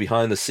stuff that's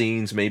behind the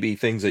scenes, maybe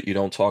things that you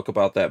don't talk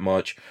about that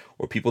much,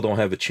 or people don't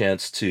have a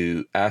chance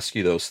to ask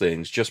you those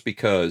things, just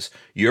because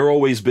you're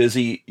always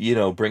busy,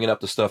 bringing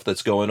up the stuff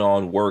that's going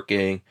on,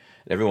 working,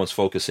 and everyone's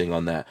focusing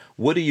on that.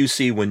 What do you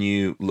see when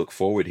you look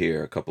forward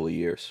here a couple of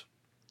years?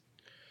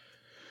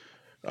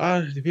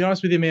 To be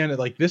honest with you, man,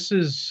 like this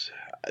is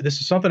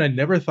something I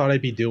never thought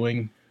I'd be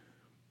doing,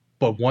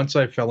 but once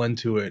I fell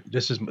into it,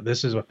 this is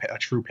a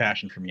true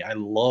passion for me. I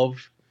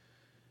love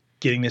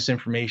getting this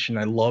information.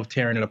 I love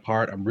tearing it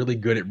apart. I'm really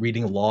good at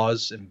reading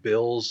laws and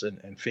bills,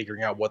 and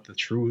figuring out what the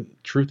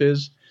truth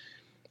is.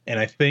 And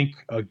I think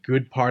a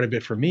good part of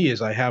it for me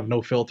is I have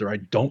no filter. I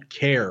don't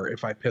care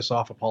if I piss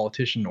off a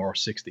politician or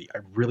 60. I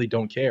really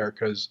don't care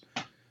because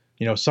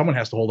someone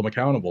has to hold them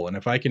accountable. And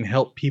if I can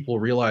help people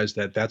realize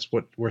that that's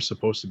what we're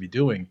supposed to be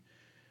doing,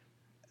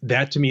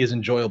 that to me is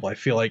enjoyable. I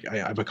feel like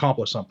I've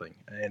accomplished something.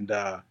 And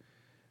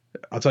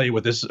I'll tell you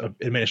what, this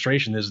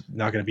administration is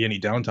not going to be any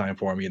downtime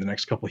for me in the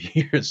next couple of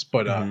years.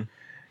 But Hmm.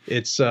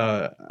 it's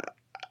I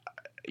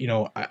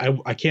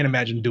can't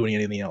imagine doing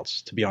anything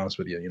else, to be honest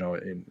with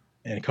you.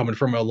 And coming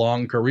from a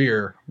long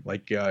career,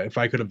 like if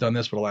I could have done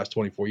this for the last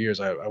 24 years,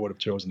 I would have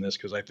chosen this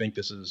because I think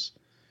this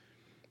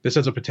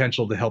has a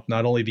potential to help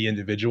not only the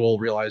individual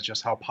realize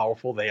just how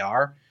powerful they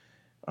are,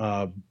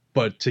 uh,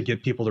 but to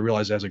get people to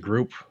realize as a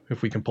group,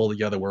 if we can pull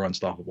together, we're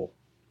unstoppable.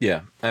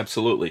 Yeah,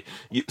 absolutely.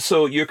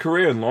 So your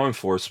career in law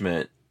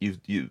enforcement,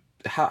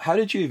 how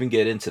did you even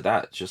get into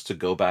that? Just to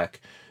go back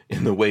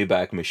in the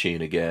Wayback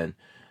Machine again,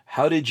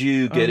 how did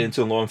you get Um,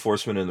 into law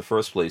enforcement in the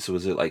first place?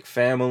 Was it like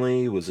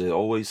family? Was it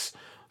always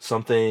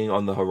something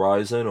on the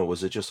horizon, or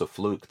was it just a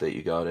fluke that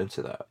you got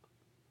into that?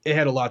 it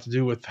had a lot to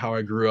do with how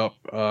I grew up.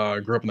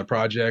 Grew up in the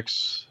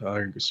projects.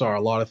 Saw a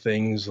lot of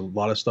things, a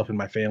lot of stuff in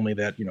my family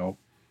that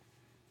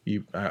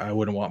I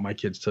wouldn't want my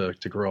kids to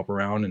grow up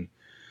around. And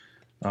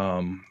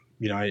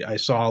I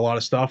saw a lot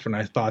of stuff, and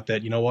I thought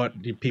that,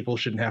 people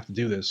shouldn't have to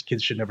do this.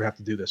 Kids should never have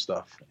to do this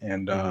stuff,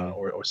 and Mm-hmm.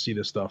 or see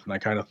this stuff. And I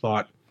kind of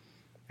thought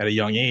at a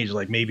young age,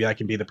 like, maybe I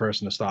can be the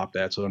person to stop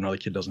that, so another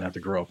kid doesn't have to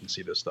grow up and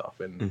see this stuff.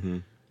 And Mm-hmm.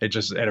 it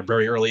just, at a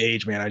very early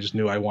age, man, I just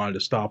knew I wanted to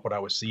stop what I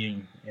was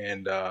seeing,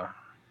 and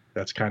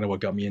that's kind of what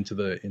got me into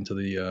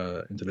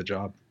the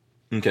job.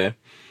 Okay.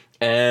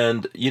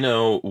 And,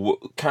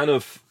 kind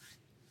of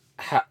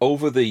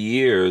over the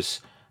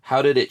years,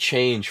 how did it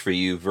change for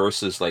you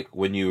versus like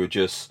when you were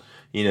just,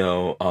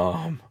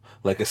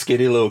 like a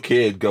skinny little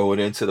kid going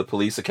into the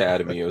police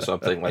academy or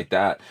something like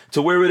that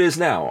to where it is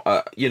now?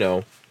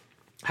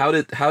 How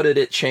did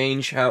it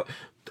change? I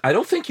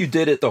don't think you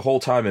did it the whole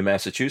time in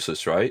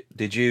Massachusetts, right?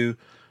 Did you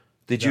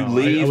No, I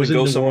leave was and in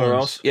go New somewhere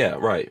Orleans. else? Yeah,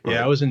 right.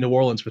 Yeah, I was in New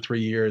Orleans for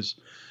 3 years.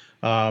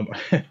 Um,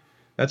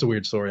 that's a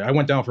weird story. I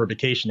went down for a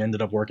vacation,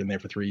 ended up working there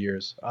for 3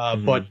 years.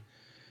 Hmm. But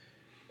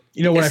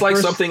when I It's like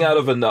first, something out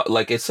of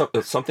like it's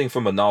something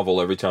from a novel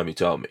every time you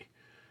tell me.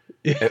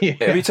 Every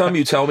yeah, time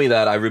you tell me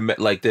that, I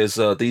remember like there's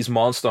these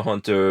Monster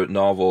Hunter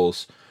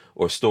novels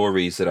or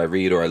stories that I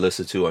read or I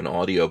listen to on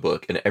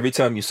audiobook, and every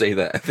time you say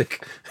that, I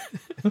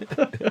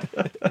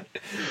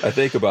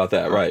think about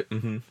that. Right.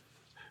 Hmm.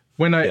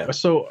 when Yeah.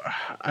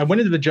 I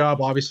went into the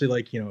job, obviously,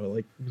 like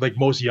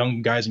most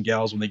young guys and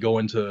gals, when they go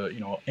into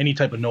any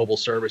type of noble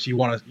service, you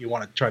want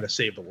to try to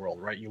save the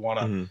world, right? You want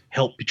to Hmm.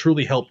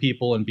 truly help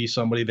people and be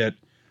somebody that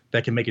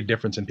can make a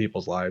difference in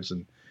people's lives.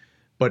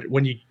 But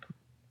when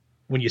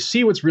you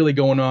see what's really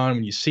going on,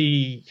 when you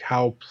see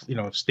how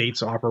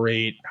states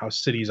operate, how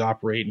cities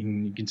operate,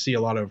 and you can see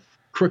a lot of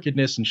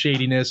crookedness and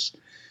shadiness,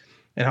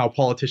 and how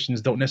politicians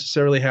don't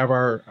necessarily have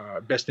our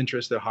best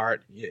interest at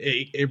heart,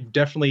 it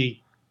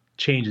definitely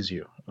changes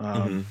you.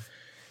 Hmm.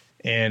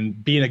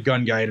 And being a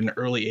gun guy at an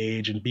early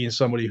age, and being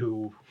somebody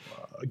who,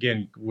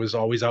 again, was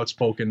always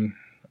outspoken,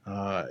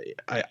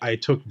 I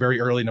took very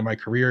early into my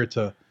career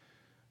to,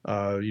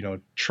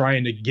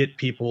 trying to get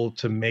people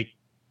to make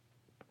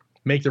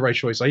the right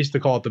choice. I used to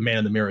call it the man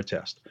in the mirror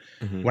test.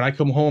 Hmm. When I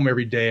come home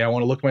every day, I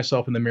want to look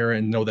myself in the mirror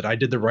and know that I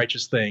did the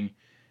righteous thing,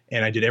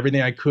 and I did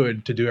everything I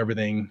could to do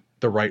everything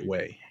the right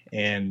way.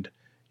 And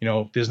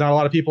there's not a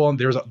lot of people, and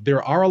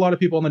there are a lot of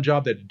people on the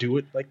job that do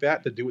it like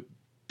that, that do it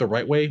the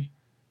right way,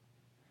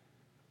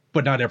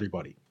 but not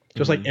everybody.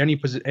 Just like Hmm.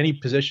 any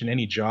position,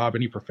 any job,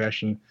 any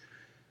profession,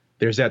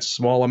 there's that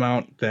small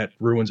amount that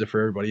ruins it for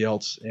everybody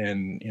else.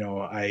 And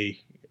I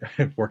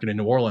working in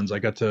New Orleans, I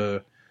got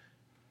to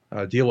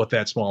deal with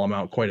that small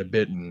amount quite a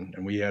bit,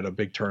 and we had a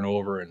big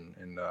turnover, and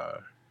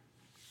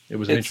it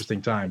was an It's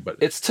interesting time. But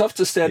it's tough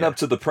to stand yeah, up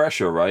to the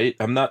pressure, right?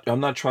 I'm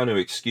not trying to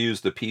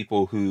excuse the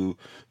people who,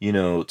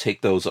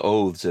 take those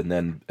oaths and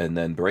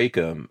then break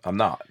them. I'm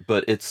not.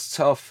 But it's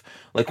tough.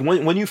 Like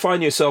when you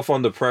find yourself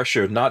under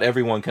pressure, not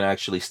everyone can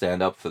actually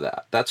stand up for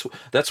that.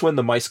 That's when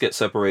the mice get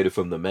separated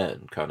from the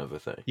men, kind of a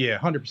thing. yeah,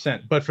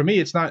 100%. But for me,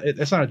 it's not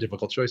a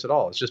difficult choice at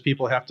all. It's just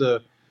people have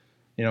to,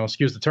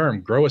 excuse the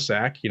term, grow a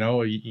sack.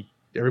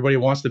 Everybody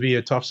wants to be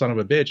a tough son of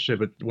a bitch,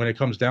 but when it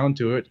comes down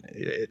to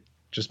it,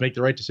 just make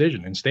the right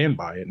decision and stand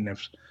by it. And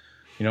if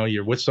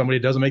you're with somebody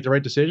that doesn't make the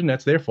right decision,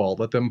 that's their fault.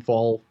 Let them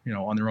fall,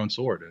 on their own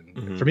sword. And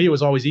Hmm. for me, it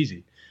was always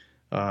easy.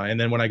 And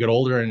then when I got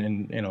older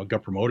and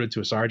got promoted to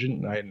a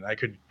sergeant, I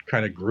could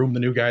kind of groom the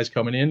new guys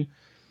coming in.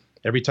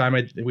 Every time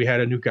we had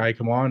a new guy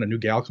come on, a new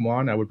gal come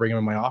on, I would bring him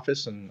in my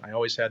office, and I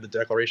always had the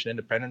Declaration of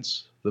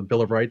Independence, the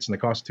Bill of Rights, and the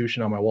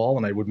Constitution on my wall,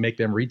 and I would make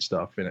them read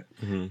stuff in it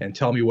Hmm. and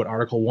tell me what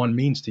Article 1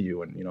 means to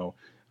you, and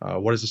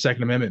what does the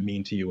Second Amendment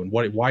mean to you, and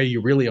why are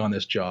you really on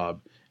this job?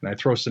 And I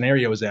throw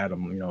scenarios at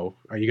them.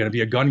 Are you going to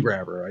be a gun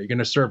grabber? Are you going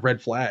to serve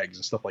red flags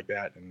and stuff like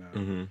that? And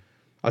Hmm.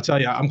 I'll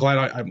tell you, I'm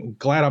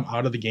glad I'm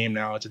out of the game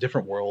now. It's a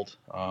different world.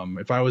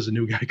 If I was a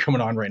new guy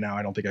coming on right now,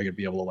 I don't think I could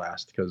be able to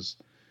last because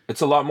It's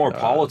a lot more uh,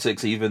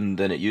 politics even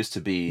than it used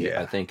to be,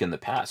 I yeah. think, in the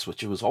past,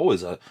 which it was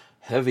always a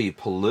heavy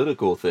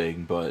political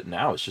thing, but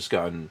now it's just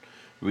gotten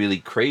really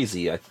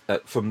crazy.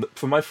 From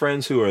my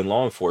friends who are in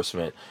law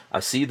enforcement, I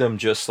see them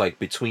just like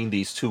between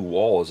these two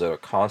walls that are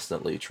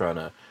constantly trying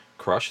to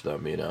crush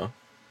them. Yeah,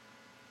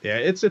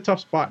 it's a tough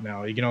spot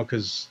now,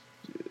 because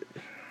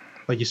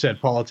like you said,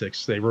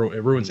 politics, it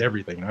ruins Hmm.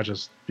 everything, not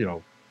just,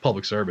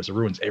 public service. It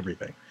ruins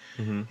everything.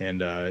 Hmm.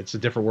 And it's a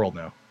different world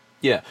now.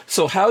 Yeah.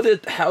 So how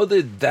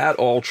did that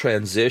all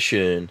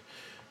transition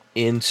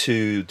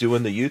into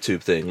doing the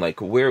YouTube thing? Like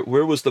where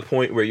was the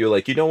point where you're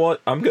like, you know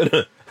what, I'm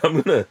gonna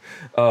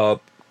uh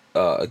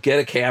get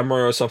a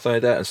camera or something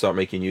like that and start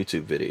making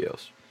YouTube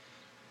videos?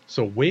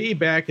 So way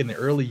back in the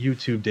early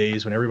YouTube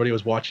days when everybody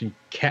was watching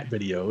cat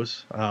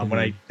videos, when Hmm.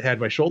 I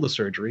had my shoulder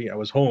surgery, I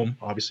was home,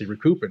 obviously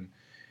recouping.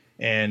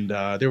 And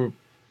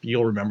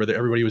you'll remember that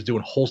everybody was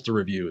doing holster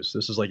reviews.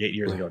 This is like 8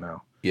 years ago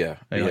now. Yeah,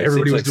 yeah. It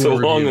Everybody seems was like so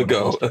doing a long review on a ago.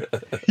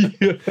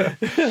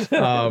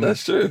 holster.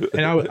 That's true.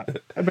 And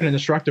I've been an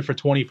instructor for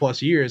 20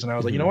 plus years, and I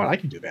was like, you know Hmm. what, I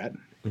can do that.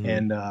 Hmm.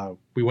 And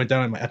we went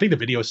down. I think the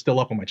video is still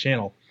up on my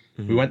channel.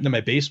 We Mhm. went into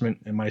my basement,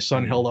 and my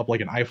son Mhm. held up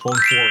like an iPhone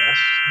 4S,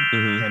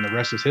 Mhm. and the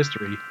rest is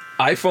history.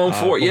 iPhone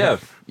 4, What yeah.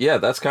 happened? Yeah,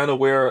 that's kind of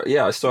where,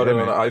 yeah, I Yeah, started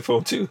on an man.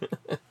 iPhone too.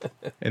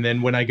 And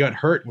then when I got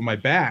hurt with my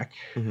back,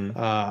 Mhm.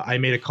 I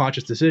made a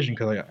conscious decision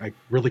because I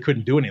really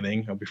couldn't do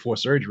anything before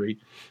surgery.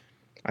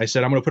 I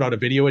said, I'm going to put out a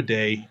video a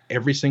day,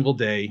 every single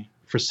day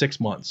for 6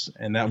 months.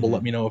 And that will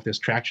let Mhm. me know if there's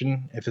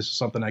traction, if this is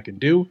something I can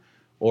do,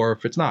 or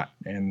if it's not.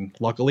 And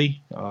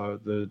luckily,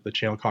 the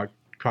channel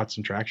caught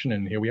some traction,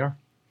 and here we are.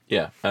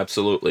 Yeah,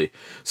 absolutely.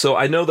 So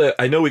I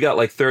know we got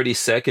like 30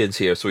 seconds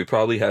here, so we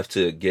probably have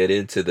to get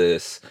into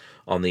this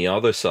on the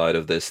other side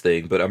of this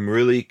thing, but I'm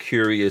really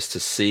curious to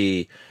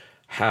see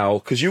how,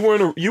 because you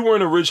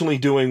weren't originally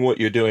doing what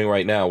you're doing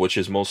right now, which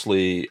is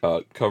mostly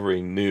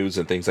covering news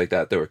and things like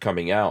that were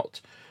coming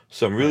out.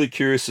 So I'm Right. really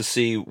curious to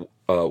see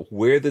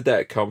where did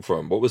that come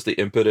from? What was the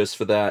impetus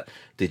for that?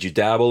 Did you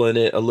dabble in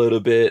it a little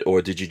bit,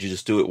 or did you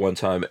just do it one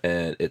time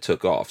and it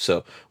took off?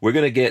 So we're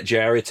gonna get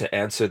Jared to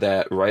answer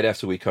that right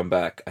after we come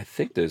back. I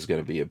think there's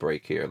gonna be a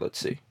break here. Let's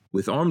see.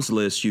 With Arms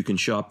List, you can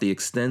shop the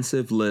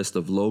extensive list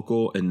of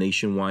local and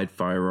nationwide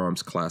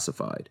firearms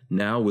classified,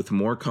 now with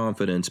more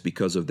confidence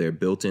because of their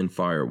built-in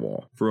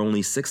firewall. For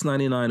only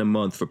 $6.99 a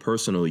month for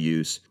personal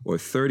use or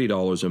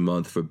 $30 a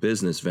month for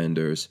business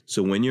vendors,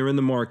 so when you're in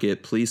the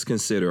market, please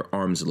consider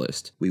Arms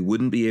List. We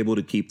wouldn't be able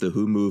to keep the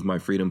Who Moved My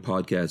Freedom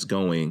podcast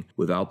going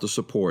without the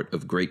support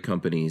of great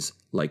companies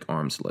like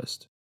Arms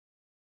List.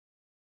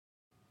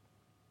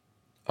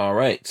 All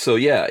right. So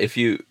yeah, if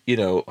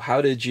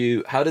how did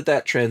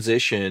that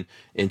transition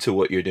into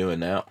what you're doing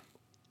now?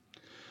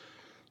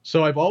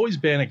 So I've always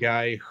been a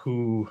guy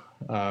who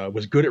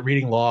was good at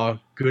reading law,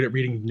 good at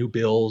reading new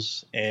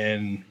bills,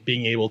 and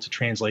being able to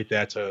translate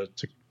that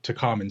to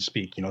common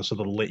speak, so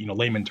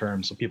layman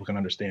terms, so people can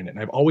understand it. And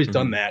I've always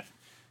done Mhm. that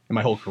in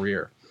my whole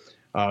career.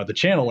 The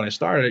channel, when I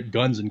started,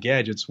 Guns and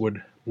Gadgets,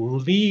 would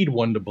lead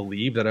one to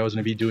believe that I was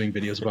going to be doing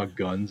videos about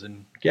guns and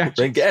And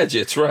gadgets.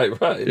 gadgets,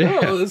 right, right. Yeah.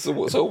 No, this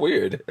is so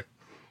weird.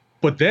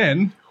 But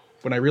then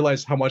when I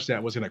realized how much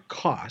that was going to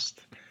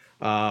cost,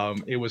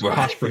 it was cost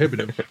Right.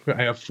 prohibitive.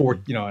 I have four,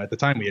 at the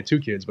time we had two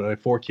kids, but I had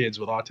four kids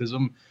with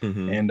autism,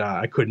 Mhm. and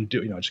I couldn't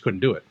do, I just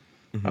couldn't do it.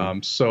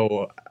 Mhm.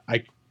 So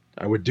I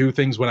would do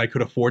things when I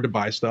could afford to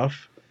buy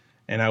stuff,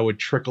 and I would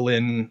trickle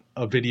in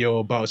a video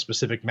about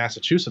specific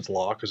Massachusetts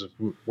law because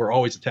we're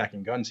always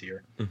attacking guns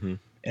here. Mhm.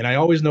 And I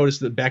always noticed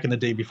that back in the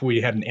day, before we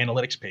had an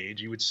analytics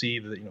page, you would see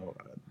that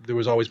there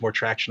was always more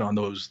traction on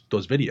those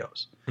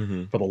videos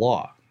Mhm. for the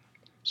law.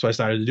 So I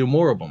started to do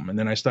more of them, and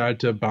then I started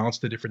to bounce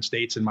to different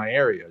states in my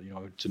area,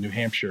 to New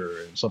Hampshire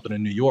and something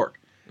in New York.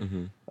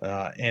 Mhm.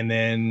 And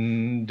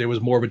then there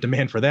was more of a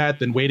demand for that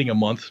than waiting a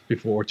month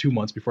before, 2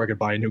 months before I could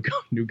buy a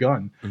new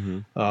gun.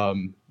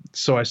 Mhm.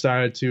 So I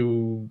started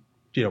to,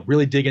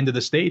 really dig into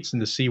the states and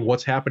to see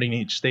what's happening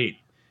in each state.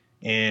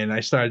 And I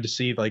started to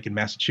see, like in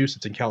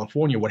Massachusetts and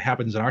California, what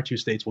happens in our two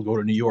states will go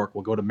to New York,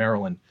 will go to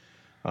Maryland.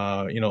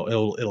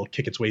 It'll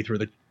kick its way through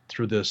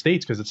the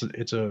states because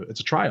it's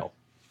a trial.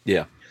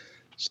 Yeah.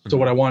 So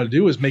what I want to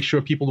do is make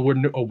sure people were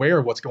aware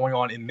of what's going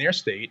on in their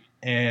state.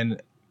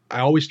 And I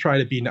always try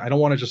to be, I don't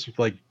want to just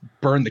like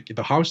burn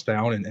the house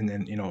down and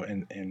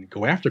then, and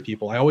go after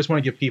people. I always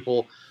want to give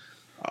people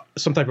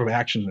some type of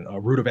action, a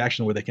route of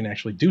action where they can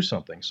actually do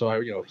something.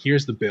 So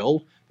here's the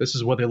bill. This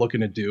is what they're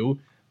looking to do.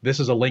 This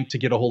is a link to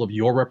get a hold of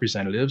your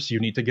representatives. You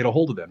need to get a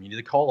hold of them. You need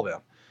to call them.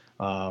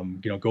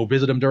 Go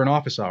visit them during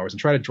office hours and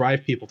try to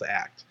drive people to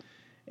act.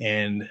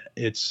 And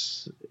it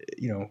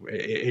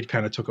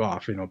kind of took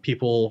off.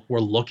 People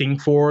were looking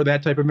for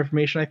that type of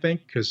information, I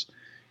think, because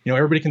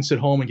everybody can sit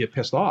home and get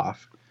pissed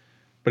off,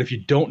 but if you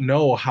don't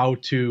know how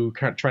to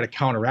try to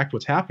counteract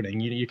what's happening,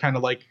 you kind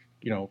of like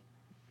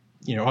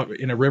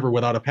in a river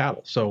without a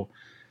paddle. So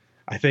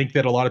I think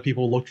that a lot of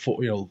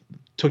people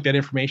took that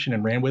information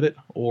and ran with it,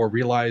 or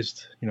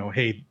realized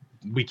hey,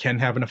 we can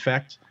have an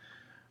effect.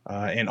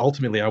 And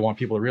ultimately, I want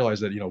people to realize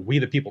that we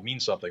the people mean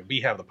something.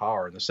 We have the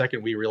power, and the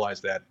second we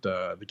realize that,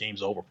 the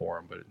game's over for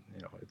them. But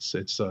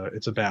it's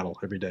a battle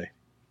every day.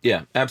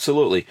 Yeah,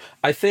 absolutely.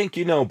 I think,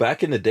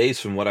 back in the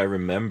days, from what I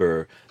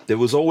remember, there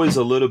was always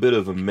a little bit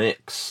of a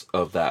mix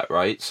of that,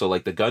 right? So,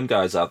 like the gun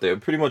guys out there,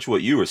 pretty much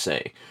what you were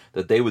saying,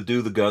 that they would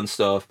do the gun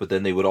stuff, but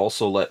then they would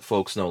also let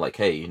folks know, like,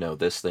 hey,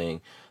 this thing,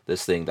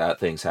 that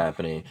thing's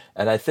happening.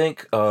 And I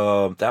think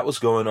that was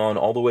going on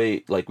all the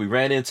way, like, we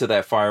ran into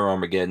that Fire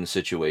Armageddon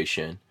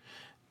situation,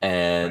 Right.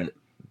 and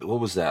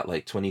what was that,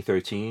 like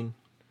 2013?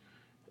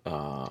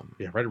 Um,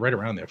 Yeah. Right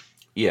around there.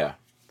 yeah.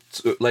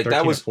 So, like that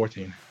 13 or was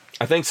 14.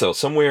 I think so,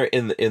 somewhere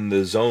in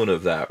the zone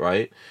of that,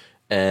 right?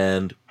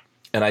 And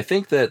I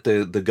think that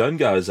the gun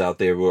guys out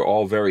there were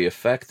all very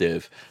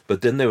effective,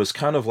 but then there was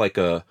kind of like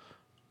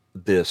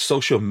the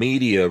social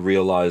media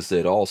realized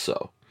it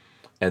also,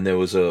 and there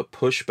was a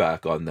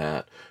pushback on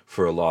that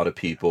for a lot of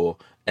people.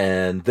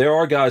 And there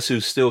are guys who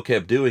still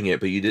kept doing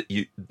it, but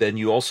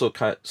you also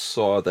kind of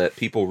saw that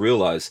people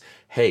realize,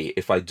 hey,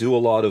 if I do a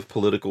lot of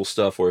political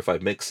stuff, or if I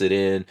mix it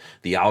in,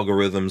 the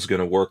algorithm's going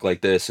to work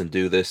like this and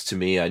do this to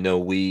me. I know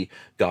we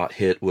got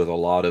hit with a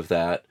lot of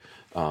that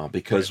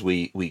because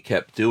we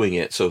kept doing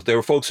it. So there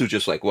were folks who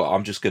just like, well,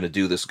 I'm just going to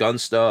do this gun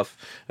stuff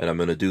and I'm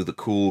going to do the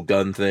cool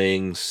gun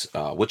things,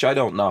 which I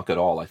don't knock at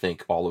all. I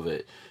think all of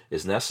it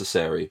is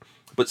necessary.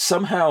 But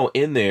somehow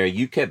in there,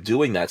 you kept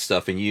doing that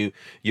stuff, and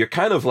you're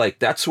kind of like,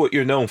 that's what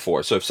you're known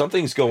for. So if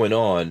something's going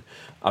on,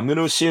 I'm going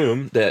to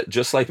assume that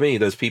just like me,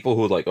 there's people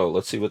who are like, oh,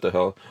 let's see what the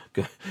hell,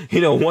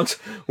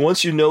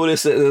 once you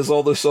notice that there's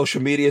all this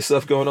social media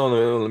stuff going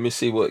on, let me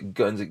see what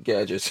guns and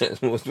gadgets,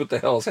 what the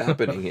hell is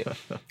happening here,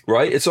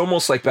 right? It's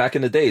almost like back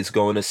in the days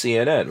going to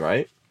CNN,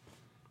 right?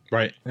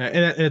 Right,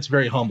 and it's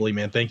very humbling,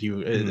 man. Thank you.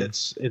 Mm-hmm.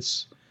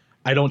 It's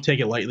I don't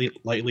take it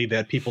lightly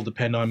that people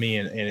depend on me,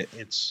 and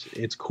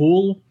it's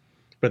cool.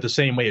 But the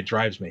same way, it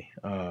drives me.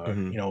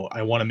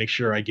 I want to make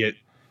sure I get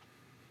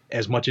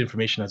as much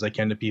information as I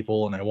can to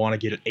people, and I want to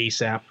get it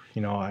ASAP.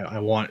 I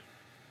want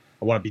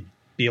to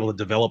be able to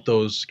develop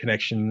those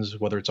connections,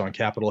 whether it's on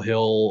Capitol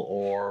Hill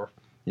or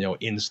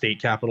in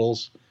state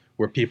capitals,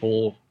 where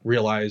people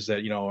realize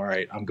that all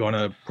right, I'm going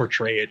to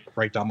portray it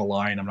right down the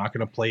line. I'm not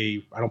going to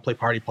play. I don't play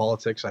party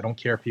politics. I don't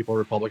care if people are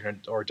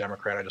Republican or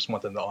Democrat. I just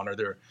want them to honor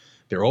their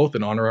oath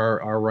and honor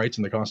our rights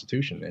in the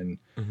Constitution.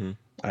 And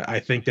I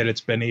think that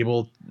it's been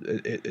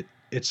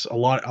it's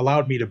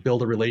allowed me to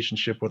build a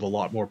relationship with a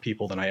lot more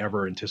people than I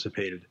ever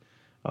anticipated,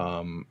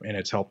 and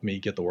it's helped me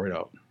get the word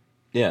out.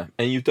 Yeah,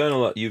 and you've done a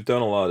lot. You've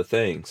done a lot of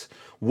things.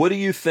 What do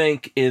you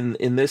think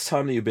in this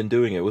time that you've been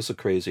doing it? What's the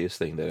craziest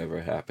thing that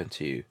ever happened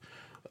to you?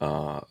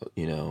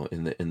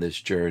 In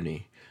this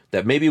journey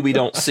that maybe we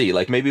don't see,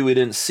 like maybe we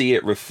didn't see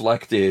it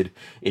reflected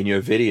in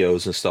your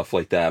videos and stuff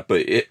like that,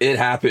 but it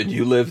happened.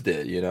 You lived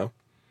it,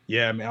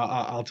 Yeah, I mean,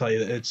 I'll tell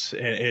you,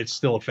 it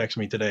still affects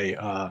me today.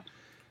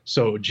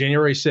 So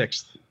January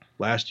 6th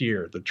last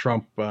year, the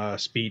Trump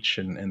speech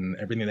and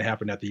everything that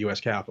happened at the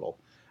U.S. Capitol.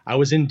 I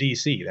was in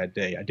D.C. that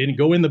day. I didn't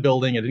go in the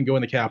building. I didn't go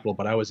in the Capitol,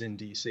 but I was in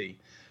D.C.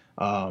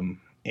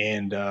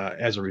 And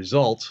as a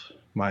result,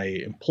 my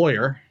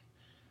employer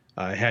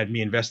had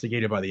me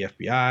investigated by the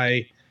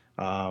FBI.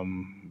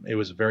 It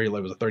was a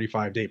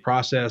 35-day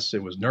process.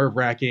 It was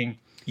nerve-wracking.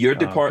 The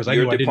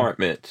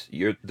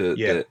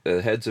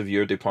heads of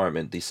your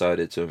department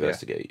decided to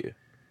investigate you.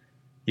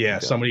 Yeah,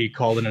 okay. Somebody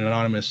called in an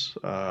anonymous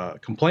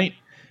complaint,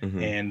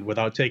 and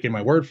without taking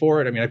my word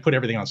for it, I mean, I put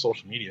everything on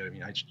social media. I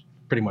mean, I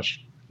pretty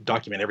much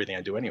document everything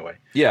I do anyway.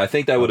 Yeah, I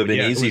think that would have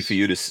been easy for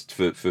you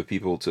for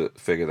people to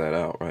figure that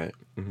out, right?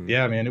 Mm-hmm.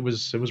 Yeah, man, it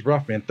was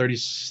rough, man.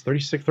 36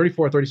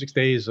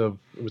 days it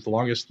was the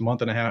longest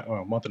month and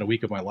a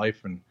week of my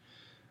life, and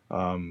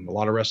a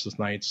lot of restless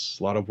nights,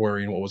 a lot of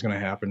worrying what was going to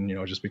happen,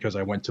 just because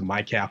I went to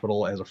my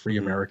capital as a free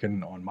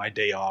American on my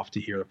day off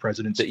to hear the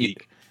president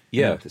speak.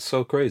 It's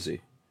so crazy.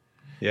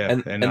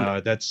 Yeah,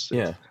 and that's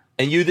yeah.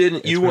 And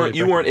you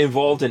weren't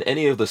involved in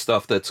any of the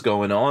stuff that's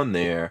going on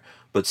there,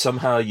 but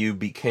somehow you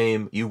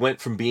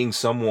went from being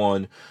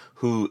someone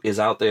who is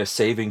out there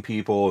saving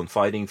people and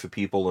fighting for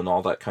people and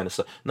all that kind of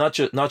stuff. Not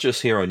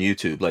just here on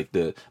YouTube, like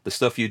the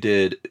stuff you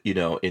did,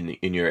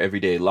 in your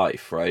everyday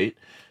life, right?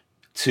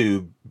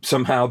 To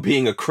somehow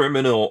being a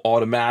criminal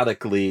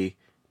automatically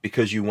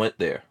because you went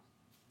there.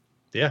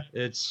 Yeah,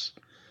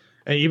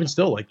 and even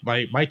still, like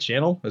my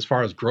channel, as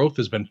far as growth,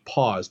 has been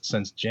paused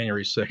since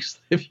January 6th.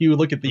 If you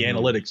look at the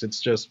analytics, it's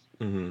just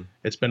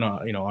it's been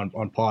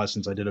on pause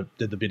since I did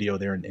the video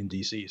there in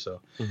DC. So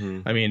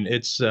I mean,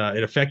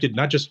 it affected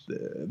not just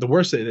the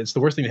worst. It's the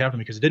worst thing that happened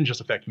because it didn't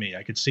just affect me.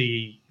 I could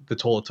see the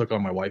toll it took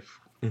on my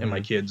wife and my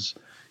kids.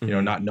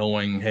 Not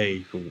knowing, hey,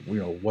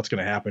 what's going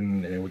to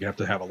happen, and we're gonna have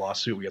to have a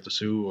lawsuit. We have to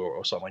sue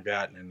or something like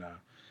that. And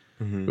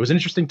it was an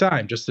interesting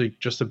time just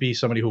to be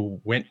somebody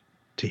who went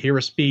to hear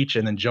a speech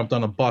and then jumped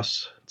on a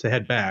bus to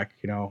head back,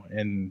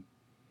 and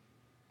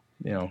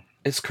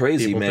it's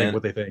crazy, people man. Think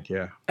what they think,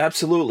 yeah,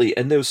 absolutely.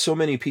 And there's so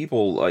many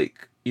people,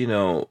 like,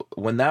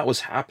 when that was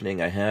happening,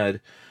 I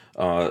had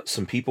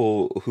some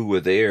people who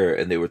were there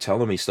and they were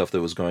telling me stuff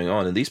that was going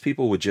on, and these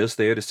people were just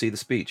there to see the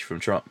speech from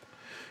Trump.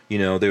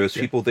 There was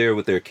people there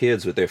with their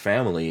kids, with their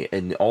family,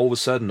 and all of a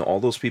sudden, all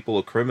those people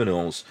are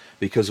criminals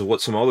because of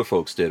what some other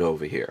folks did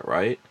over here,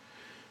 right?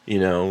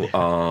 And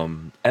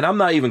I'm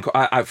not even,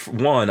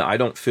 I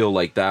don't feel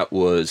like that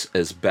was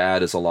as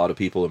bad as a lot of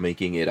people are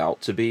making it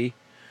out to be.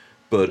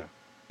 But,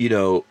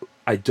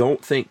 I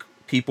don't think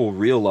people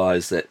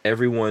realize that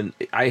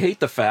I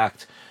hate the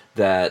fact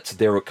that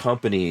there were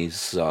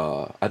companies,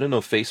 I don't know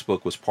if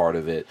Facebook was part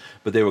of it,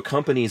 but there were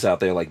companies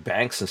out there like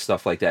banks and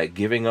stuff like that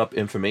giving up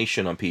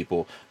information on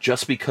people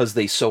just because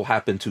they so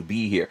happen to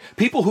be here.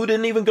 People who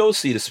didn't even go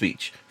see the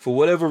speech. For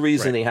whatever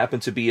reason, They happen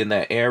to be in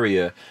that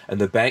area,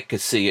 and the bank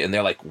could see it, and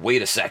they're like,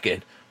 wait a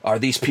second, are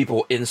these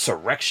people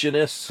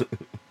insurrectionists?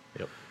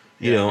 Yep.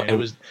 And it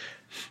was...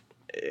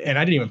 And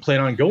I didn't even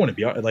plan on going, to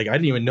be honest. Like, I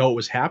didn't even know it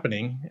was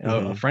happening.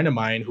 A friend of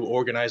mine who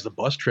organized the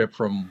bus trip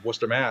from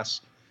Worcester,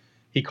 Mass.,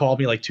 he called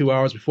me like 2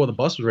 hours before the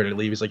bus was ready to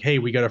leave. He's like, hey,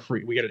 we got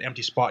an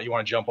empty spot you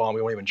want to jump on.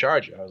 We won't even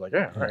charge you. I was like,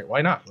 yeah, all right,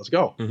 why not? Let's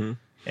go.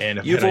 And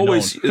if you've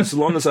always, as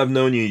long as I've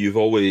known you, you've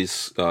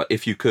always,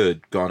 if you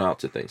could, gone out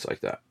to things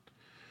like that.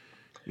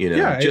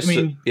 It's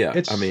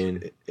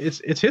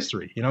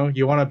history.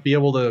 You want to be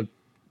able to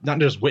not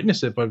just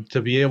witness it, but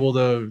to be able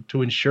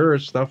to ensure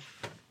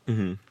stuff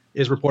Hmm.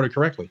 is reported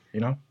correctly.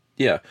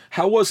 Yeah.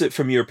 How was it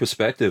from your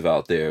perspective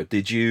out there?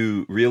 Did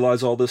you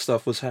realize all this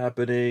stuff was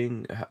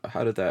happening?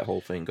 How did that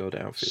whole thing go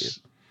down for you?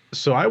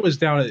 So I was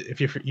down at, if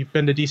you've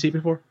been to DC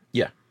before.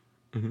 Yeah.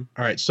 Hmm.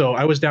 All right, so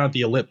I was down at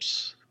the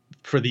Ellipse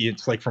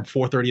it's like from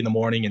 4:30 in the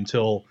morning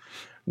until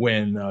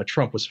when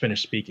Trump was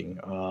finished speaking.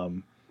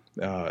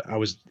 I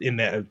was in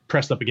that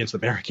pressed up against the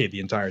barricade the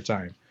entire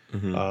time.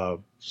 Hmm.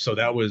 So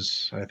that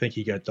was, I think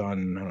he got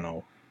done, I don't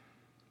know,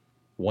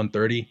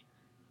 1:30,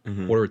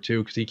 Hmm. quarter to 2,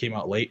 because he came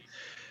out late.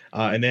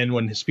 And then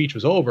when his speech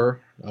was over,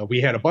 we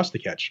had a bus to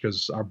catch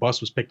because our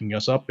bus was picking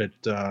us up at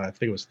I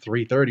think it was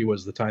 3:30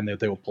 was the time that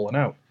they were pulling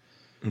out.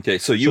 Okay,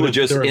 so you So were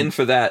just they're- in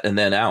for that and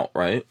then out,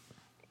 right?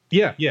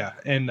 Yeah,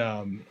 and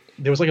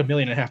there was like 1.5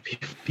 million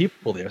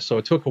people there, so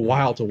it took a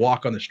while to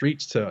walk on the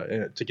streets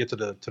to get to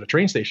the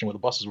train station where the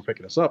buses were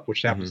picking us up,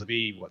 which happens to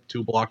be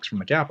 2 blocks from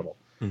the Capitol.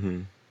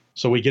 Hmm.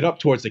 So we get up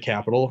towards the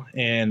Capitol,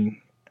 and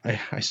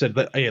I said,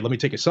 "Hey, let me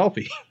take a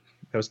selfie."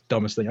 That was the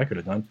dumbest thing I could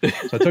have done.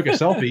 So I took a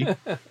selfie,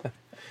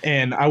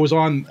 and I was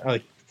on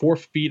like 4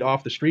 feet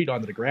off the street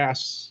onto the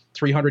grass,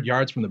 300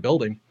 yards from the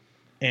building.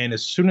 And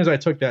as soon as I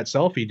took that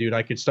selfie, dude,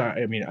 I could start.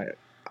 I mean,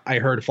 I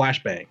heard a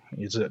flashbang.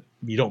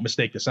 You don't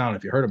mistake the sound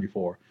if you heard them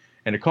before,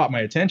 and it caught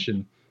my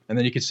attention. And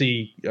then you could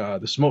see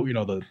the smoke,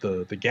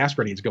 the gas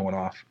grenades going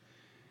off,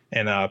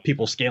 and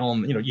people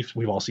scaling.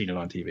 We've all seen it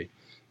on TV.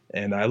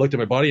 And I looked at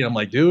my buddy, and I'm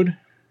like, dude,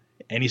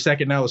 any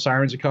second now the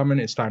sirens are coming.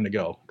 It's time to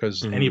go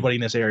because anybody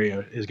in this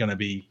area is going to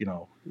be,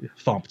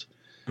 thumped.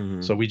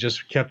 Hmm. So we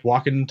just kept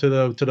walking to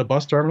the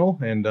bus terminal,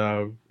 and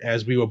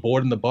as we were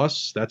boarding the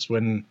bus, that's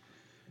when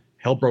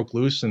hell broke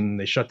loose, and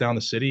they shut down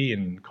the city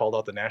and called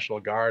out the National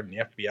Guard and the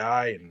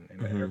FBI and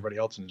everybody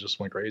else, and it just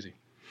went crazy.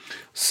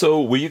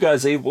 So were you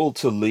guys able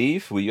to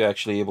leave? Were you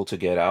actually able to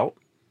get out?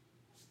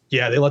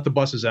 Yeah, they let the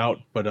buses out,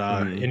 but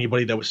Mhm.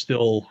 anybody that was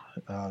still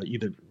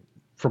either,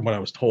 from what I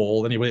was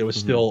told, anybody that was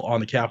still on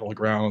the Capitol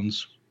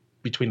grounds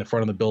between the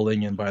front of the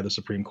building and by the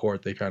Supreme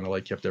Court, they kind of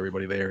like kept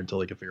everybody there until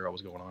they could figure out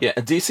what's going on. Yeah,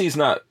 and DC's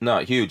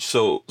not huge.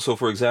 So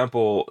for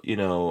example,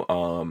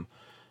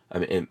 I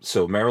mean,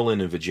 so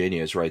Maryland and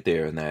Virginia is right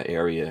there in that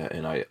area,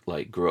 and I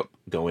like grew up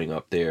going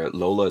up there.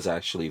 Lola is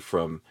actually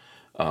from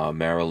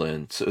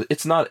Maryland, so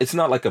it's not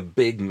like a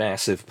big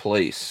massive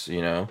place,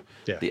 Yeah,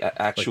 The like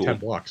actual 10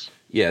 blocks.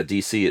 yeah,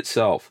 DC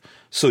itself.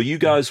 So you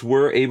guys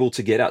were able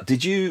to get out.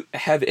 Did you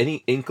have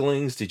any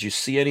inklings? Did you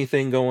see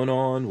anything going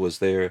on? Was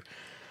there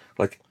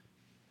like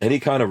any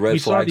kind of We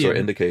red saw flags or the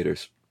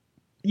indicators?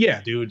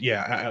 Yeah, dude.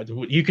 Yeah,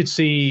 you could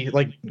see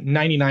like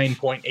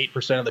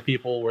 99.8% of the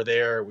people were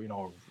there.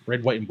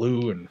 Red, white, and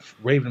blue, and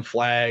waving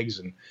flags,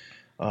 and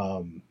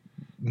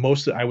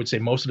I would say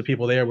most of the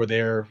people there were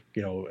there.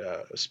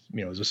 As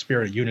a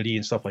spirit of unity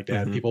and stuff like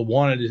that. Mhm.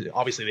 People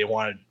obviously they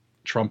wanted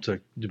Trump to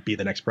be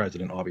the next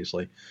president,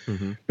 obviously.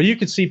 Hmm. But you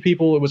could see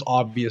people. It was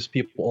obvious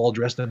people all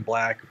dressed in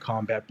black,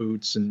 combat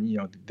boots, and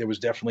there was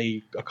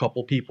definitely a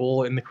couple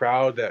people in the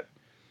crowd that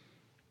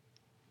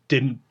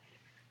didn't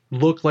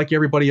look like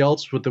everybody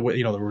else with the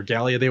the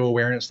regalia they were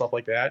wearing and stuff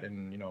like that,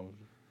 and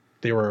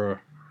they were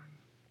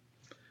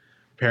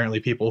apparently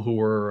people who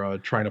were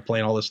trying to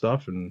plan all this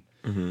stuff, and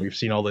Hmm. we've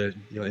seen all the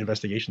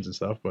investigations and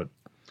stuff, but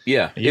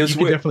Yeah, it you was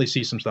can weird. definitely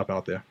see some stuff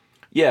out there.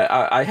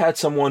 Yeah, I had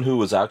someone who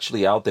was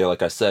actually out there,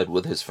 like I said,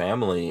 with his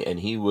family,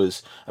 and he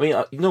was. I mean,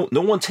 no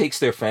one takes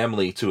their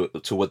family to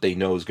what they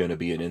know is going to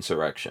be an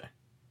insurrection.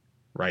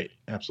 Right,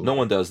 No absolutely.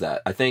 one does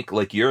that. I think,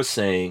 like you're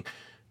saying,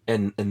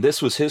 and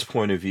this was his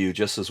point of view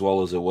just as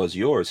well as it was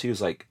yours. He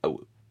was like,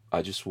 "Oh,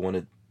 I just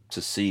wanted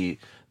to see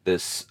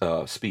this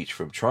speech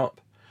from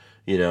Trump,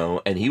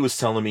 and he was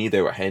telling me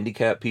there were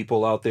handicapped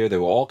people out there.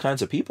 There were all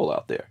kinds of people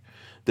out there.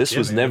 This Yeah,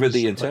 was man, never it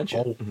the was, like,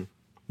 intention.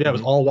 Yeah, it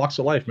was all walks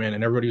of life, man,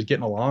 and everybody was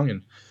getting along.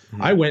 And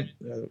Mhm. I went,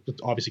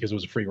 obviously because it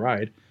was a free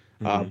ride,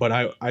 Mhm. but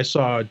I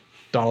saw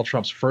Donald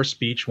Trump's first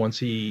speech once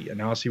he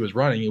announced he was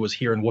running. It was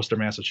here in Worcester,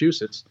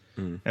 Massachusetts,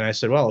 Mhm. and I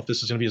said, well, if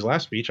this is going to be his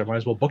last speech, I might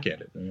as well bookend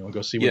it and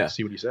go see Yeah.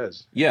 what he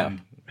says. Yeah.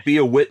 And, Be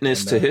a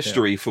witness to yeah.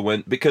 history for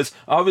when, because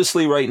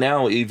obviously right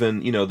now even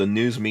the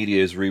news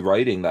media is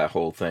rewriting that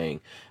whole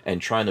thing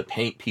and trying to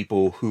paint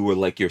people who were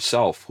like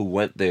yourself who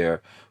went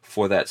there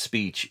for that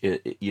speech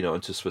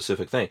into a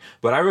specific thing.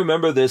 But I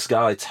remember this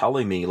guy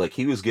telling me, like,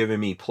 he was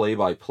giving me play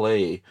by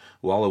play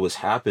while it was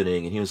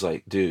happening, and he was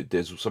like, dude,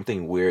 there's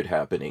something weird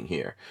happening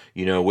here.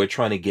 We're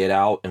trying to get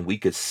out, and we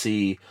could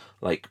see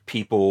like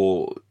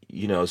people,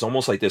 it's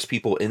almost like there's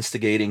people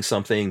instigating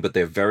something, but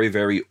they're very,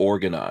 very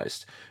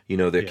organized.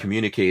 They're Yeah.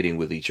 communicating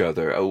with each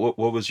other. What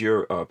was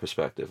your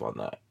perspective on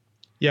that?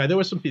 Yeah, there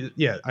was some people.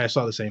 Yeah, I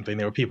saw the same thing.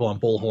 There were people on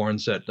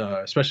bullhorns that,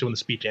 especially when the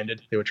speech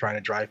ended, they were trying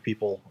to drive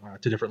people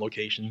to different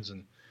locations.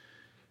 And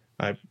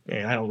I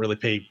don't really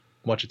pay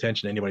much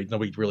attention to anybody.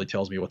 Nobody really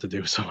tells me what to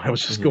do, so I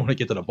was just Mhm. going to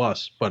get to the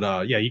bus.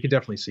 But yeah, you could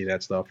definitely see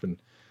that stuff, and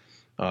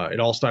it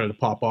all started to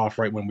pop off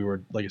right when we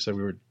were, like I said,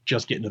 we were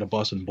just getting to the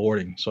bus and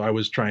boarding. So I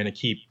was trying to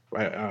keep.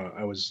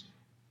 I was,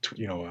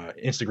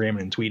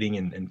 Instagramming and tweeting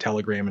and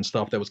Telegram and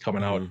stuff that was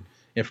coming out Mhm.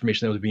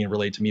 information that was being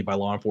relayed to me by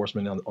law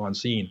enforcement on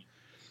scene.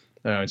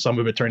 And some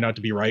of it turned out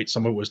to be right.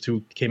 Some of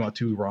it came out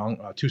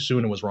too soon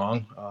and was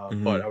wrong.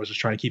 But I was just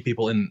trying to keep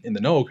people in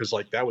the know, because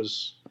like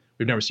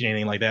we've never seen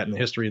anything like that in the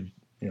history,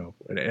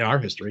 in our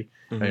history,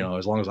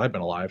 as long as I've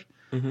been alive.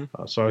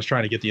 So I was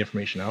trying to get the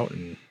information out,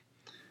 and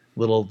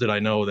little did I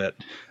know that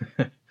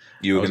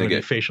you were going to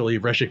get facially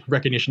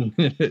recognition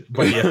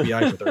by the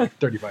FBI for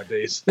 35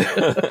 days.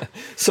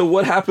 So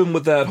what happened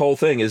with that whole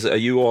thing? Are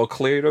you all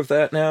cleared of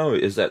that now?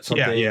 Is that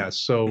something? Yeah.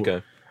 So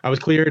okay. I was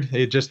cleared.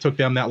 It just took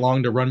them that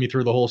long to run me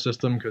through the whole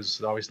system,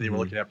 because obviously they were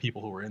looking at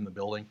people who were in the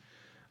building.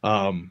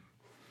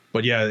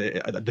 But yeah,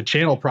 the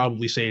channel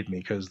probably saved me,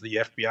 because the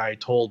FBI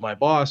told my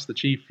boss, the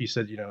chief, he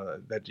said,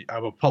 that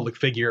I'm a public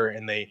figure,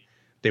 and they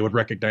would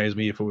recognize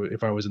me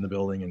if I was in the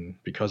building, and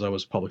because I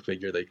was a public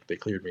figure, they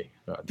cleared me.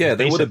 Yeah,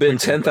 there would have been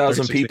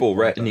 10,000 people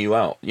ratting you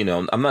out.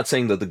 I'm not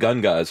saying that the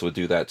gun guys would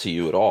do that to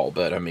you at all,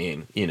 but I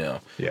mean,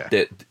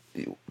 that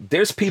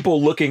there's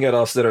people looking at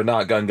us that are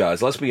not gun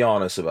guys. Let's be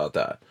honest about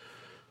that.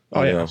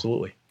 Oh yeah,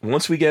 absolutely.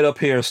 Once we get up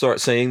here and start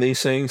saying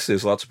these things,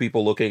 there's lots of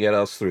people looking at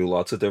us through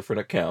lots of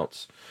different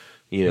accounts.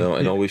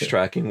 And always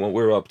tracking what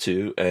we're up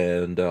to,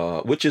 and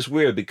which is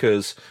weird,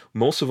 because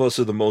most of us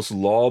are the most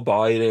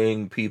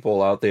law-abiding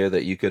people out there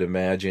that you could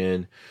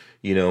imagine.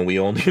 We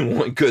only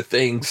want good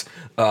things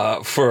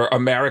for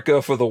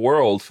America, for the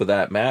world, for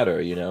that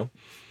matter.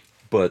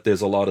 But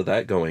there's a lot of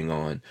that going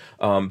on.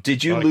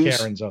 Did you lose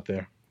Karens out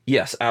there?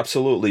 Yes,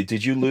 absolutely.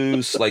 Did you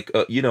lose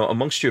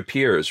amongst your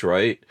peers,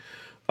 right?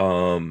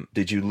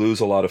 Did you lose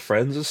a lot of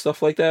friends and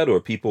stuff like that,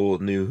 or people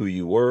knew who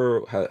you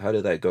were? How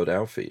did that go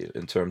down for you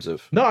in terms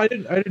of? No, I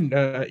didn't.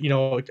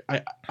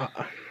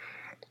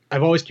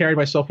 I've always carried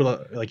myself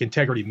with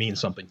integrity means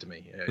something to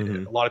me.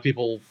 A lot of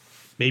people,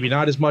 maybe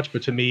not as much,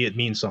 but to me it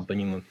means something,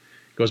 and it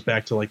goes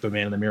back to the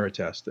man in the mirror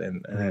test.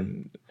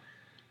 And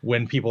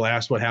when people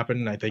asked what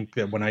happened, I think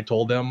that when I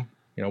told them,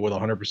 with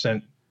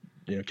 100%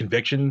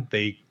 conviction,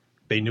 they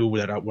knew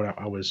that what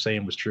I was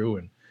saying was true,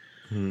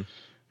 and.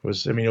 It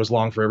was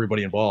long for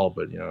everybody involved,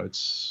 but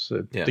it's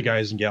the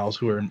guys and gals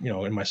who are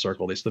in my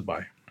circle, they stood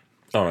by.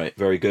 All right,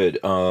 very good.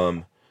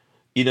 So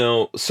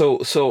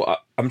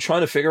I'm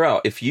trying to figure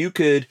out if you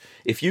could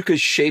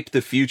shape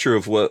the future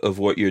of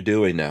what you're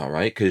doing now,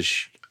 right?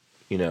 Because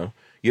you're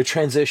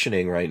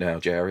transitioning right now,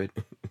 Jared.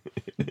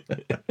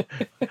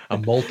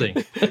 I'm molting.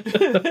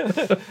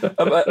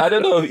 I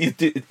don't know.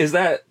 Is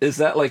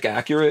that like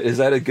accurate? Is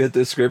that a good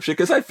description?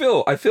 Because I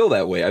feel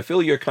that way. I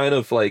feel you're kind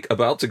of like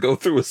about to go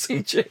through a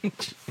sea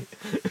change.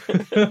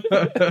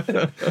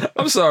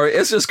 I'm sorry.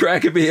 It's just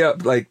cracking me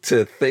up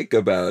to think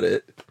about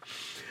it.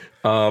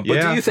 But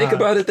do you think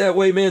about it that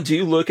way, man? Do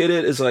you look at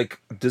it as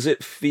does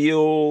it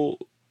feel,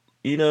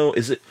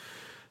 is it,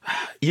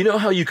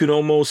 how you can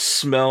almost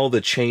smell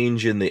the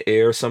change in the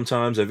air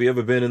sometimes? Have you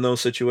ever been in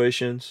those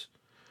situations?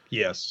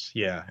 Yes.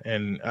 Yeah.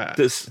 And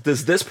does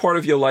this part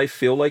of your life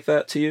feel like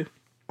that to you?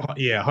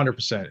 Yeah,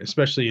 100%.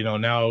 Especially,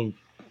 now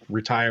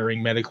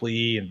retiring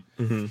medically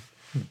and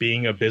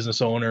being a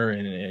business owner,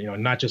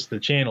 and, not just the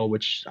channel,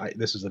 which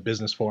this is a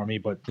business for me,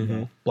 but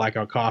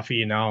Blackout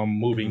Coffee. And now I'm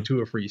moving to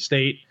a free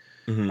state.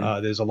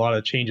 There's a lot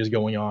of changes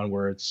going on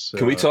where it's.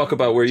 Can we talk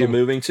about where you're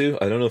moving to?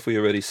 I don't know if we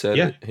already said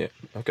it. Yeah.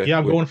 Okay. Yeah,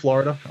 I'm going to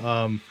Florida.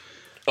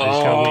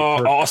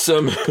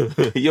 Awesome.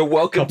 You're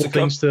welcome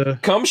to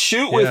come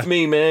shoot with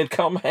me, man.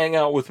 Come hang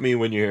out with me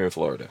when you're here in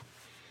Florida.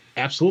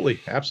 Absolutely.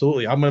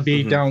 I'm going to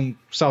be down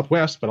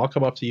southwest, but I'll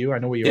come up to you. I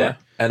know where you are.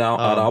 And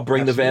I'll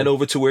bring the van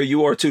over to where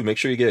you are too. Make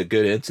sure you get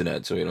good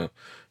internet, so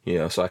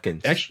so I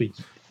can actually.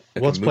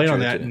 Let's plan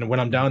on that, and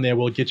when I'm down there,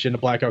 we'll get you into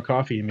Blackout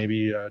Coffee and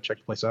maybe check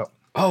the place out.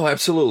 Oh,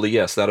 absolutely,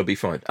 yes, that'll be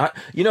fun. I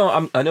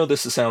know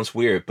this sounds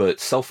weird, but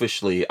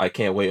selfishly, I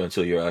can't wait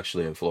until you're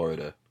actually in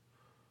Florida.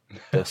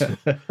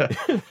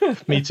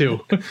 Me too.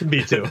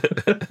 Me too.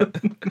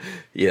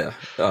 Yeah.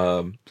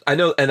 I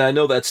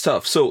know that's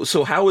tough.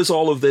 So how is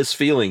all of this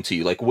feeling to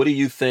you? What do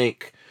you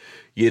think?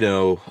 I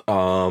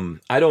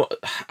don't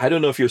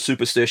know if you're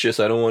superstitious.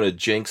 I don't want to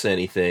jinx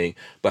anything,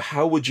 but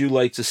how would you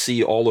like to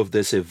see all of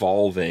this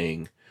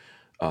evolving?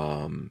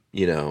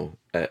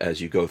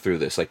 As you go through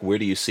this, where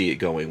do you see it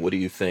going? What do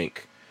you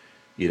think?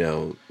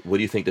 What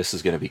do you think this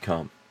is going to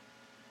become?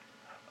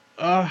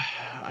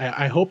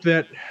 I hope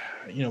that.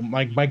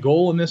 My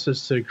goal in this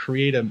is to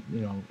create on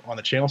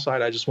the channel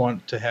side, I just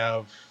want to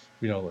have,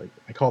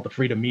 I call it the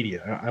freedom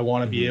media. I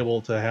want to be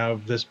able to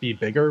have this be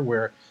bigger,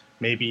 where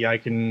maybe I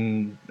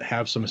can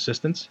have some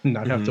assistance and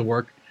not have to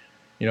work,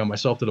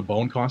 myself to the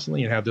bone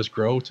constantly, and have this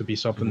grow to be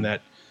something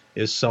that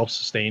is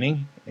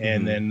self-sustaining,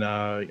 and then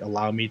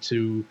allow me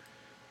to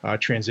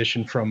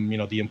transition from,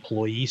 the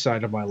employee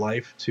side of my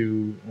life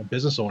to a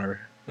business owner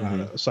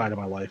side of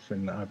my life.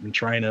 And I've been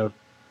trying to,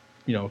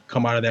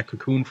 come out of that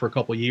cocoon for a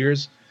couple of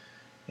years.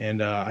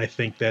 And I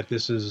think that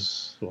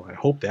I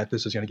hope that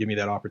this is going to give me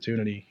that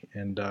opportunity,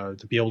 and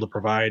to be able to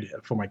provide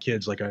for my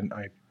kids like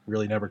I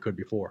really never could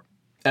before.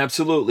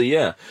 Absolutely,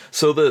 yeah.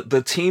 So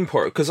the team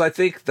part, because I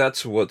think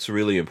that's what's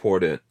really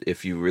important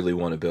if you really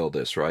want to build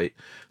this, right?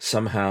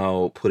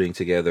 Somehow putting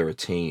together a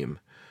team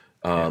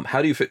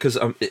How do you fit? Because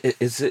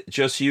is it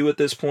just you at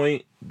this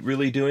point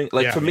really doing?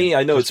 Like Yeah, for man. me,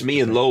 I know Just, it's me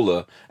just and me.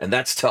 Lola, and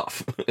that's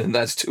tough, and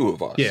that's two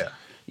of us. Yeah.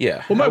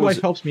 Yeah. Well, my How was wife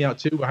it? helps me out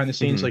too behind the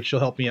scenes. Mhm, Like she'll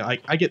help me. I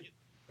get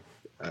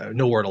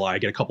no word to lie. I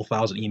get a couple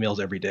thousand emails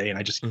every day, and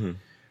mhm.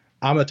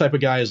 I'm the type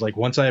of guy is like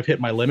once I've hit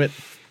my limit,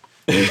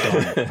 I'm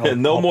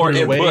done. No I'll more put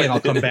it away and I'll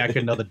input. come back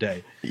another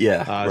day.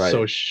 Yeah.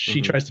 So Right. she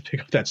Hmm. tries to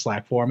pick up that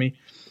slack for me.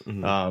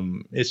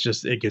 Hmm. It's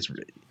just it gets,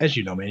 as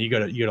you know, man. You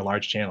got a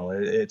large channel.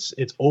 It's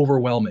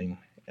overwhelming,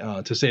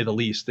 to say the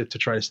least, to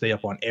try to stay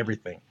up on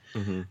everything.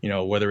 Hmm.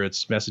 Whether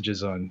it's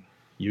messages on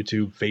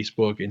YouTube,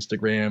 Facebook,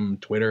 Instagram,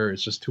 Twitter,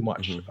 it's just too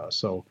much. Hmm.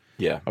 So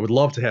Yeah. I would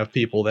love to have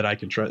people that I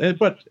can trust.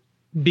 But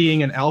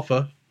being an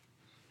alpha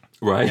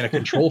and a Right.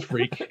 control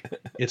freak,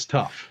 it's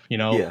tough,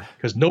 Yeah.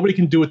 because nobody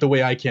can do it the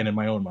way I can in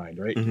my own mind,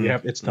 right? Hmm.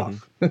 It's Hmm.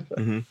 tough.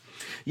 Hmm.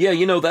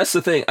 Yeah, that's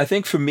the thing. I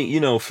think for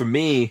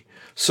me,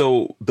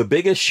 so the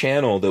biggest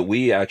channel that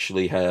we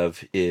actually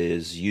have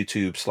is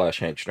YouTube /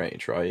 Hank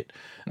Strange, right?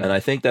 And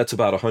I think that's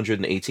about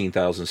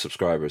 118,000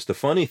 subscribers. The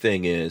funny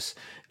thing is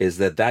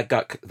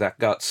that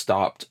got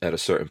stopped at a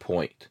certain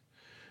point.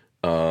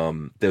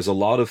 There's a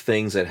lot of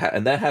things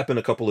and that happened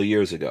a couple of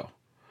years ago,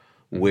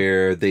 Mhm.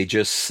 where they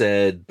just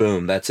said,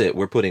 boom, that's it.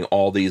 We're putting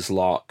all these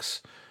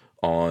locks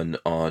on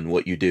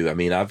what you do. I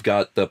mean, I've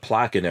got the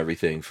plaque and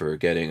everything for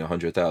getting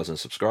 100,000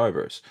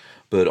 subscribers,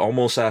 but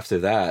almost after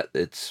that,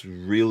 it's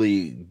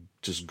really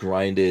just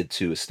grinded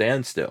to a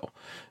standstill.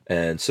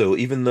 And so,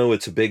 even though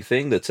it's a big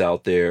thing that's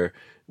out there,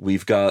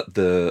 we've got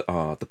the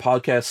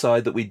podcast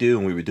side that we do,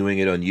 and we were doing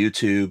it on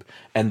YouTube,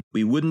 and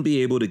we wouldn't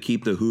be able to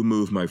keep the Who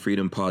Moved My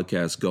Freedom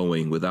podcast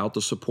going without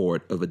the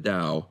support of a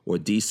DAO, or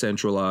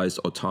decentralized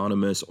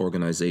autonomous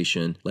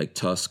organization like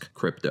Tusk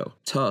Crypto.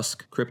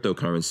 Tusk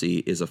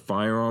cryptocurrency is a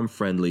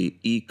firearm-friendly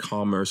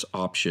e-commerce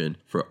option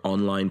for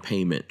online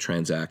payment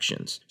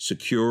transactions,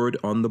 secured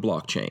on the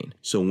blockchain.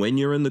 So when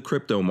you're in the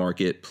crypto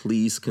market,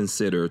 please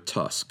consider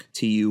Tusk,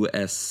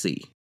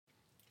 TUSC.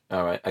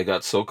 All right, I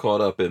got so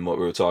caught up in what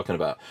we were talking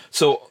about.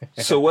 So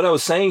what I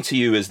was saying to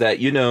you is that,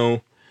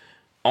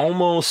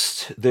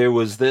 almost there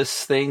was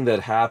this thing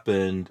that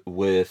happened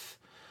with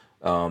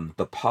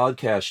the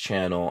podcast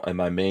channel and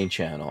my main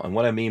channel. And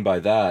what I mean by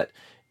that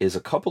is a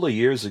couple of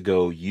years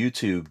ago,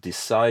 YouTube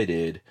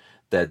decided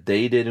that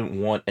they didn't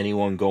want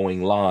anyone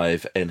going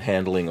live and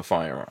handling a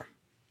firearm.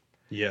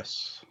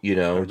 Yes, You I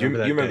know, you remember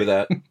that remember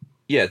day. that?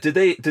 Yeah. Did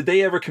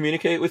they ever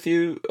communicate with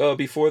you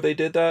before they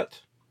did that?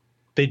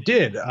 They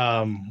did,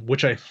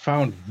 which I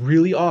found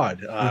really odd.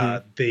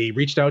 Mm-hmm. They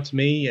reached out to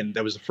me, and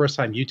that was the first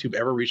time YouTube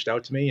ever reached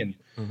out to me. And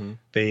Mm-hmm.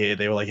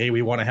 they were like, "Hey,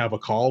 we want to have a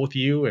call with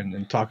you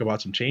and talk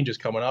about some changes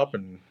coming up."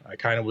 And I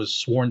kind of was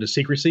sworn to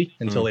secrecy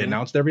until they Mm-hmm.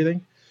 announced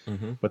everything.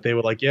 Mm-hmm. But they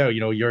were like, "Yeah,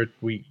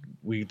 we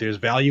there's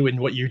value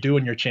in what you do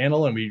in your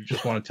channel, and we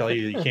just want to tell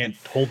you that you can't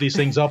hold these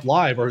things up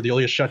live, or they'll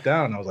get shut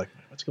down." And I was like,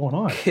 "What's going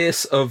on?"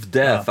 Kiss of Uh,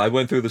 death. I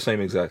went through the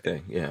same exact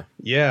thing. Yeah.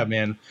 yeah,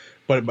 man.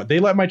 But they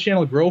let my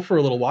channel grow for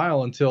a little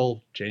while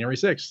until January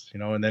 6th,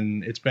 and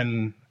then it's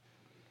been,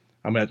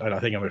 I think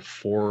I'm at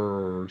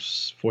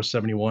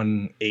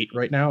 471.8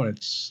 right now, and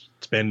it's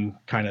been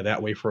kind of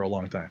that way for a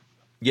long time.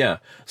 Yeah.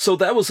 So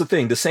that was the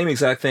thing. The same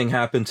exact thing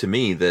happened to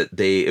me, that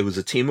it was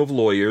a team of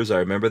lawyers. I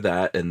remember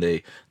that. And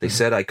they Mhm.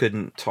 said I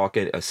couldn't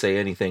say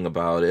anything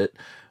about it.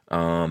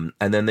 And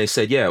then they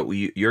said, yeah,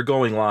 you're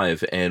going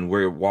live and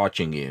we're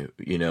watching you.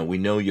 We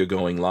know you're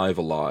going live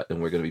a lot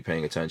and we're going to be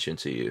paying attention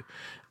to you.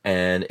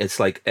 And it's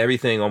like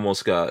everything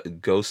almost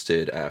got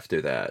ghosted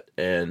after that.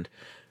 And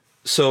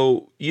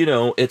so,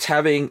 it's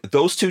having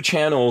those two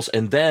channels,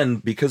 and then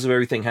because of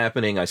everything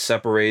happening, I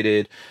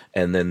separated,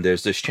 and then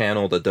there's this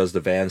channel that does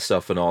the van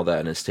stuff and all that,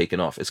 and it's taken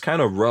off. It's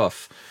kind of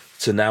rough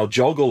to now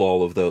juggle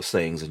all of those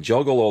things and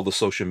juggle all the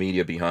social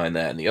media behind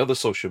that, and the other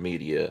social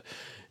media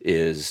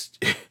is,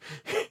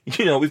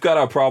 we've got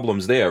our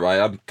problems there, right?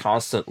 I'm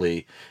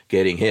constantly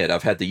getting hit.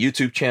 I've had the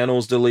YouTube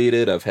channels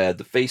deleted, I've had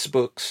the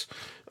Facebooks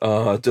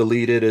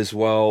deleted as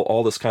well,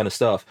 all this kind of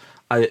stuff.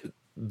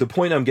 The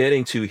point I'm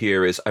getting to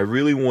here is I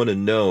really want to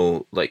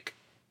know, like,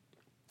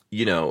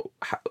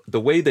 the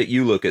way that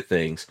you look at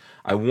things.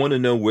 I want to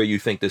know where you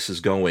think this is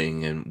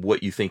going and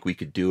what you think we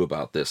could do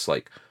about this.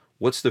 Like,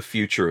 what's the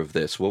future of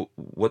this?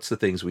 What's the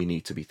things we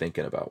need to be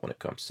thinking about when it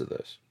comes to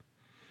this?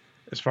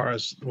 As far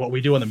as what we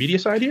do on the media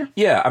side here?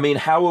 Yeah, I mean,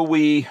 how are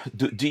we?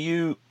 Do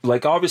you,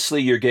 like,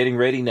 obviously you're getting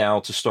ready now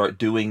to start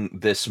doing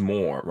this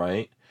more,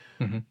 right?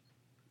 Hmm.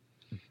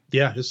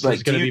 Yeah, this Like,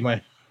 is going to be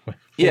my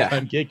Yeah.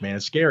 full-time gig, man.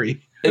 It's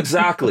scary.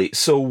 Exactly.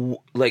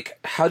 So, like,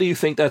 how do you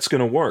think that's going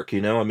to work?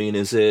 I mean,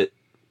 is it,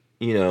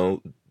 do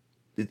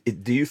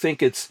you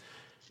think it's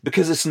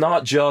because it's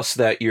not just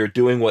that you're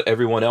doing what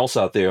everyone else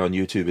out there on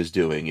YouTube is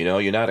doing?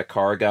 You're not a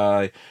car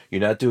guy, you're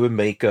not doing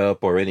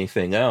makeup or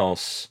anything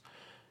else.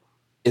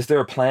 Is there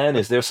a plan?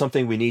 Is there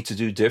something we need to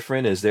do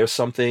different? Is there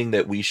something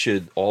that we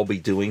should all be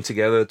doing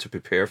together to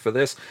prepare for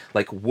this?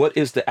 Like, what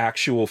is the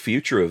actual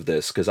future of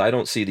this? Because I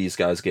don't see these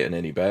guys getting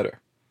any better.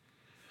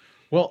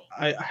 Well,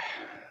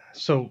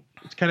 so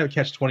it's kind of a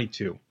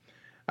catch-22.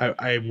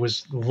 I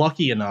was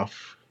lucky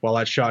enough while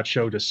at SHOT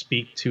Show to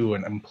speak to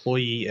an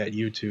employee at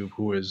YouTube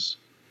who is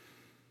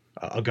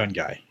a gun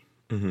guy.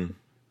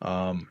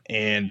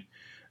 And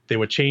there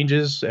were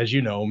changes, as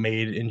you know,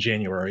 made in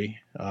January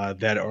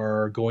that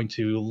are going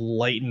to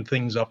lighten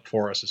things up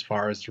for us as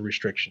far as the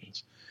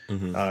restrictions.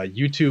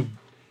 YouTube,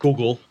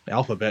 Google,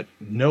 Alphabet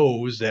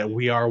knows that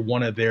we are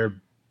one of their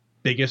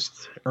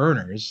biggest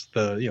earners,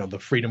 the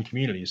freedom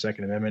community,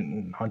 Second Amendment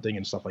and hunting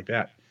and stuff like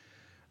that.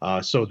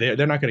 So they're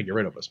not going to get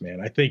rid of us,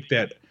 man. I think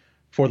that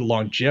for the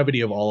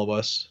longevity of all of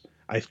us,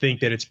 I think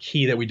that it's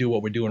key that we do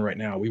what we're doing right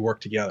now. We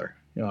work together.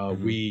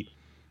 We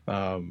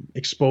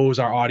expose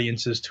our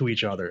audiences to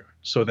each other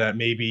so that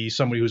maybe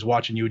somebody who's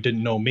watching you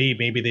didn't know me,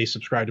 maybe they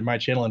subscribe to my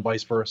channel and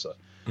vice versa.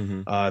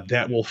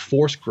 That will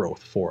force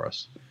growth for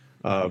us.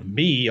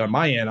 Me, on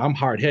my end, I'm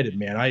hard-headed,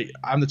 man.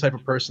 I'm the type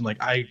of person, like,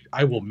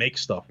 I will make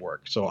stuff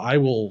work. So I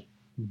will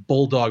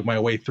bulldog my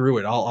way through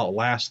it. I'll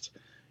outlast,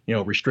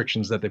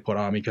 restrictions that they put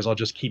on me because I'll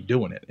just keep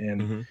doing it.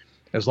 And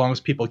as long as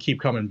people keep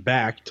coming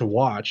back to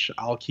watch,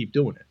 I'll keep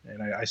doing it.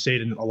 And I say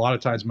it in a lot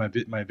of times in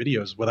my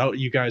videos, without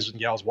you guys and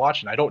gals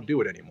watching, I don't do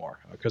it anymore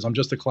because I'm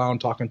just a clown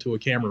talking to a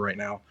camera right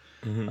now.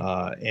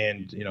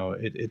 And,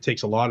 it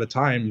takes a lot of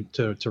time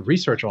to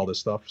research all this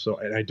stuff. So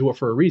and I do it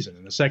for a reason.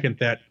 And the second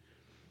that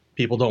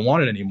people don't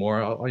want it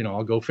anymore,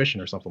 I'll go fishing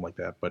or something like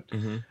that. But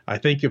I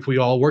think if we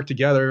all work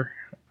together,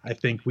 I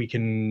think we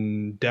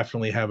can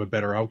definitely have a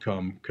better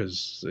outcome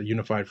because a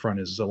unified front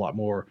is a lot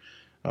more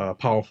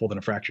powerful than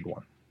a fractured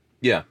one.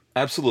 Yeah,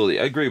 absolutely.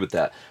 I agree with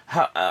that.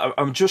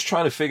 I'm just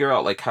trying to figure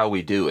out like how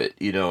we do it,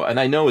 and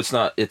I know it's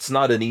not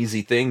an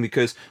easy thing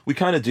because we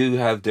kind of do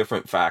have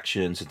different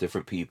factions and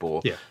different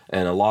people. Yeah.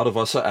 And a lot of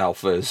us are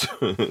alphas.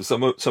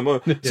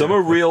 some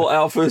are real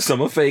alphas,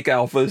 some are fake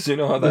alphas. You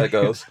know how that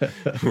goes,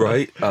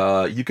 right?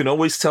 You can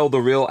always tell the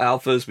real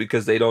alphas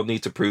because they don't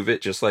need to prove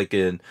it. Just like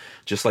in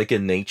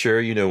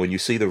nature, when you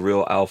see the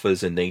real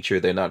alphas in nature,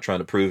 they're not trying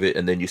to prove it,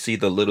 and then you see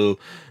the little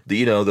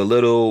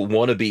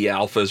wannabe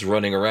alphas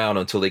running around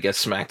until they get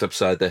smacked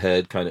upside the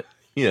head. Kind of,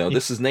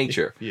 this is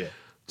nature. Yeah.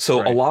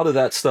 So Right. a lot of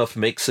that stuff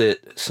makes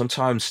it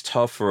sometimes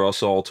tough for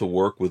us all to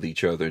work with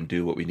each other and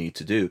do what we need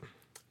to do.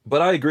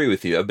 But I agree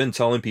with you. I've been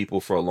telling people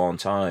for a long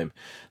time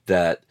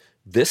that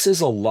this is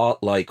a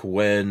lot like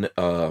when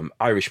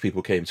Irish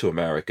people came to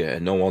America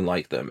and no one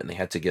liked them and they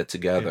had to get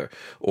together,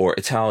 or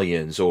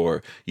Italians,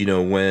 or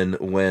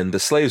when the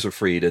slaves were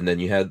freed and then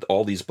you had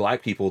all these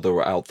black people that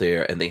were out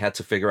there and they had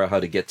to figure out how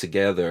to get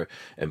together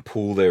and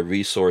pool their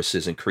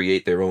resources and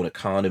create their own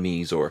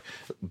economies, or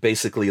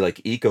basically like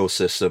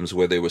ecosystems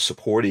where they were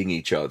supporting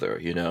each other.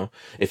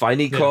 If I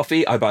need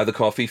coffee, I buy the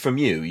coffee from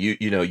you.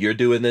 You're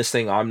doing this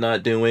thing I'm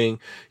not doing.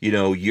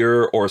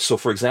 So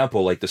for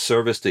example, like the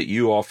service that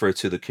you offer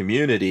to the community,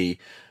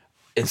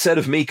 instead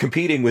of me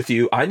competing with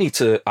you, I need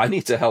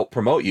to help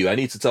promote you. I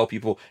need to tell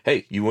people,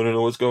 hey, you want to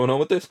know what's going on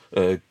with this?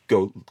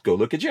 Go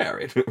look at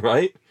Jared,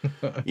 right?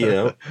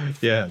 Yeah.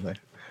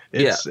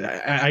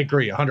 I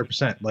agree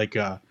 100%. Like,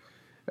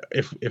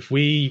 if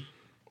we,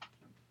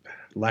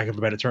 lack of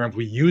a better term, if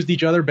we used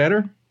each other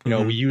better,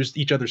 we used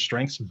each other's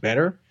strengths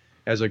better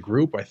as a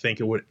group, I think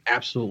it would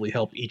absolutely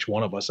help each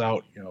one of us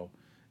out,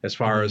 as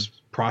far as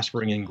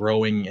prospering and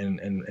growing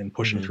and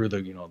pushing through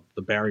the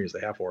barriers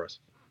they have for us.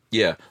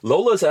 Yeah,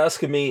 Lola's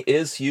asking me,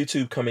 is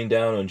YouTube coming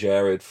down on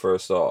Jared?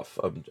 First off,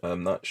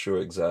 I'm not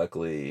sure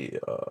exactly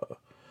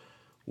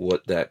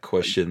what that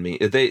question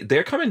means.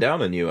 They're coming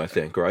down on you, I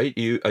think, right?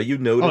 Are you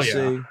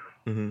noticing?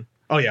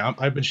 Oh yeah,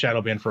 I've been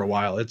shadow banned for a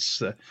while.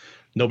 It's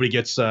nobody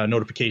gets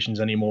notifications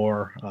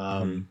anymore.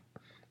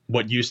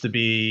 What used to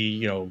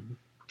be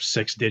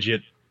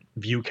 6-digit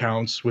view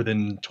counts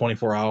within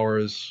 24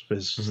 hours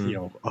is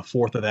a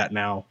fourth of that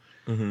now.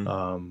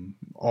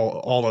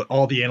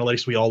 All the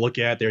analytics we all look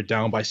at, they're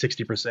down by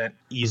 60%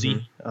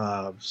 easy.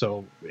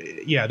 So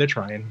yeah, they're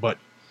trying, but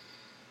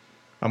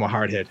I'm a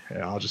hardhead.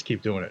 I'll just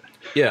keep doing it.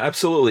 Yeah,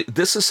 absolutely.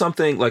 This is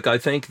something like I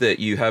think that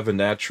you have a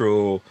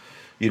natural,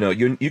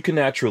 you can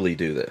naturally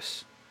do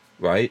this,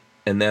 right?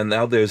 And then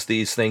now there's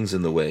these things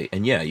in the way.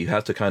 And yeah, you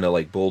have to kind of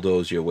like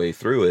bulldoze your way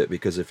through it,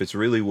 because if it's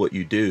really what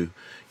you do,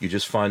 you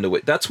just find a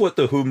way. That's what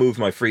the Who Moved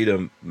My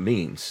Freedom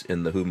means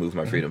in the Who Moved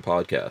My Freedom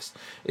podcast.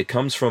 It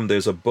comes from,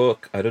 there's a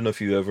book, I don't know if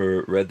you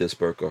ever read this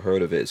book or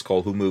heard of it. It's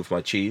called Who Moved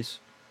My Cheese?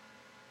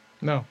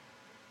 No.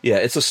 Yeah,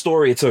 it's a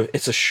story.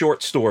 It's a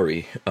short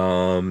story.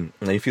 And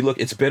if you look,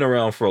 it's been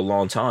around for a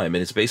long time,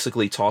 and it's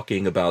basically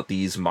talking about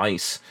these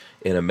mice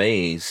in a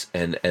maze,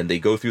 and they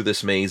go through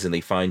this maze and they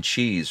find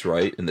cheese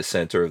right in the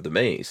center of the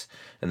maze.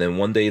 And then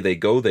one day they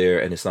go there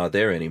and it's not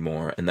there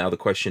anymore. And now the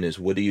question is,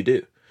 what do you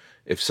do?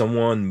 If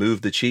someone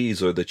moved the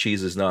cheese or the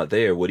cheese is not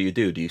there, what do you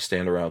do? Do you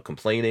stand around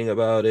complaining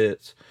about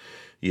it?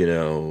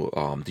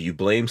 Do you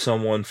blame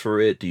someone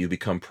for it? Do you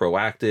become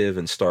proactive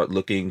and start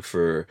looking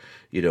for,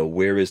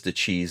 where is the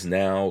cheese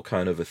now,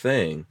 kind of a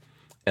thing?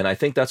 And I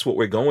think that's what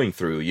we're going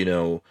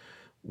through.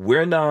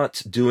 We're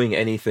not doing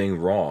anything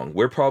wrong.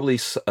 We're probably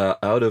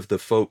out of the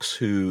folks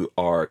who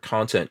are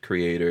content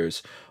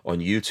creators on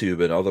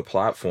YouTube and other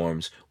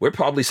platforms, we're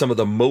probably some of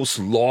the most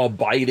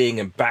law-abiding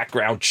and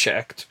background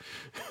checked.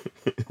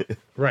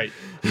 Right.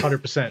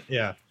 100%.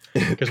 Yeah.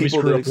 Because we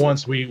People screw that up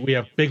once, we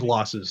have big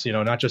losses,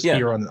 not just yeah.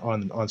 here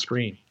on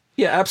screen.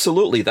 Yeah,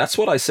 absolutely. That's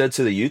what I said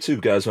to the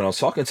YouTube guys when I was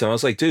talking to them. I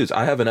was like, dudes,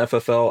 I have an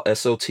FFL,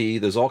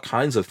 SOT. There's all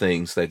kinds of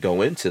things that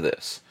go into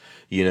this,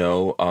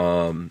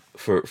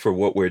 for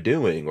what we're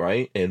doing,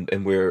 right?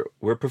 And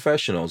we're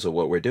professionals at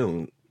what we're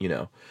doing,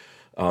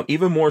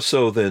 even more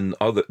so than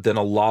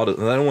a lot of,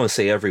 and I don't want to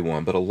say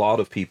everyone, but a lot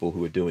of people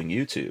who are doing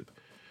YouTube.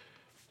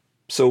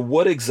 So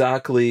what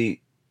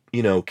exactly,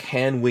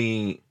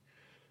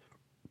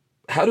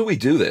 how do we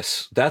do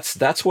this?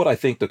 That's what I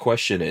think the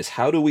question is.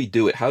 How do we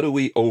do it? How do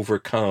we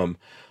overcome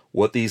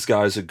what these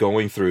guys are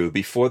going through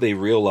before they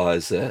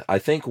realize that? I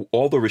think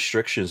all the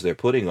restrictions they're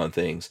putting on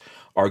things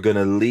are going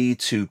to lead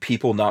to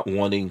people not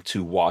wanting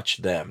to watch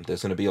them.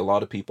 There's going to be a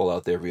lot of people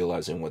out there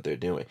realizing what they're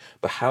doing.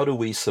 But how do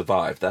we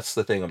survive? That's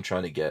the thing I'm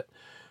trying to get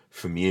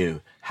from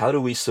you. How do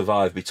we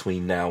survive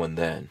between now and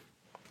then?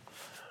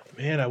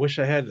 Man, I wish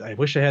I had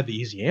the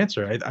easy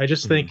answer. I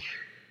just think,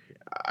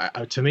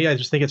 to me, I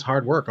just think it's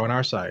hard work on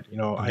our side.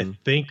 I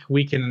think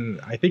we can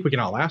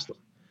outlast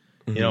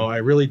them. I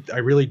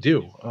really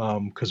do.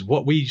 Because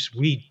what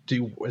we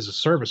do as a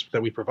service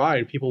that we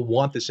provide, people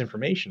want this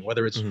information,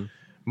 whether it's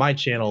my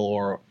channel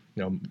or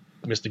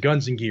Mr.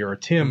 Guns and Gear or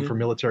Tim from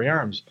Military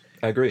Arms.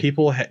 I agree.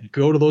 People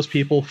go to those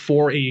people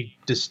for a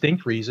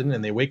distinct reason,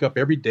 and they wake up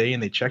every day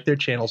and they check their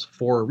channels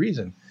for a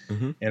reason.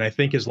 And I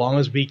think as long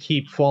as we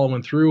keep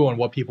following through on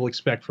what people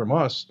expect from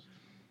us,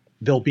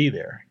 they'll be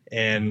there.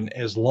 And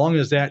as long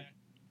as that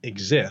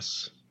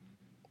exists,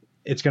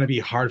 it's going to be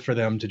hard for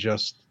them to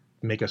just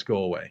make us go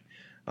away.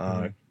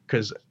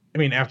 Because,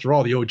 after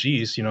all, the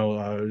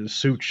OGs,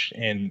 Such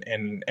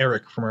and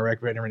Eric from Iraq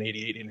Veteran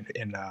 88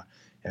 and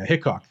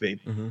Hickok,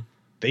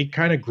 they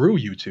kind of grew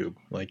YouTube.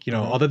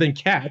 Other than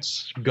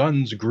cats,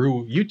 Guns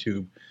grew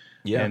YouTube.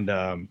 Yeah.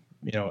 And,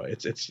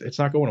 it's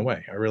not going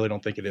away. I really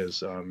don't think it is.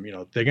 They're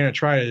going to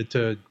try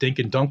to dink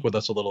and dunk with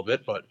us a little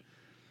bit, but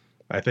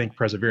I think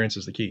perseverance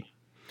is the key.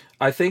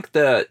 I think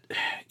that,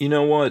 I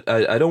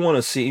don't want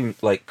to seem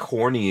like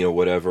corny or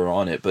whatever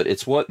on it, but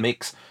it's what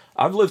makes,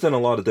 I've lived in a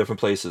lot of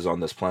different places on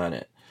this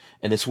planet,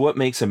 and it's what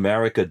makes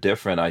America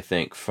different, I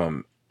think,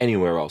 from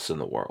anywhere else in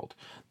the world.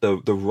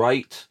 The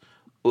right,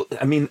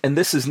 and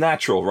this is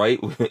natural, right?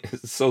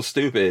 It's so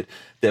stupid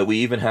that we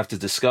even have to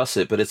discuss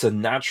it, but it's a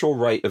natural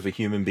right of a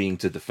human being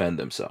to defend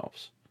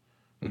themselves.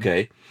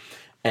 Okay?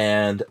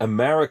 And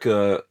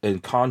America, in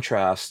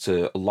contrast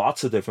to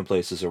lots of different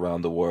places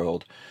around the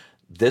world,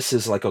 this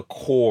is like a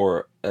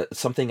core,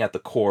 something at the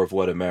core of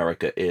what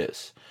America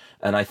is.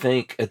 And I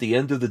think at the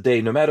end of the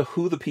day, no matter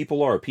who the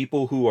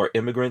people who are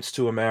immigrants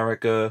to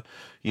America,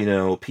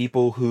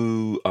 people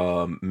who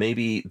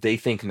maybe they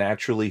think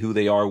naturally who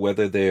they are,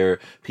 whether they're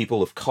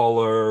people of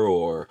color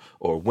or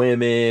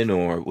women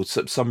or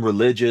some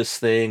religious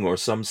thing or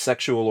some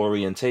sexual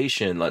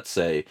orientation, let's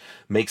say,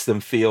 makes them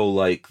feel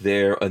like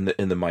they're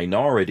in the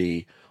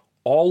minority.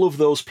 All of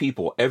those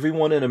people,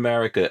 everyone in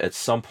America at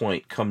some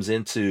point comes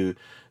into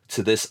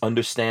this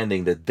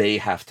understanding that they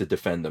have to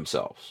defend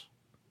themselves.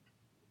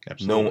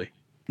 Absolutely.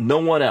 No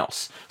one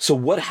else. So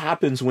what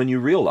happens when you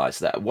realize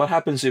that? What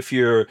happens if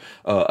you're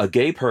a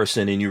gay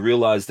person and you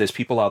realize there's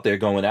people out there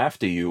going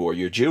after you, or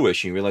you're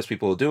Jewish and you realize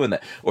people are doing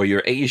that, or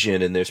you're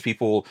Asian and there's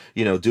people,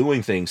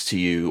 doing things to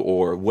you,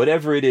 or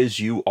whatever it is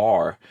you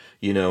are,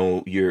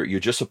 you're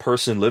just a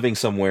person living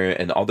somewhere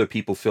and other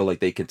people feel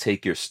like they can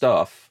take your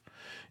stuff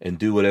and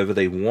do whatever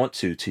they want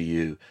to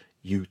you.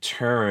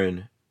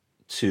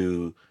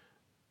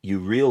 You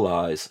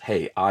realize,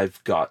 hey,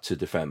 I've got to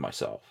defend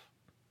myself.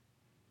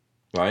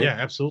 Right? Yeah,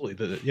 absolutely.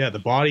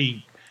 The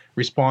body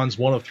responds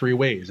one of three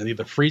ways. It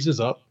either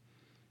freezes up,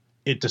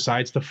 it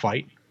decides to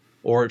fight,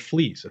 or it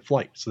flees, it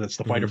flights. So that's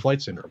the fight or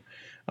flight syndrome.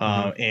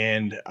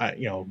 And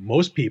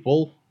most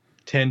people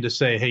tend to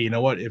say, hey, you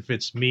know what? If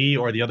it's me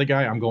or the other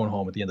guy, I'm going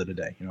home at the end of the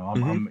day.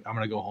 I'm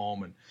going to go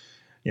home, and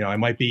I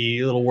might be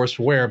a little worse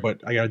for wear, but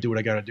I got to do what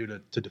I got to do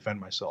to defend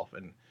myself.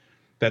 And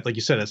that, like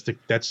you said,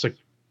 that's a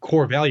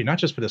core value, not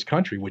just for this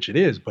country, which it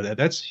is, but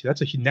that's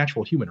a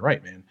natural human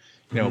right, man.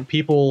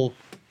 People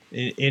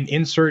in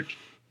insert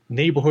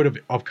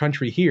neighborhood of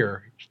country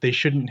here, they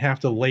shouldn't have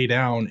to lay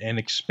down and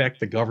expect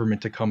the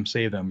government to come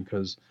save them,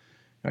 because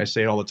I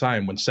say it all the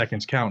time, when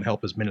seconds count,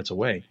 help is minutes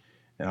away.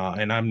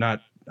 And I'm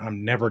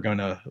never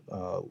gonna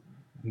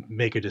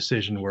make a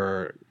decision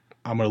where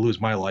I'm gonna lose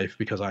my life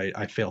because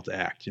I failed to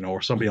act,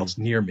 or somebody else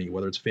near me,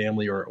 whether it's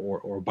family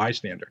or a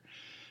bystander.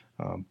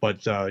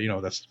 But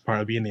that's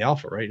part of being the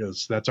alpha, right?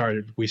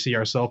 We see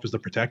ourselves as the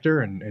protector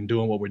and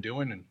doing what we're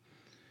doing. And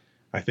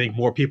I think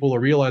more people are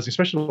realizing,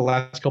 especially the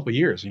last couple of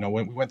years,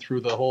 when we went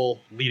through the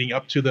whole leading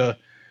up to the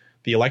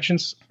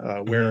elections,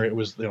 where it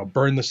was,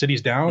 burn the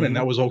cities down, and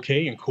that was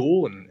okay and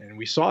cool. And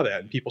we saw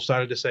that, and people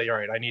started to say, all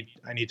right, I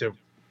need to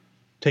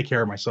take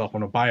care of myself.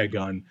 I'm going to buy a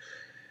gun.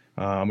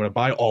 I'm going to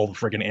buy all the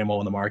friggin' ammo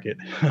in the market.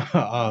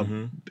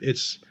 I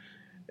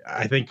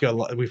think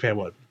we've had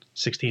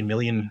 16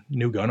 million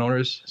new gun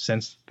owners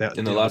since that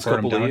in the last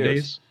couple of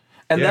years.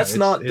 And Yeah, that's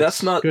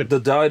it's not good. the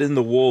dyed in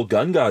the wool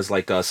gun guys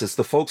like us. It's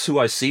the folks who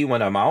I see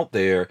when I'm out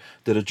there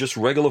that are just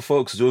regular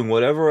folks doing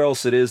whatever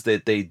else it is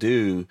that they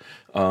do,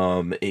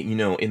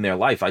 in their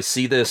life. I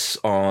see this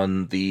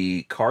on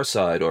the car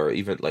side, or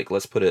even like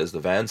let's put it as the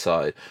van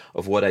side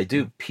of what I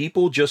do.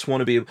 People just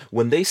want to be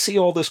when they see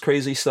all this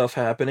crazy stuff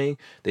happening,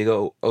 they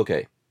go,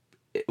 okay,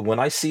 when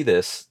I see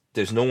this,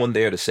 there's no one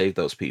there to save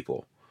those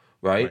people,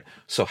 right? Right.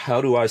 So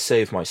how do I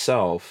save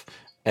myself?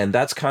 And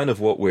that's kind of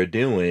what we're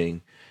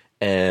doing.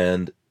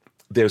 And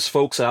there's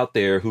folks out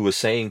there who are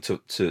saying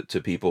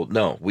to people,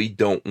 no, we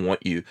don't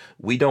want you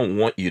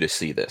to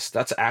see this.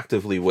 That's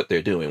actively what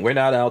they're doing. We're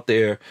not out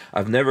there.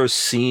 I've never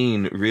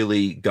seen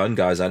really gun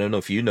guys, I don't know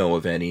if you know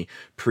of any,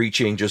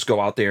 preaching just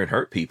go out there and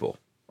hurt people.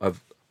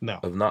 I've No,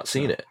 I've not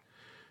seen no, it.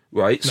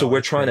 Right? So no. we're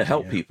It's trying to crazy.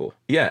 help Yeah. people.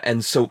 Yeah.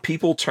 And so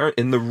people turn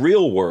in the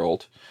real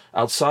world,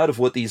 outside of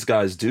what these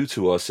guys do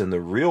to us in the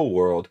real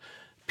world,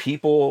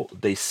 people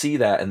they see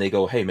that and they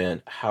go, hey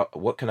man,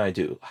 what can I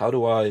do? How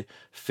do I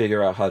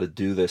figure out how to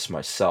do this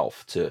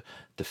myself to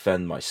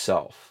defend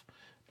myself?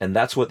 And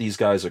that's what these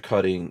guys are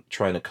trying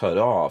to cut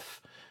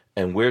off.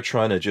 And we're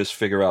trying to just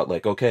figure out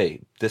like, okay,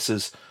 this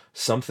is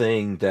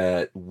something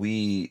that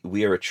we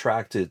are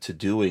attracted to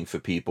doing for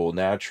people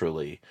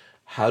naturally.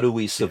 How do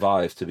we Yeah.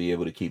 survive to be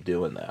able to keep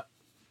doing that?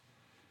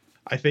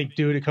 I think,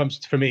 dude, it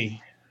comes for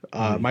me.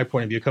 Hmm. My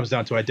point of view comes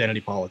down to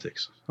identity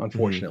politics. Hmm.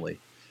 Unfortunately,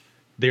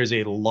 there's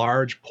a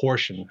large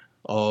portion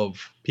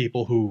of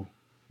people who,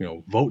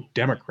 vote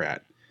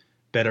Democrat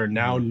that are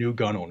now Hmm. new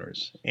gun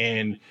owners,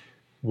 and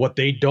what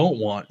they don't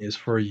want is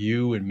for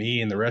you and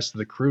me and the rest of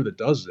the crew that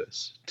does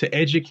this to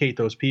educate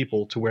those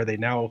people to where they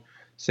now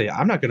say,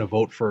 I'm not going to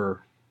vote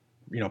for,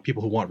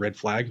 people who want red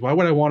flags. Why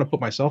would I want to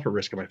put myself at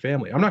risk of my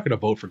family? I'm not going to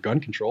vote for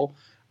gun control.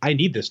 I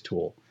need this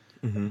tool.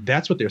 Hmm.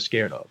 That's what they're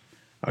scared of.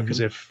 Because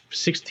Hmm. if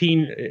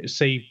 16,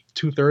 say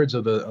 2/3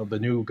 of the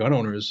new gun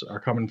owners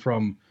are coming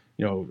from,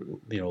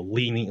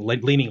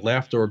 leaning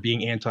left or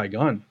being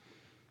anti-gun,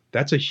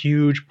 that's a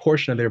huge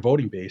portion of their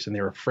voting base, and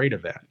they're afraid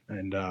of that.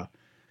 And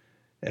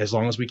as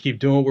long as we keep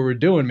doing what we're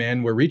doing,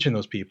 man, we're reaching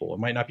those people. It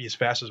might not be as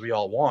fast as we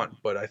all want,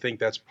 but I think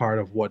that's part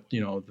of what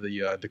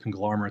the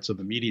conglomerates of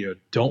the media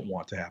don't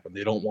want to happen.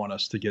 They don't want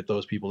us to get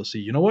those people to see,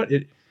 you know what,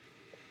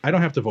 I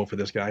don't have to vote for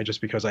this guy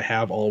just because I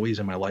have always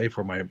in my life,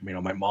 or my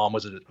mom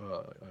was a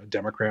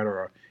Democrat,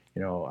 or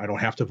I don't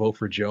have to vote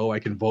for Joe. I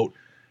can vote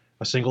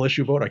a single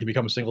issue vote. I can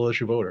become a single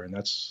issue voter, and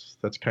that's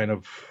kind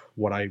of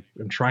what I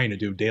am trying to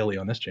do daily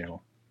on this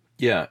channel.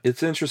 Yeah,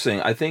 it's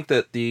interesting. I think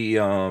that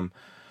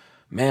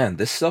man,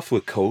 this stuff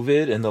with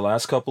COVID in the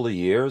last couple of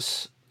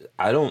years,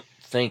 I don't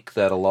think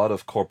that a lot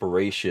of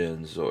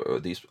corporations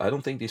or I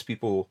don't think these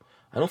people,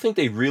 I don't think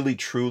they really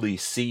truly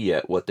see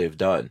yet what they've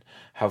done,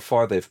 how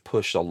far they've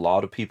pushed a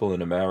lot of people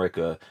in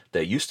America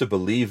that used to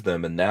believe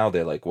them, and now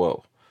they're like,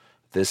 whoa,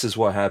 this is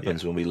what Yeah,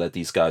 happens when we let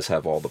these guys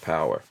have all the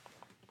power.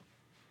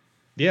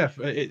 yeah.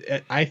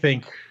 I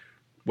think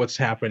what's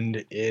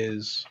happened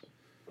is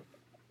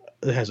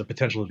it has a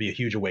potential to be a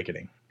huge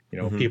awakening.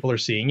 Hmm. People are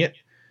seeing it,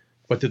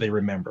 but do they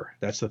remember?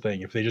 That's the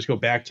thing. If they just go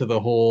back to the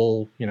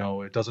whole,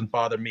 it doesn't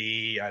bother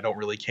me, I don't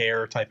really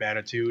care type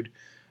attitude,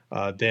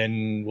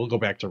 then we'll go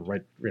back to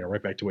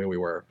right back to where we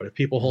were. But if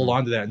people hold Hmm.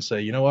 on to that and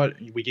say, you know what,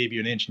 we gave you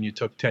an inch and you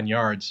took 10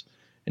 yards,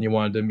 and you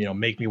wanted to,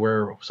 make me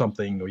wear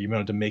something, or you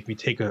wanted to make me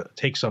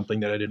take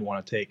something that I didn't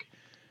want to take,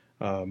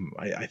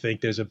 I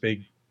think there's a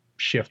big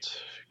shift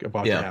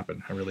about to Yeah.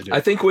 happen. I really I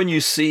do. think when you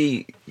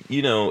see,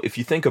 if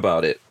you think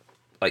about it,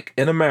 like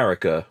in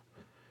America,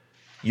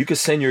 you could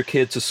send your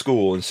kid to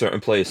school in certain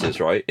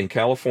places, right? In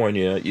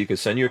California, you could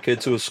send your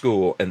kid to a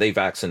school and they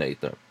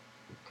vaccinate them.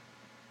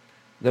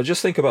 Now,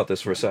 just think about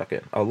this for a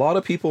second. A lot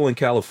of people in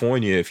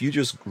California, if you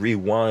just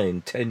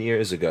rewind 10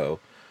 years ago,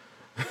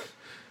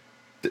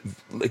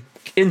 like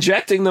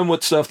injecting them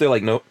with stuff, they're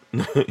like, nope,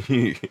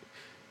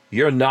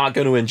 you're not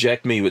going to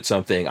inject me with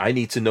something. I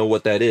need to know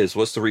what that is.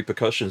 What's the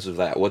repercussions of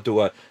that?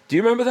 Do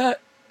you remember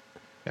that?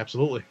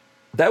 Absolutely.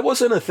 That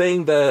wasn't a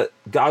thing that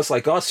guys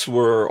like us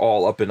were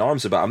all up in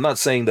arms about. I'm not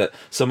saying that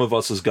some of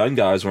us as gun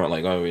guys weren't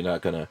like, oh, we're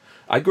not gonna.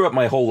 I grew up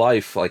my whole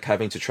life like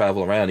having to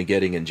travel around and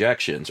getting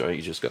injections, right?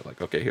 You just go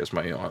like, okay, here's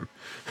my arm,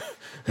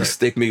 Right.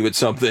 stick me with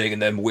something,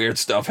 and then weird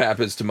stuff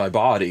happens to my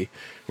body,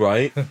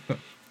 right?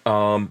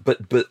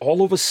 But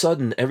all of a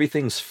sudden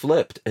everything's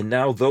flipped, and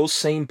now those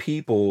same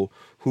people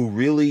who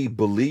really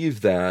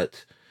believe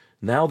that,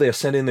 now they're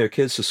sending their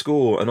kids to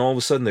school, and all of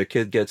a sudden their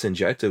kid gets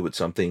injected with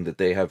something that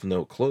they have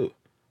no clue.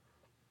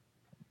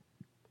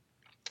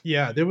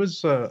 Yeah, there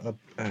was I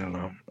don't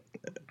know,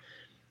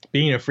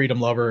 being a freedom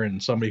lover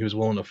and somebody who's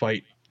willing to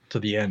fight to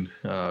the end,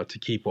 to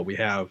keep what we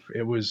have.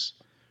 It was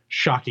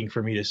shocking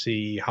for me to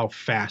see how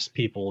fast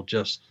people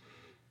just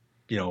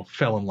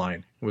fell in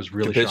line. It was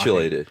really shocking.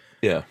 Capitulated.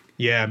 Yeah.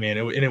 Yeah, man,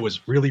 and it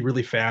was really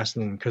really fast,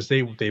 and because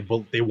they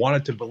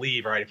wanted to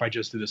believe, all right, if I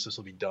just do this, this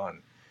will be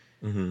done.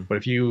 Hmm.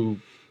 But if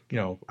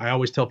I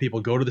always tell people,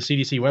 go to the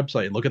CDC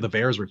website and look at the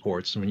VAERS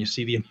reports. And when you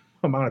see the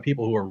amount of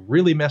people who are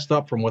really messed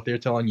up from what they're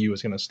telling you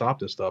is going to stop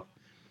this stuff,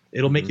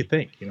 it'll make Hmm. you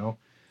think.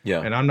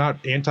 Yeah. And I'm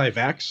not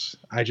anti-vax.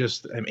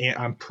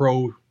 I'm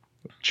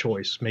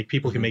pro-choice.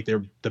 People can make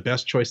the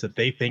best choice that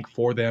they think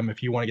for them.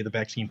 If you want to get the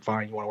vaccine,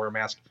 fine. You want to wear a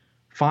mask,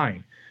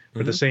 fine.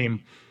 But the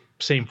same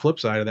flip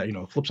side of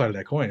that, flip side of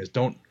that coin is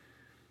don't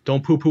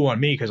poo-poo on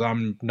me because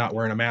I'm not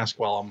wearing a mask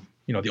while I'm,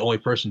 the only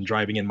person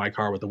driving in my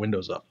car with the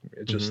windows up.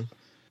 It just,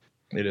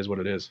 it is what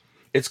it is.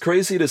 It's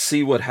crazy to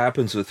see what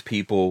happens with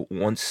people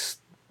once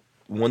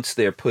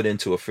they're put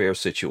into a fair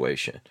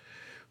situation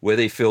where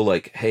they feel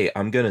like, hey,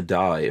 I'm going to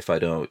die if I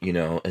don't,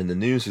 and the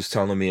news is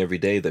telling me every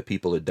day that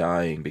people are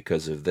dying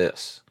because of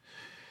this.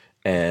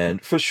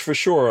 And for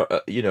sure,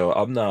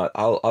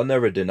 I'll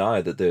never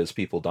deny that there's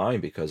people dying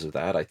because of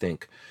that. I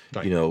think,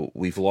 Right.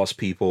 we've lost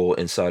people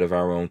inside of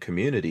our own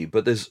community,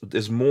 but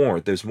there's more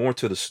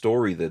to the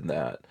story than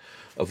that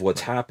of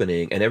what's Right.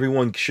 happening. And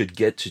everyone should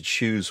get to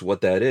choose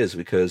what that is,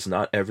 because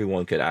not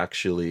everyone could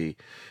actually,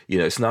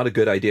 it's not a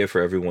good idea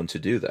for everyone to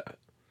do that.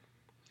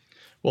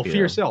 Well, You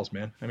fear know? sells,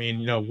 man. I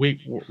mean,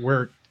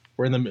 we're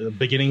in the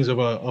beginnings of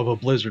a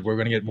blizzard. We're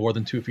going to get more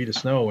than 2 feet of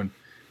snow. And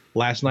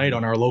last night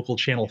on our local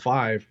Channel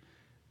 5,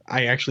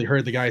 I actually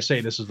heard the guy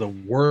say this is the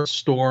worst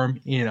storm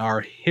in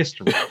our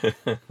history.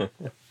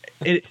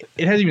 It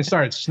hasn't even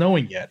started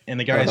snowing yet, and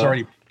the guy's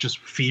already just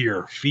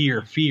fear,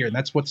 and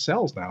that's what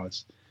sells now.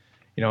 It's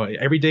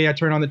every day I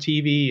turn on the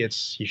TV,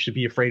 it's you should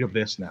be afraid of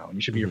this now, and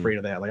you should be afraid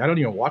of that. Like I don't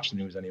even watch the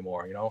news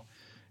anymore.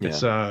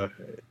 Yeah.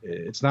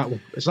 It's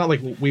not like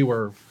we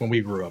were when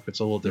we grew up. It's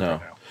a little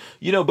different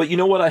now. But you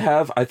know what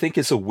I think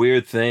it's a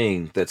weird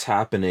thing that's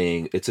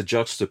happening. It's a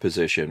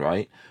juxtaposition,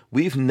 right?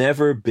 We've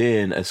never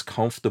been as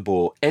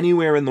comfortable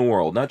anywhere in the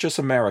world, not just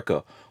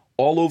America.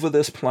 All over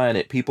this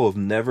planet, people have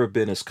never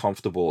been as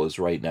comfortable as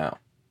right now.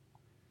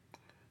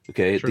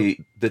 Okay, True.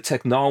 the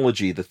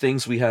technology, the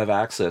things we have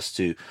access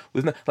to.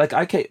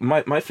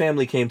 My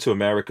family came to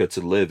America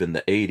to live in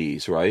the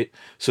 80s, right?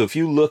 So if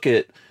you look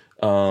at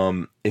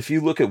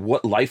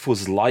what life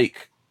was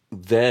like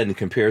then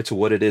compared to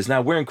what it is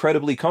now, we're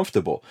incredibly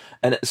comfortable.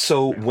 And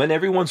so when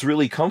everyone's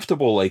really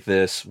comfortable like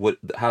this,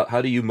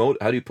 how do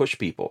you push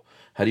people?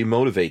 How do you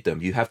motivate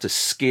them? You have to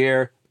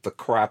scare the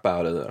crap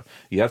out of them.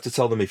 You have to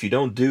tell them, if you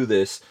don't do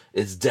this,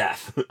 it's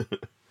death.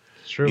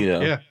 It's true. you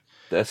know, Yeah.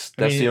 that's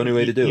I mean, the only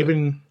way to do it.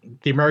 even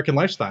the American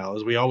lifestyle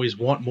is we always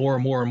want more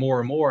and more and more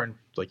and more, and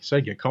like you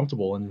said, get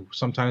comfortable. And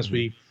sometimes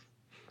you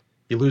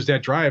lose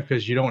that drive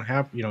because you don't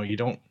have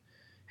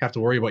to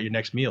worry about your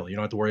next meal. You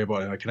don't have to worry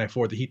about can I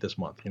afford the heat this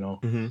month?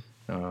 Hmm.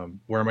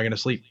 Where am I going to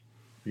sleep?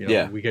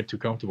 Yeah. We get too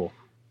comfortable.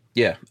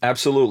 Yeah,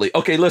 absolutely.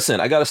 Okay, listen,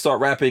 I got to start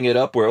wrapping it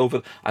up. We're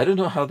over. I don't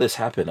know how this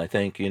happened. I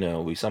think,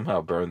 we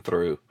somehow burned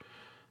through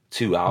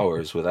 2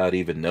 hours without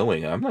even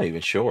knowing. I'm not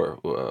even sure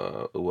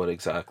what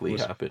exactly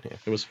happened here.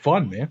 It was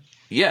fun, man.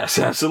 Yes,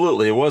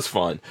 absolutely. It was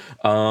fun.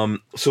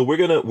 So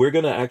we're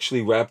gonna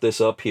actually wrap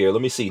this up here.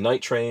 Let me see.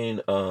 Night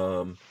Train.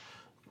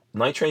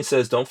 Night Train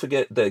says, don't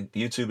forget that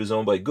YouTube is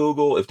owned by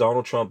Google. If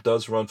Donald Trump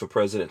does run for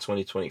president in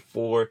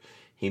 2024,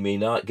 he may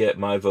not get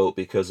my vote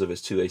because of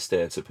his 2A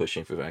stance of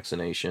pushing for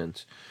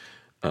vaccinations.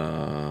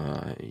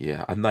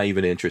 Yeah, I'm not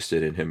even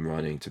interested in him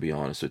running, to be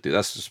honest with you.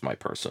 That's just my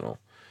personal.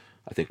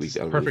 I think we got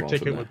to move Perfect on from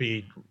ticket that. would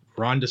be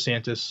Ron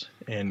DeSantis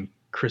and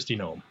Kristi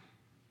Noem.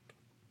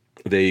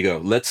 There you go.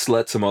 Let's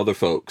let some other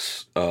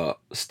folks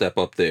step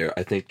up there.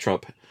 I think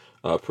Trump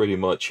pretty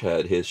much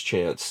had his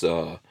chance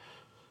to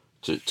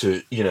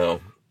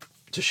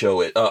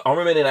show it.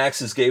 Armament and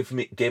Axes gave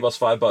us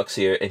 $5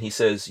 here, and he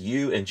says,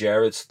 you and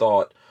Jared's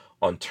thought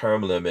on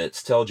term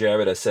limits. Tell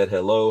Jared I said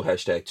hello.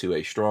 Hashtag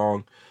 2A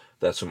strong.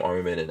 That's from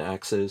Armament and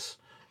Axes.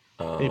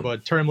 Hey,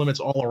 but term limits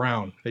all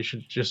around. They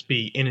should just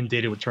be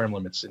inundated with term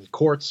limits in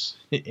courts,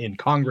 in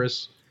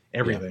Congress,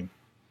 everything.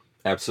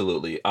 Yeah,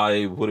 absolutely.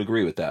 I would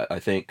agree with that. I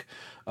think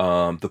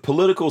the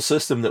political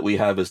system that we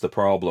have is the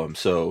problem.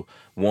 So,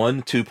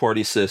 1,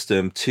 two-party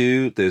system.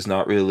 2, there's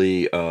not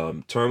really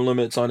term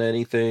limits on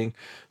anything.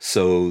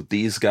 So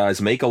these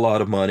guys make a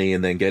lot of money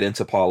and then get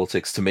into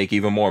politics to make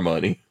even more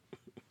money.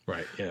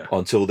 Right, yeah.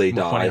 Until they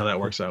die. Funny how that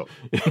works out.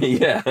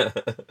 Yeah.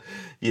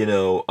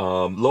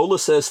 Lola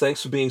says,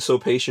 thanks for being so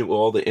patient with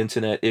all the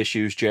internet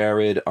issues,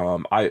 Jared.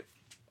 I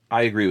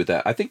agree with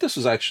that. I think this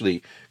was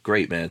actually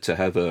great, man, to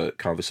have a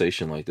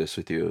conversation like this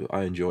with you.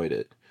 I enjoyed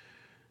it.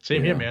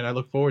 Same here, man. I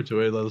look forward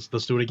to it.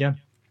 Let's do it again.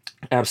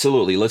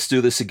 Absolutely. Let's do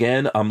this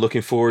again. I'm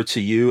looking forward to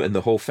you and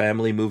the whole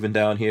family moving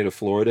down here to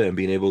Florida and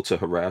being able to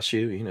harass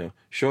you,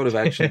 short of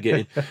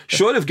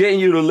getting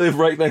you to live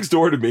right next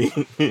door to me,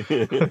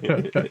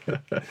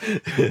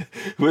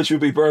 which would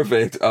be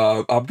perfect.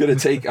 I'm going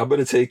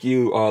to take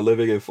you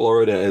living in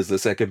Florida as the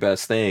second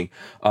best thing.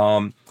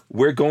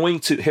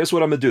 Here's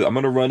what I'm going to do. I'm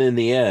going to run in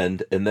the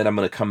end, and then I'm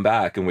going to come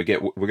back, and we're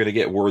going to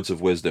get words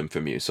of wisdom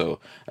from you. So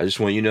I just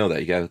want you to know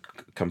that you got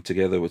to come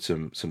together with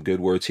some good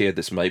words here.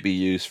 This might be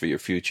used for your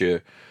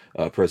future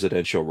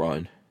presidential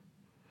run.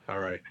 All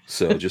right.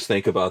 So just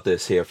think about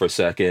this here for a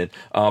second.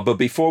 But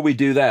before we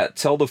do that,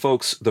 tell the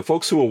folks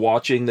who are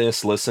watching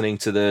this, listening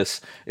to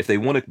this, if they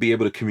want to be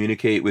able to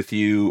communicate with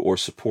you or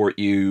support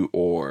you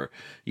or,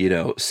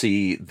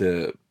 see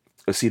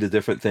see the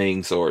different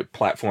things or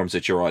platforms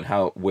that you're on,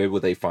 where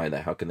would they find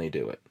that? How can they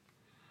do it?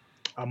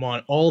 I'm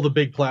on all the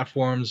big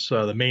platforms.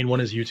 The main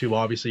one is YouTube,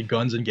 obviously,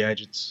 Guns and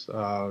Gadgets.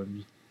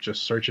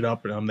 Just search it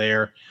up, and I'm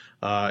there.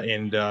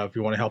 And if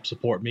you want to help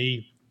support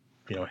me,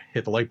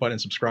 hit the like button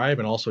and subscribe,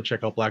 and also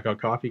check out Blackout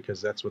Coffee,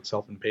 because that's what's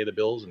helping pay the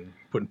bills and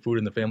putting food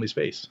in the family's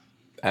face.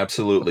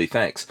 Absolutely.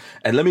 Thanks.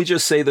 And let me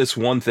just say this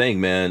one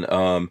thing, man.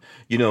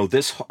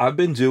 I've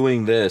been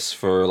doing this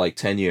for like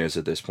 10 years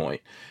at this point,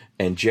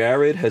 and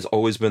Jared has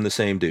always been the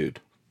same dude.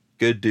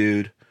 Good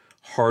dude,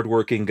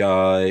 hardworking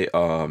guy,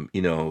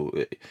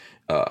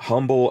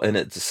 humble, and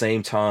at the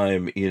same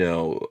time,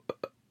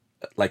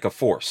 like a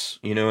force,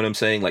 you know what I'm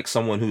saying? Like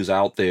someone who's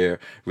out there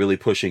really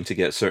pushing to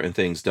get certain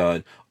things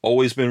done.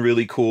 Always been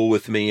really cool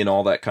with me and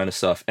all that kind of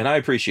stuff. And I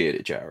appreciate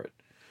it, Jared.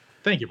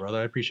 Thank you, brother.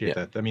 I appreciate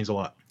that. That means a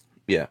lot.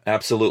 Yeah,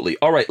 absolutely.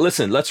 All right,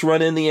 listen, let's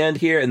run in the end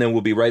here, and then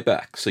we'll be right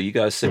back. So you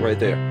guys sit right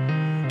there.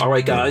 All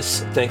right,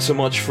 guys, thanks so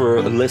much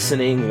for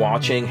listening,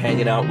 watching,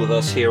 hanging out with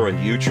us here on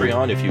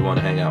Utreon. If you want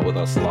to hang out with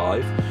us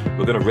live,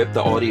 we're going to rip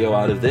the audio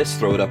out of this,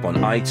 throw it up on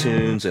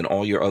iTunes and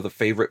all your other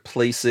favorite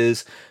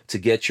places to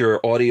get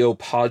your audio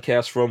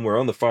podcast from. We're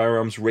on the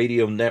Firearms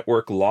Radio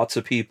Network. Lots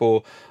of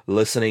people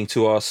listening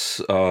to us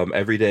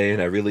every day,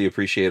 and I really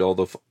appreciate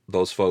all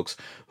those folks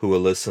who are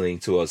listening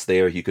to us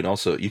there. You can get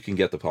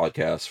the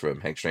podcast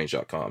from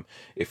hankstrange.com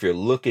if you're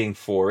looking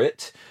for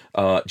it.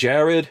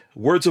 Jared,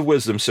 words of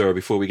wisdom, sir,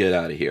 before we get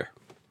out of here.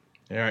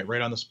 All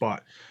right on the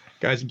spot.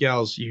 Guys and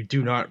gals, you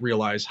do not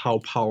realize how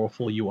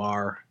powerful you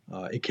are.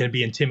 It can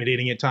be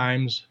intimidating at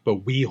times,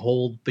 but we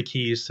hold the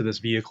keys to this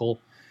vehicle.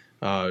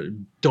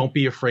 Don't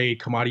be afraid.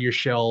 Come out of your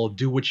shell.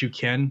 Do what you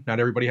can. Not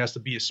everybody has to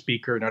be a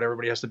speaker. Not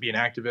everybody has to be an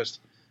activist.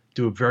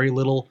 Do very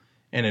little.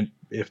 And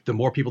if the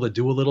more people that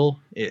do a little,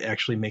 it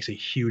actually makes a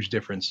huge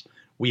difference.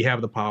 We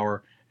have the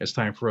power. It's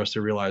time for us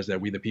to realize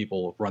that we, the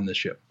people, run this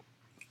ship.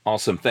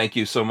 Awesome. Thank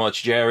you so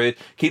much, Jared.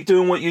 Keep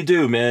doing what you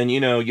do, man.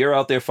 You're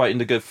out there fighting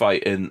the good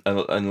fight, and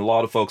a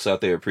lot of folks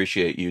out there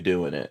appreciate you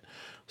doing it.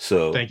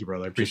 So thank you,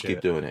 brother. I appreciate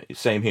just keep doing it.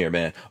 Same here,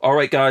 man. All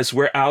right, guys,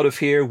 we're out of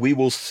here. We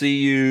will see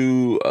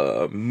you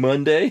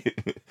Monday.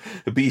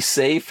 Be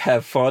safe.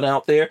 Have fun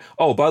out there.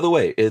 Oh, by the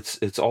way,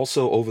 it's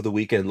also over the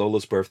weekend,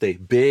 Lola's birthday.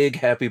 Big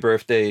happy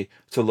birthday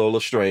to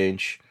Lola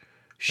Strange.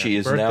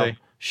 She's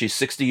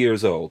 60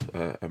 years old.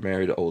 I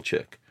married an old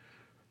chick.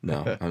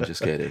 No, I'm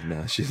just kidding.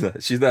 No, she's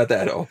not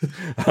that old.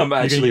 I'm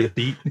actually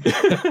beat.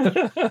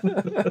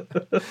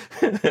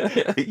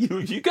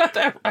 You got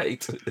that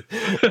right.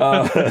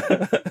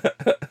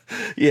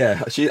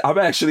 Yeah, I'm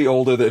actually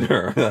older than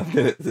her.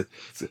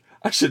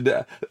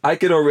 I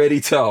can already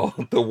tell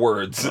the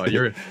words. Oh,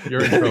 you're in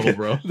trouble,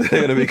 bro.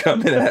 They're gonna be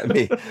coming at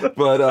me.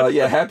 But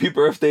happy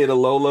birthday to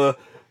Lola.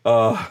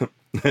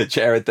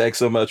 Jared, thanks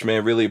so much,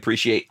 man. Really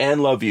appreciate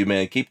and love you,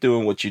 man. Keep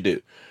doing what you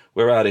do.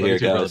 We're out of here,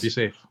 guys. Brother. Be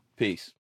safe. Peace.